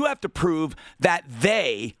impact, you have to prove that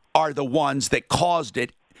they are the ones that caused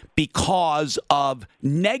it because of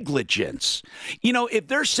negligence. You know, if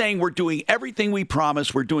they're saying we're doing everything we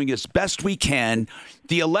promised, we're doing as best we can,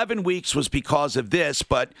 the 11 weeks was because of this,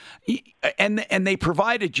 and they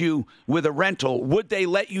provided you with a rental, would they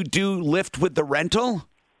let you do Lyft with the rental?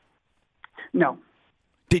 No.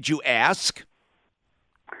 Did you ask?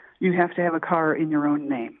 You have to have a car in your own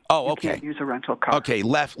name. Oh, okay. You can't use a rental car. Okay,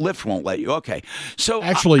 Lyft won't let you. Okay. So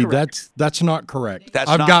actually, that's not correct.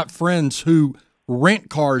 I've got friends who rent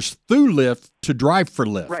cars through Lyft to drive for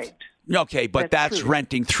Lyft. Right. Okay, but that's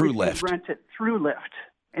renting through Lyft. Rent it through Lyft,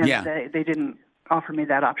 and they didn't offer me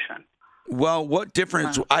that option. Well, what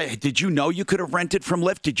difference? Did you know you could have rented from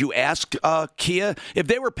Lyft? Did you ask Kia? If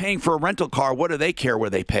they were paying for a rental car, what do they care where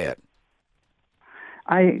they pay it?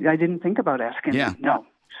 I didn't think about asking. Yeah. No.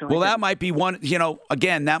 So well, that might be one,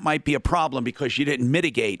 again, that might be a problem because you didn't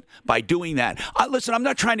mitigate by doing that. Listen, I'm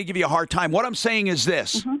not trying to give you a hard time. What I'm saying is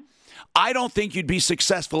this. Mm-hmm. I don't think you'd be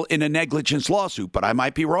successful in a negligence lawsuit, but I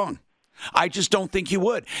might be wrong. I just don't think you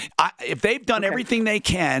would. If they've done everything they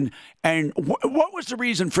can, and what was the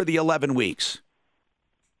reason for the 11 weeks?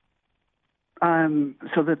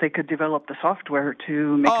 So that they could develop the software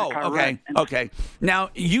to make the car run. Okay.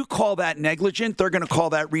 Now, you call that negligent. They're going to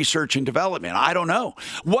call that research and development. I don't know.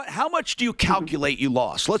 How much do you calculate you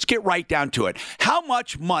lost? Let's get right down to it. How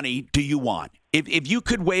much money do you want? If you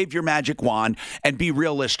could wave your magic wand and be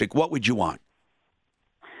realistic, what would you want?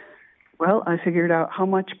 Well, I figured out how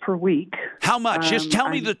much per week. How much? Just tell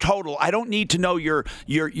me the total. I don't need to know your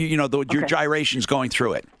gyrations going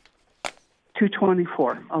through it.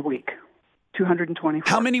 $224 a week. 224.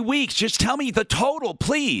 How many weeks? Just tell me the total,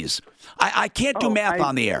 please. I can't do math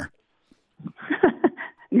on the air.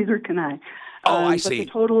 Neither can I. I see.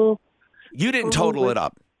 The total. You didn't total it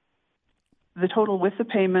up. The total with the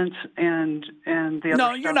payments and the other.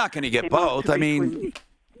 No, you're not going to get both. I mean,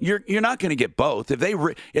 you're not going to get both. If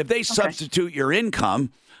they substitute your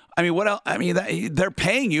income, I mean, what else? I mean, they're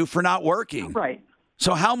paying you for not working. Right.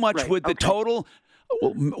 So how much would the total?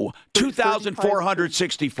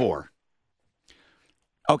 2,464.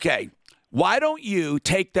 Okay. Why don't you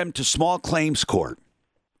take them to small claims court?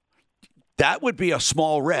 That would be a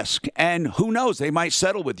small risk. And who knows, they might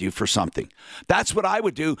settle with you for something. That's what I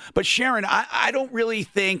would do. But Sharon, I don't really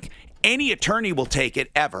think any attorney will take it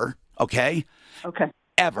ever, okay? Okay.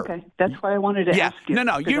 Ever. Okay. That's why I wanted to ask you.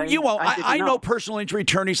 No, you won't. I know personal injury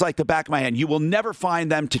attorneys like the back of my hand. You will never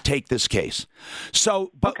find them to take this case. So,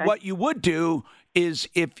 but what you would do is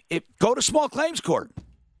if go to small claims court.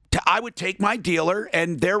 I would take my dealer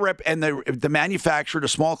and their rep and the manufacturer to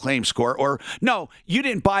small claims court. Or no, you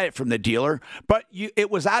didn't buy it from the dealer, but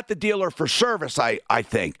it was at the dealer for service. I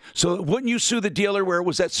think so. Wouldn't you sue the dealer where it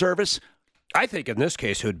was at service? I think in this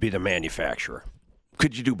case it would be the manufacturer.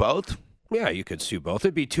 Could you do both? Yeah, you could sue both.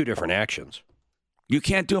 It'd be two different actions. You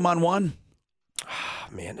can't do them on one?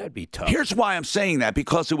 Man, that'd be tough. Here's why I'm saying that,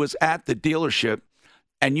 because it was at the dealership,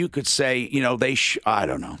 and you could say, I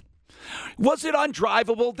don't know. Was it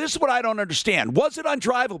undrivable? This is what I don't understand. Was it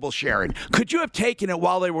undrivable, Sharon? Could you have taken it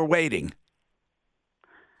while they were waiting?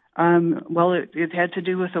 Well, it had to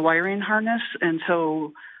do with the wiring harness, and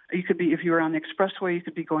so you could be, if you were on the expressway, you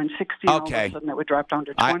could be going 60, and all of a sudden it would drop down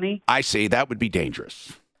to 20. I see. That would be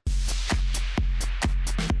dangerous.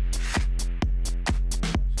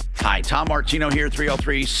 Hi, Tom Martino here,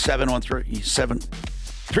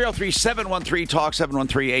 303-713-TALK,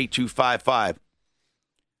 713-8255.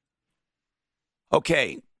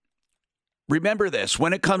 Okay, remember this.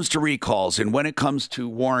 When it comes to recalls and when it comes to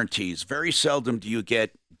warranties, very seldom do you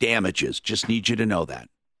get damages. Just need you to know that.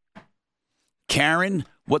 Karen,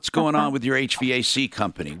 what's going on with your HVAC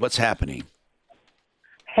company? What's happening?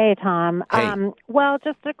 Hey, Tom. Hey. Well,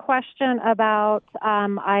 just a question about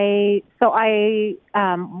I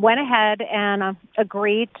went ahead and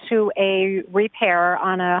agreed to a repair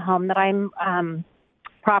on a home that I'm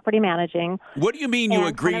property managing. What do you mean you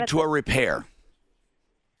agreed to a repair?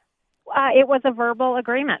 It was a verbal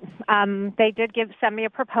agreement. They did send me a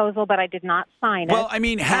proposal, but I did not sign it. Well, I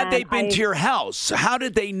mean, had they been to your house, how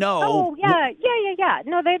did they know? Oh, yeah.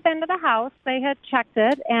 No, they'd been to the house. They had checked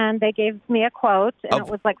it, and they gave me a quote, and it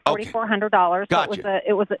was like $4,400. Gotcha. So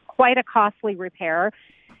it was quite a costly repair.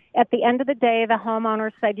 At the end of the day, the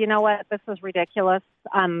homeowner said, you know what, this is ridiculous.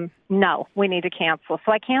 No, we need to cancel.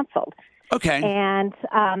 So I canceled. Okay. And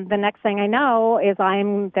the next thing I know is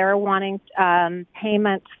they're wanting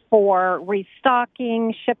payment for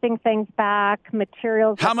restocking, shipping things back,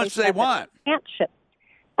 materials. How much do they want? Can't ship.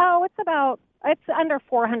 Oh, it's under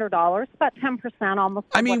 $400, about 10% almost.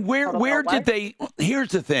 I mean, where did they? Here's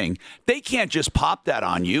the thing: they can't just pop that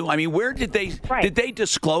on you. I mean, where did they? Right. Did they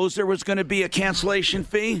disclose there was going to be a cancellation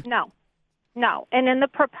fee? No. And in the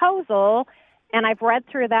proposal. And I've read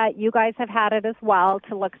through that. You guys have had it as well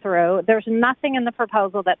to look through. There's nothing in the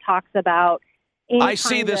proposal that talks about any I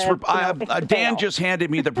see this. Dan just handed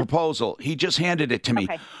me the proposal. He just handed it to me.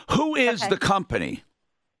 Okay. Who is the company?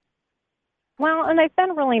 Well, and they've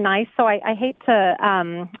been really nice, so I hate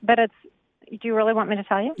to, but do you really want me to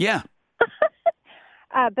tell you? Yeah.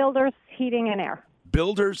 Builders Heating and Air.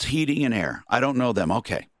 Builders Heating and Air. I don't know them.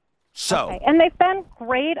 Okay. So, and they've been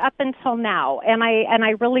great up until now, and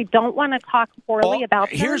I really don't want to talk poorly about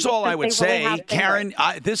them. Here's all I would say, really Karen.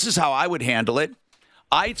 This is how I would handle it.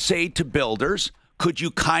 I'd say to builders, could you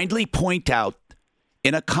kindly point out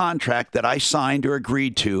in a contract that I signed or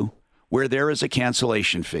agreed to where there is a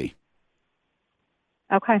cancellation fee?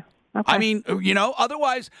 Okay. I mean,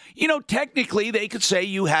 otherwise, technically they could say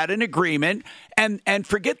you had an agreement and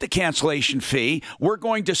forget the cancellation fee. We're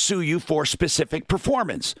going to sue you for specific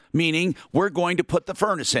performance, meaning we're going to put the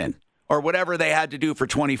furnace in or whatever they had to do for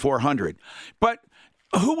 $2,400. But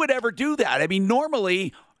who would ever do that? I mean,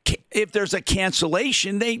 normally, if there's a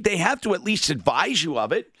cancellation, they have to at least advise you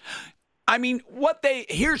of it. I mean,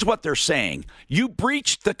 here's what they're saying. You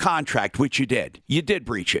breached the contract, which you did. You did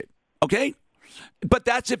breach it. Okay? But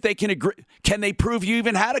that's if they can agree. Can they prove you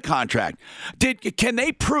even had a contract? Can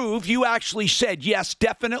they prove you actually said, yes,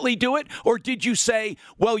 definitely do it? Or did you say,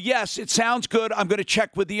 well, yes, it sounds good. I'm going to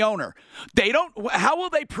check with the owner. They don't. How will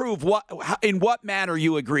they prove in what manner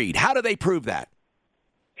you agreed? How do they prove that?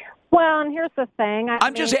 Well, and here's the thing.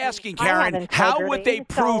 I'm just asking, Karen, how would they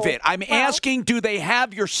prove it? I'm asking, do they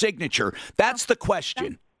have your signature? That's the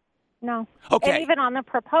question. No. Okay. And even on the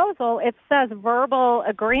proposal, it says verbal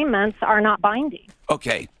agreements are not binding.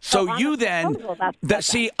 Okay. So you then,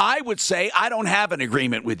 see, I would say I don't have an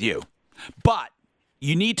agreement with you. But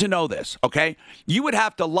you need to know this, okay? You would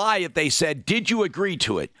have to lie if they said, did you agree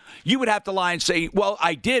to it? You would have to lie and say, well,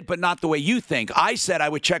 I did, but not the way you think. I said I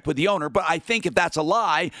would check with the owner, but I think if that's a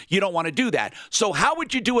lie, you don't want to do that. So how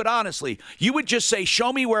would you do it honestly? You would just say,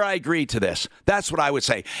 show me where I agreed to this. That's what I would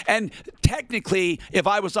say. And technically, if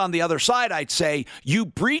I was on the other side, I'd say, you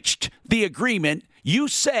breached the agreement. You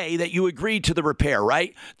say that you agreed to the repair,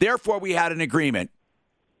 right? Therefore, we had an agreement.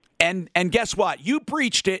 And guess what? You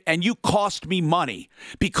breached it and you cost me money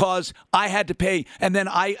because I had to pay, and then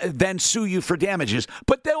I then sue you for damages.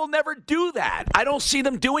 But they will never do that. I don't see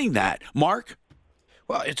them doing that. Mark?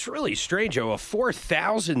 Well, it's really strange, a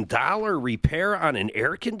 $4,000 repair on an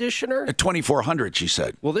air conditioner? $2,400, she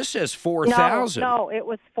said. Well, this says $4,000. No, it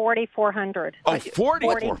was $4,400. Oh,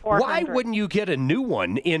 $4,400. Why wouldn't you get a new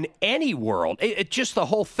one in any world? It just, the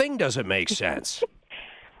whole thing doesn't make sense.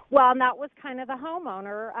 Well, and that was kind of the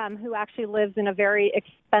homeowner who actually lives in a very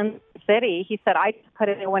expensive city. He said, I put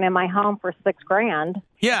a new one in my home for $6,000.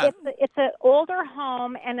 Yeah. It's an older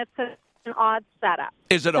home, and it's an odd setup.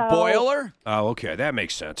 Is it a boiler? Oh, okay. That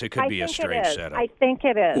makes sense. It could be a strange setup. I think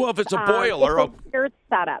it is. Well, if it's a boiler. It's a weird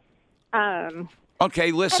setup.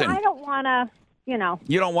 Okay, listen. And I don't want to, You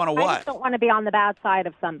don't want to what? I just don't want to be on the bad side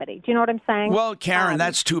of somebody. Do you know what I'm saying? Well, Karen,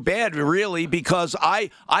 that's too bad, really, because I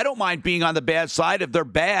don't mind being on the bad side if they're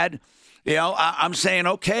bad. I'm saying,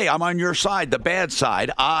 okay, I'm on your side, the bad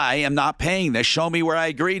side. I am not paying this. Show me where I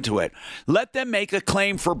agreed to it. Let them make a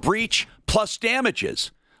claim for breach plus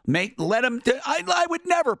damages. Let them. I would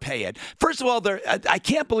never pay it. First of all, I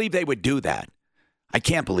can't believe they would do that. I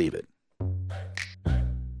can't believe it.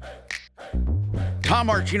 Tom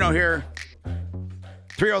Martino here.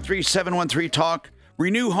 303-713-TALK.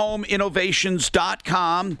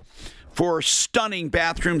 RenewHomeInnovations.com for stunning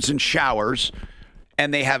bathrooms and showers.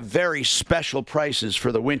 And they have very special prices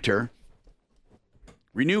for the winter.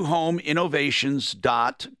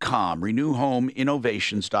 RenewHomeInnovations.com.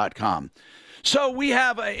 RenewHomeInnovations.com. So we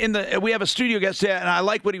have a studio guest there, and I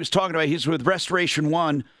like what he was talking about. He's with Restoration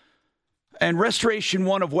One. And Restoration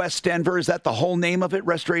One of West Denver, is that the whole name of it?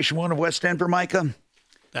 Restoration One of West Denver, Micah?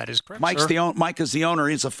 That is correct, Mike is the owner.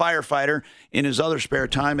 He's a firefighter in his other spare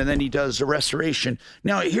time, and then he does the restoration.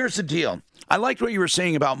 Now, here's the deal. I liked what you were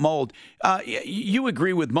saying about mold. You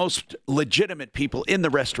agree with most legitimate people in the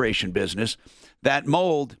restoration business that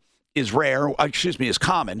mold is is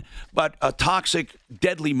common, but a toxic,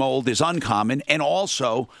 deadly mold is uncommon, and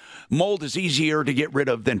also mold is easier to get rid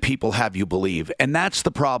of than people have you believe. And that's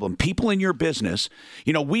the problem. People in your business,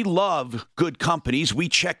 we love good companies. We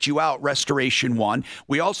checked you out, Restoration One.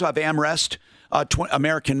 We also have AmRest,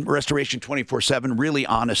 American Restoration 24/7, really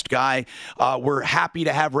honest guy. We're happy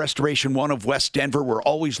to have Restoration One of West Denver. We're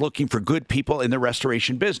always looking for good people in the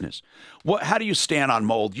restoration business. How do you stand on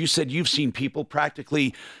mold? You said you've seen people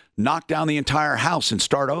practically knock down the entire house and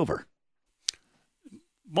start over.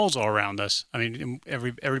 Mold's all around us. I mean,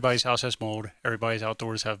 everybody's house has mold. Everybody's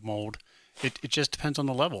outdoors have mold. It just depends on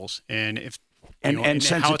the levels and and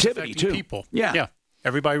sensitivity too. People. Yeah.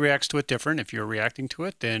 Everybody reacts to it different. If you're reacting to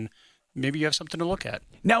it, then maybe you have something to look at.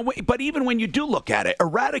 Now, but even when you do look at it,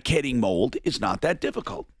 eradicating mold is not that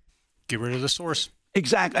difficult. Get rid of the source.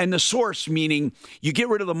 Exactly. And the source, meaning you get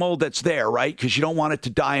rid of the mold that's there, right? Because you don't want it to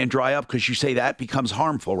die and dry up because you say that becomes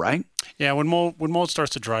harmful, right? Yeah, when mold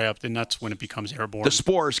starts to dry up, then that's when it becomes airborne. The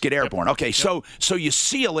spores get airborne. Yep. Okay, yep. So you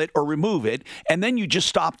seal it or remove it, and then you just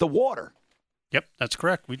stop the water. Yep, that's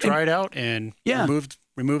correct. We dry it out and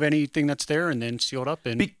remove anything that's there and then seal it up.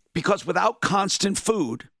 Because without constant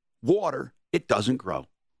food, water, it doesn't grow.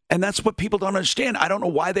 And that's what people don't understand. I don't know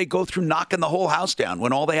why they go through knocking the whole house down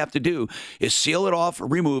when all they have to do is seal it off,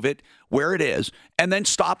 remove it where it is, and then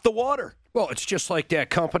stop the water. Well, it's just like that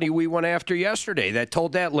company we went after yesterday that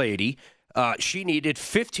told that lady she needed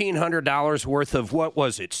 $1,500 worth of, what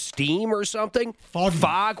was it, steam or something?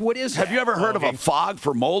 Fog? What is that? Have you ever heard of a fog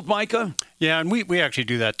for mold, Micah? Yeah, and we actually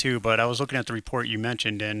do that too, but I was looking at the report you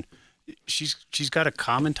mentioned, and she's got a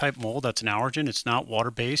common type mold that's an allergen. It's not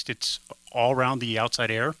water-based. It's all around the outside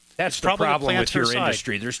air. That's the problem with your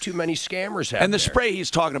industry. There's too many scammers out there. And the spray he's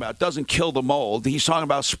talking about doesn't kill the mold. He's talking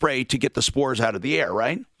about spray to get the spores out of the air,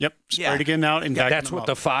 right? Yep. Spray to get them out and vacuum that's them what up.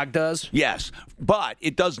 the fog does? Yes. But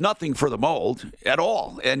it does nothing for the mold at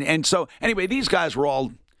all. And so, anyway, these guys were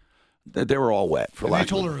all wet. They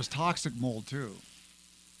told her it was toxic mold, too.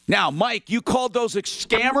 Now, Mike, you called those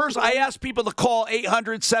scammers? I asked people to call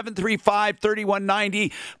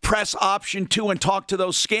 800-735-3190, press option 2, and talk to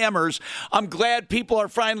those scammers. I'm glad people are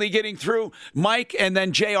finally getting through. Mike, and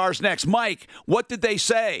then JR's next. Mike, what did they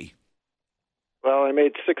say? Well, I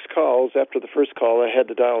made 6 calls. After the first call, I had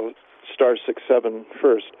to dial *67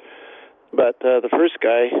 first. But the first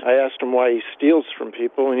guy, I asked him why he steals from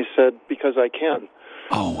people, and he said, because I can.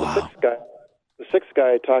 Oh, wow. The sixth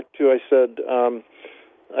guy I talked to, I said,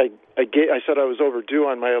 I said I was overdue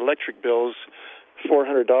on my electric bills,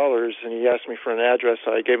 $400, and he asked me for an address.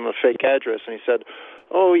 So I gave him a fake address, and he said,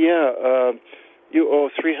 "Oh yeah, you owe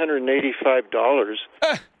 $385."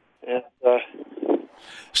 And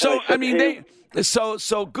so and I said, hey,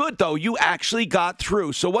 so good though. You actually got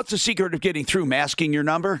through. So what's the secret of getting through? Masking your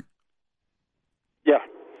number? Yeah.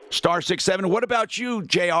 *67. What about you,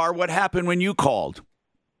 JR? What happened when you called?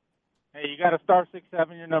 Hey, you got a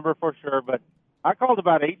 *67 your number for sure, but I called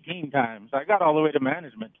about 18 times. I got all the way to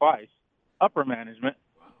management twice, upper management,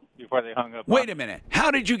 before they hung up. Wait a minute.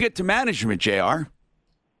 How did you get to management, JR?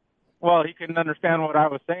 Well, he couldn't understand what I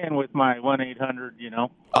was saying with my 1-800,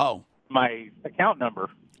 Oh. my account number.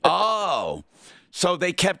 Oh. So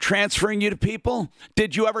they kept transferring you to people?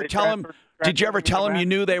 Did you ever tell them? Did you ever tell them you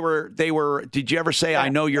knew they were? Did you ever say, "I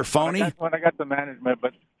know you're phony"? When I got to management,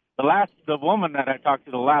 but the woman that I talked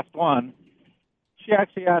to, the last one, she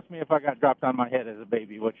actually asked me if I got dropped on my head as a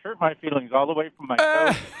baby, which hurt my feelings all the way from my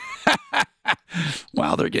toes.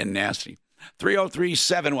 Wow, they're getting nasty.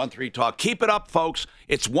 303-713-TALK. Keep it up, folks.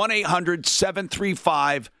 It's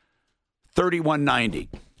 1-800-735-3190.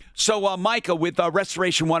 So, Micah, with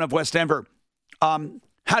Restoration One of West Denver,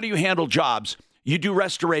 how do you handle jobs? You do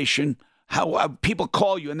restoration. How people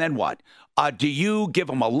call you, and then what? Do you give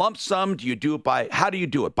them a lump sum? Do you do it how do you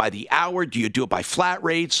do it? By the hour? Do you do it by flat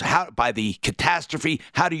rates? By the catastrophe?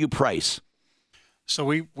 How do you price? So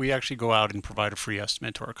we actually go out and provide a free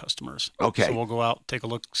estimate to our customers. Okay. So we'll go out, take a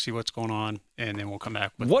look, see what's going on, and then we'll come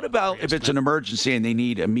back with. What about if it's an emergency and they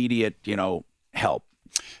need immediate, help?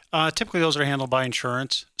 Typically, those are handled by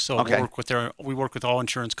insurance. So Okay. we work with all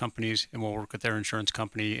insurance companies, and we'll work with their insurance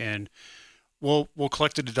company, and we'll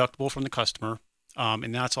collect a deductible from the customer,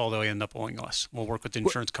 and that's all they'll end up owing us. We'll work with the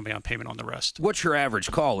insurance company on payment on the rest. What's your average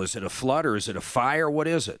call? Is it a flood or is it a fire? What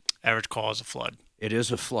is it? Average call is a flood. It is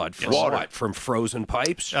a flood. From Yes. what? From frozen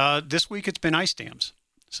pipes? This week it's been ice dams.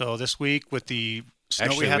 So this week with the snow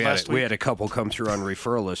Actually, we had last week. we had a couple come through on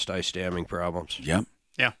referral list ice damming problems. Yep.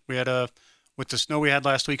 Yeah, we had with the snow we had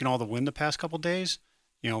last week and all the wind the past couple of days,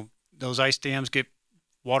 those ice dams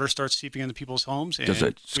water starts seeping into people's homes. And Does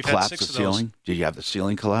it we've collapse had the 6 of those. ceiling? Did you have the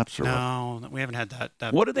ceiling collapse? Or No, we haven't had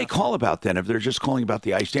that. What do they call about then if they're just calling about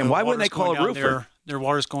the ice dam? Why wouldn't they call a roofer? Their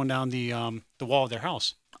water's going down the wall of their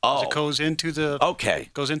house. Oh. It goes into the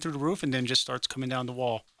goes in through the roof and then just starts coming down the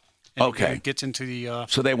wall. And Okay. It gets into the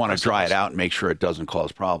So they want to dry it house. out and make sure it doesn't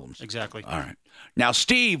cause problems. Exactly. All right. Now,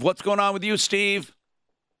 Steve, what's going on with you, Steve?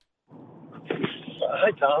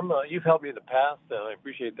 Hi, Tom. You've helped me in the past, and I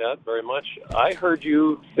appreciate that very much. I heard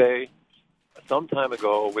you say some time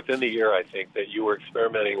ago, within the year, I think, that you were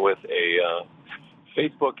experimenting with a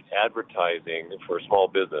Facebook advertising for small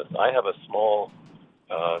business. I have a small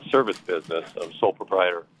service business. I'm sole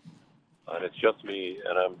proprietor, and it's just me,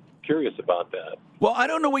 and I'm curious about that. Well, I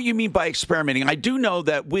don't know what you mean by experimenting. I do know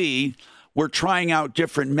that we're trying out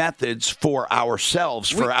different methods for ourselves,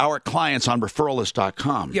 for our clients on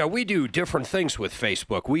referralist.com. Yeah, we do different things with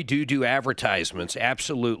Facebook. We do advertisements,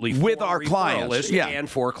 absolutely, With for our referral clients, list yeah. and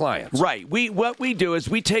for clients. Right. What we do is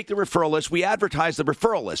we take the referral list, we advertise the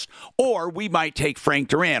referral list, or we might take Frank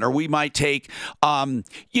Duran, or we might take, one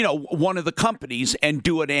of the companies and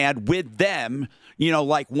do an ad with them.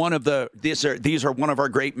 Like these are one of our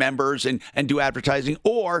great members and do advertising,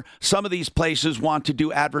 or some of these places want to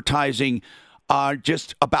do advertising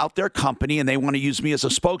just about their company and they want to use me as a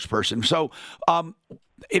spokesperson. So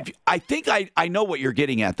I think I know what you're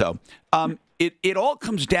getting at, though. It all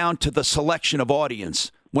comes down to the selection of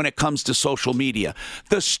audience when it comes to social media.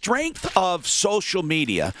 The strength of social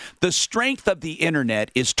media, the strength of the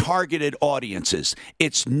internet is targeted audiences.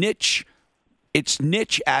 It's niche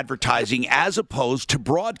advertising as opposed to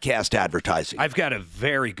broadcast advertising. I've got a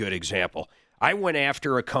very good example. We went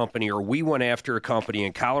after a company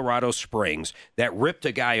in Colorado Springs that ripped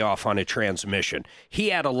a guy off on a transmission.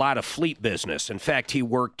 He had a lot of fleet business. In fact,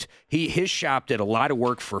 his shop did a lot of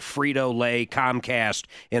work for Frito-Lay, Comcast,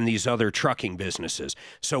 and these other trucking businesses.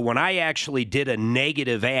 So when I actually did a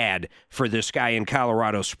negative ad for this guy in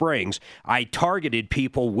Colorado Springs, I targeted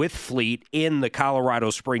people with fleet in the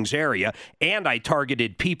Colorado Springs area, and I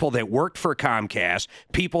targeted people that worked for Comcast,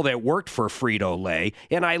 people that worked for Frito-Lay,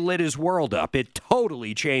 and I lit his world up. It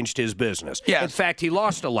totally changed his business. Yes. In fact, he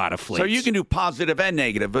lost a lot of fleets. So you can do positive and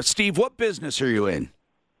negative. But Steve, what business are you in?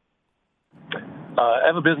 I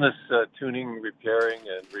have a business tuning, repairing,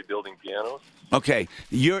 and rebuilding pianos. Okay,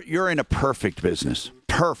 you're in a perfect business.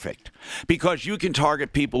 Perfect. because you can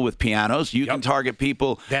target people with pianos. You can target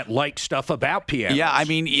people that like stuff about pianos. Yeah, I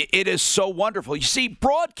mean, it is so wonderful. You see,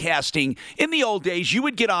 broadcasting, in the old days, you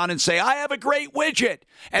would get on and say, I have a great widget.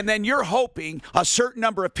 And then you're hoping a certain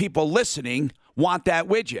number of people listening want that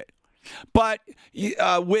widget. But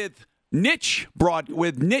with niche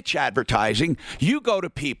advertising, you go to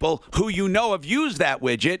people who you know have used that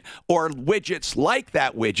widget or widgets like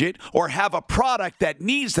that widget or have a product that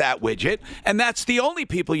needs that widget, and that's the only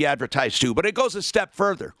people you advertise to. But it goes a step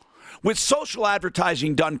further. With social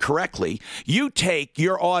advertising done correctly, you take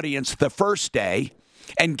your audience the first day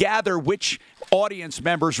and gather which audience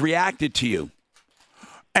members reacted to you.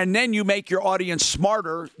 And then you make your audience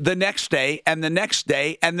smarter the next day and the next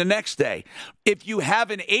day and the next day. If you have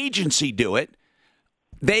an agency do it,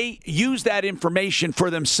 they use that information for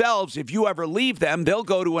themselves. If you ever leave them, they'll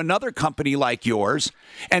go to another company like yours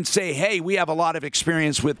and say, hey, we have a lot of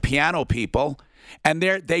experience with piano people. And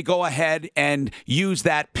they go ahead and use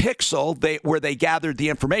that pixel where they gathered the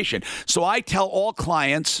information. So I tell all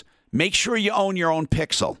clients, make sure you own your own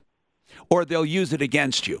pixel, or they'll use it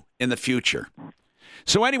against you in the future.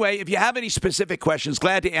 So anyway, if you have any specific questions,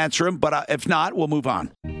 glad to answer them. But if not, we'll move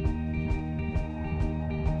on.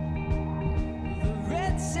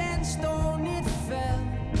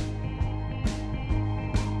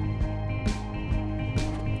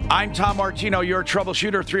 I'm Tom Martino, your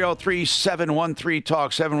troubleshooter,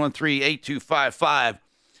 303-713-TALK, 713-8255.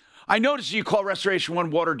 I noticed you call Restoration One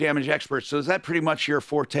water damage experts, so is that pretty much your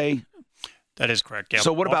forte? That is correct, yeah.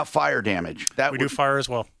 So what about fire damage? We do fire as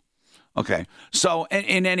well. Okay. So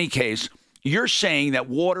in any case, you're saying that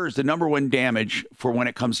water is the number one damage for when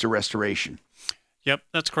it comes to restoration. Yep,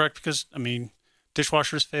 that's correct because, I mean,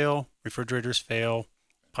 dishwashers fail, refrigerators fail,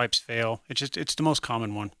 pipes fail. It's the most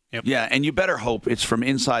common one. Yep. Yeah, and you better hope it's from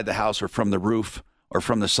inside the house or from the roof or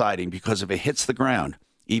from the siding, because if it hits the ground,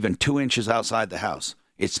 even 2 inches outside the house,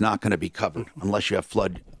 it's not going to be covered unless you have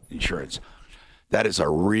flood insurance. That is a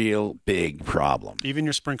real big problem. Even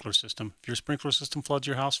your sprinkler system. If your sprinkler system floods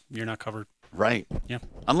your house, you're not covered. Right. Yeah.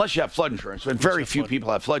 Unless you have flood insurance. And very few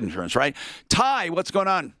people have flood insurance, right? Ty, what's going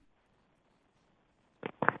on?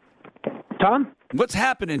 Tom? What's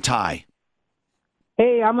happening, Ty?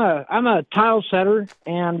 Hey, I'm a tile setter,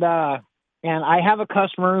 and I have a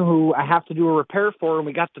customer who I have to do a repair for, and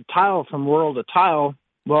we got the tile from World of Tile.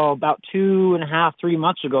 Well, about 2.5, 3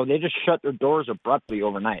 months ago, they just shut their doors abruptly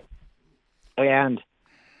overnight. And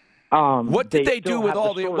what did they do with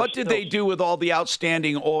all the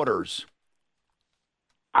outstanding orders?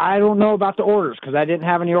 I don't know about the orders because I didn't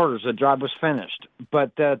have any orders. The job was finished.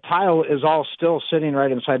 But the tile is all still sitting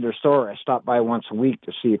right inside their store. I stop by once a week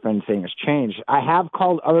to see if anything has changed. I have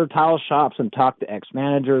called other tile shops and talked to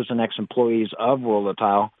ex-managers and ex-employees of World of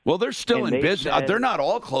Tile. Well, they're still in business. They're not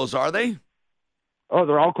all closed, are they? Oh,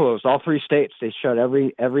 they're all closed. All 3 states. They shut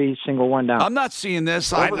every single one down. I'm not seeing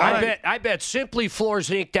this. I bet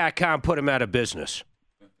SimplyFloorsInc.com put them out of business.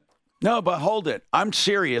 No, but hold it. I'm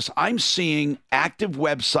serious. I'm seeing active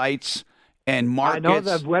websites and markets. I know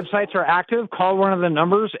the websites are active. Call one of the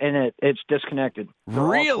numbers, and it's disconnected.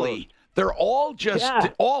 Really? They're all just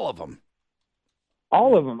all of them.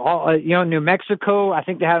 All of them. New Mexico. I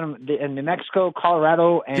think they had them in New Mexico,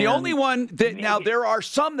 Colorado, and the only one that now there are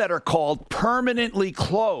some that are called permanently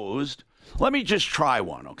closed. Let me just try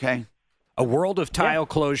one, okay? A World of Tile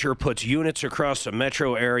closure puts units across the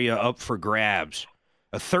metro area up for grabs.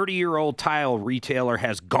 A 30-year-old tile retailer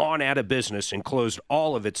has gone out of business and closed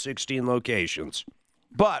all of its 16 locations.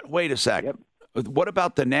 But wait a second. What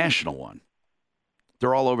about the national one?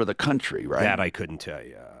 They're all over the country, right? That I couldn't tell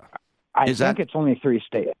you. I think it's only 3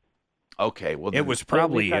 states. Okay, well, it was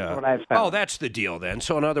probably. That's what I've found. That's the deal then.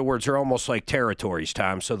 So in other words, they're almost like territories,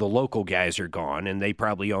 Tom. So the local guys are gone, and they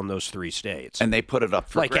probably own those 3 states. And they put it up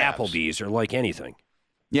for like grabs. Applebee's or like anything.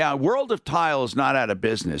 Yeah, World of Tile is not out of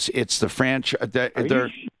business. It's the franchise.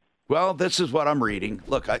 Well, this is what I'm reading.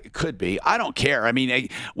 Look, it could be. I don't care. I mean,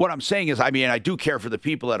 what I'm saying is, I do care for the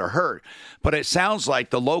people that are hurt, but it sounds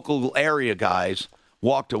like the local area guys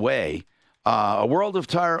walked away. A World of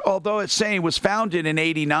Tile, although it's saying it was founded in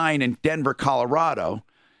 '89 in Denver, Colorado,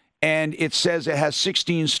 and it says it has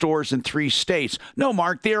 16 stores in 3 states. No,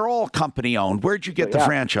 Mark, they're all company owned. Where'd you get the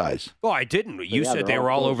franchise? Well, I didn't. You said they were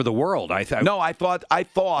all over the world. I thought. No, I thought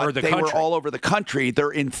they were all over the country. They're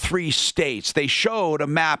in 3 states. They showed a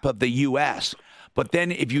map of the U.S., but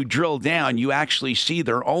then if you drill down, you actually see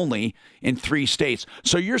they're only in 3 states.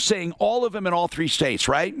 So you're saying all of them in all 3 states,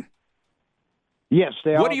 right? Yes.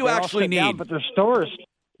 What do you actually need? Down, but their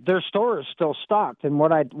store is still stocked. And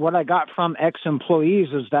what I got from ex-employees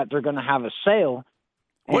is that they're going to have a sale,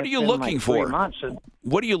 What are you looking like for? 3 months.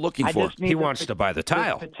 What are you looking for? He wants to buy the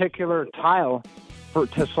tile. This particular tile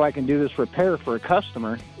so I can do this repair for a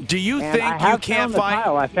customer. Do you And think I have you can't found the find?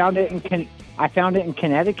 tile. I found it in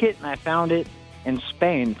Connecticut, and I found it in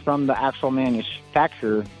Spain from the actual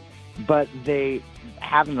manufacturer. But they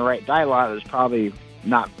having the right dial is probably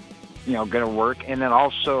not, going to work. And then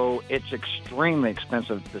also, it's extremely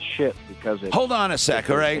expensive to ship because it's. Hold on a sec,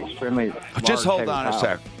 all right? Extremely. Just hold on a tile.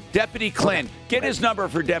 sec. Deputy Clint, get his number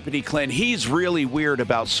for Deputy Clint. He's really weird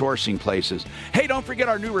about sourcing places. Hey, don't forget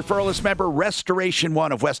our new referral list member, Restoration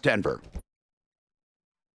One of West Denver.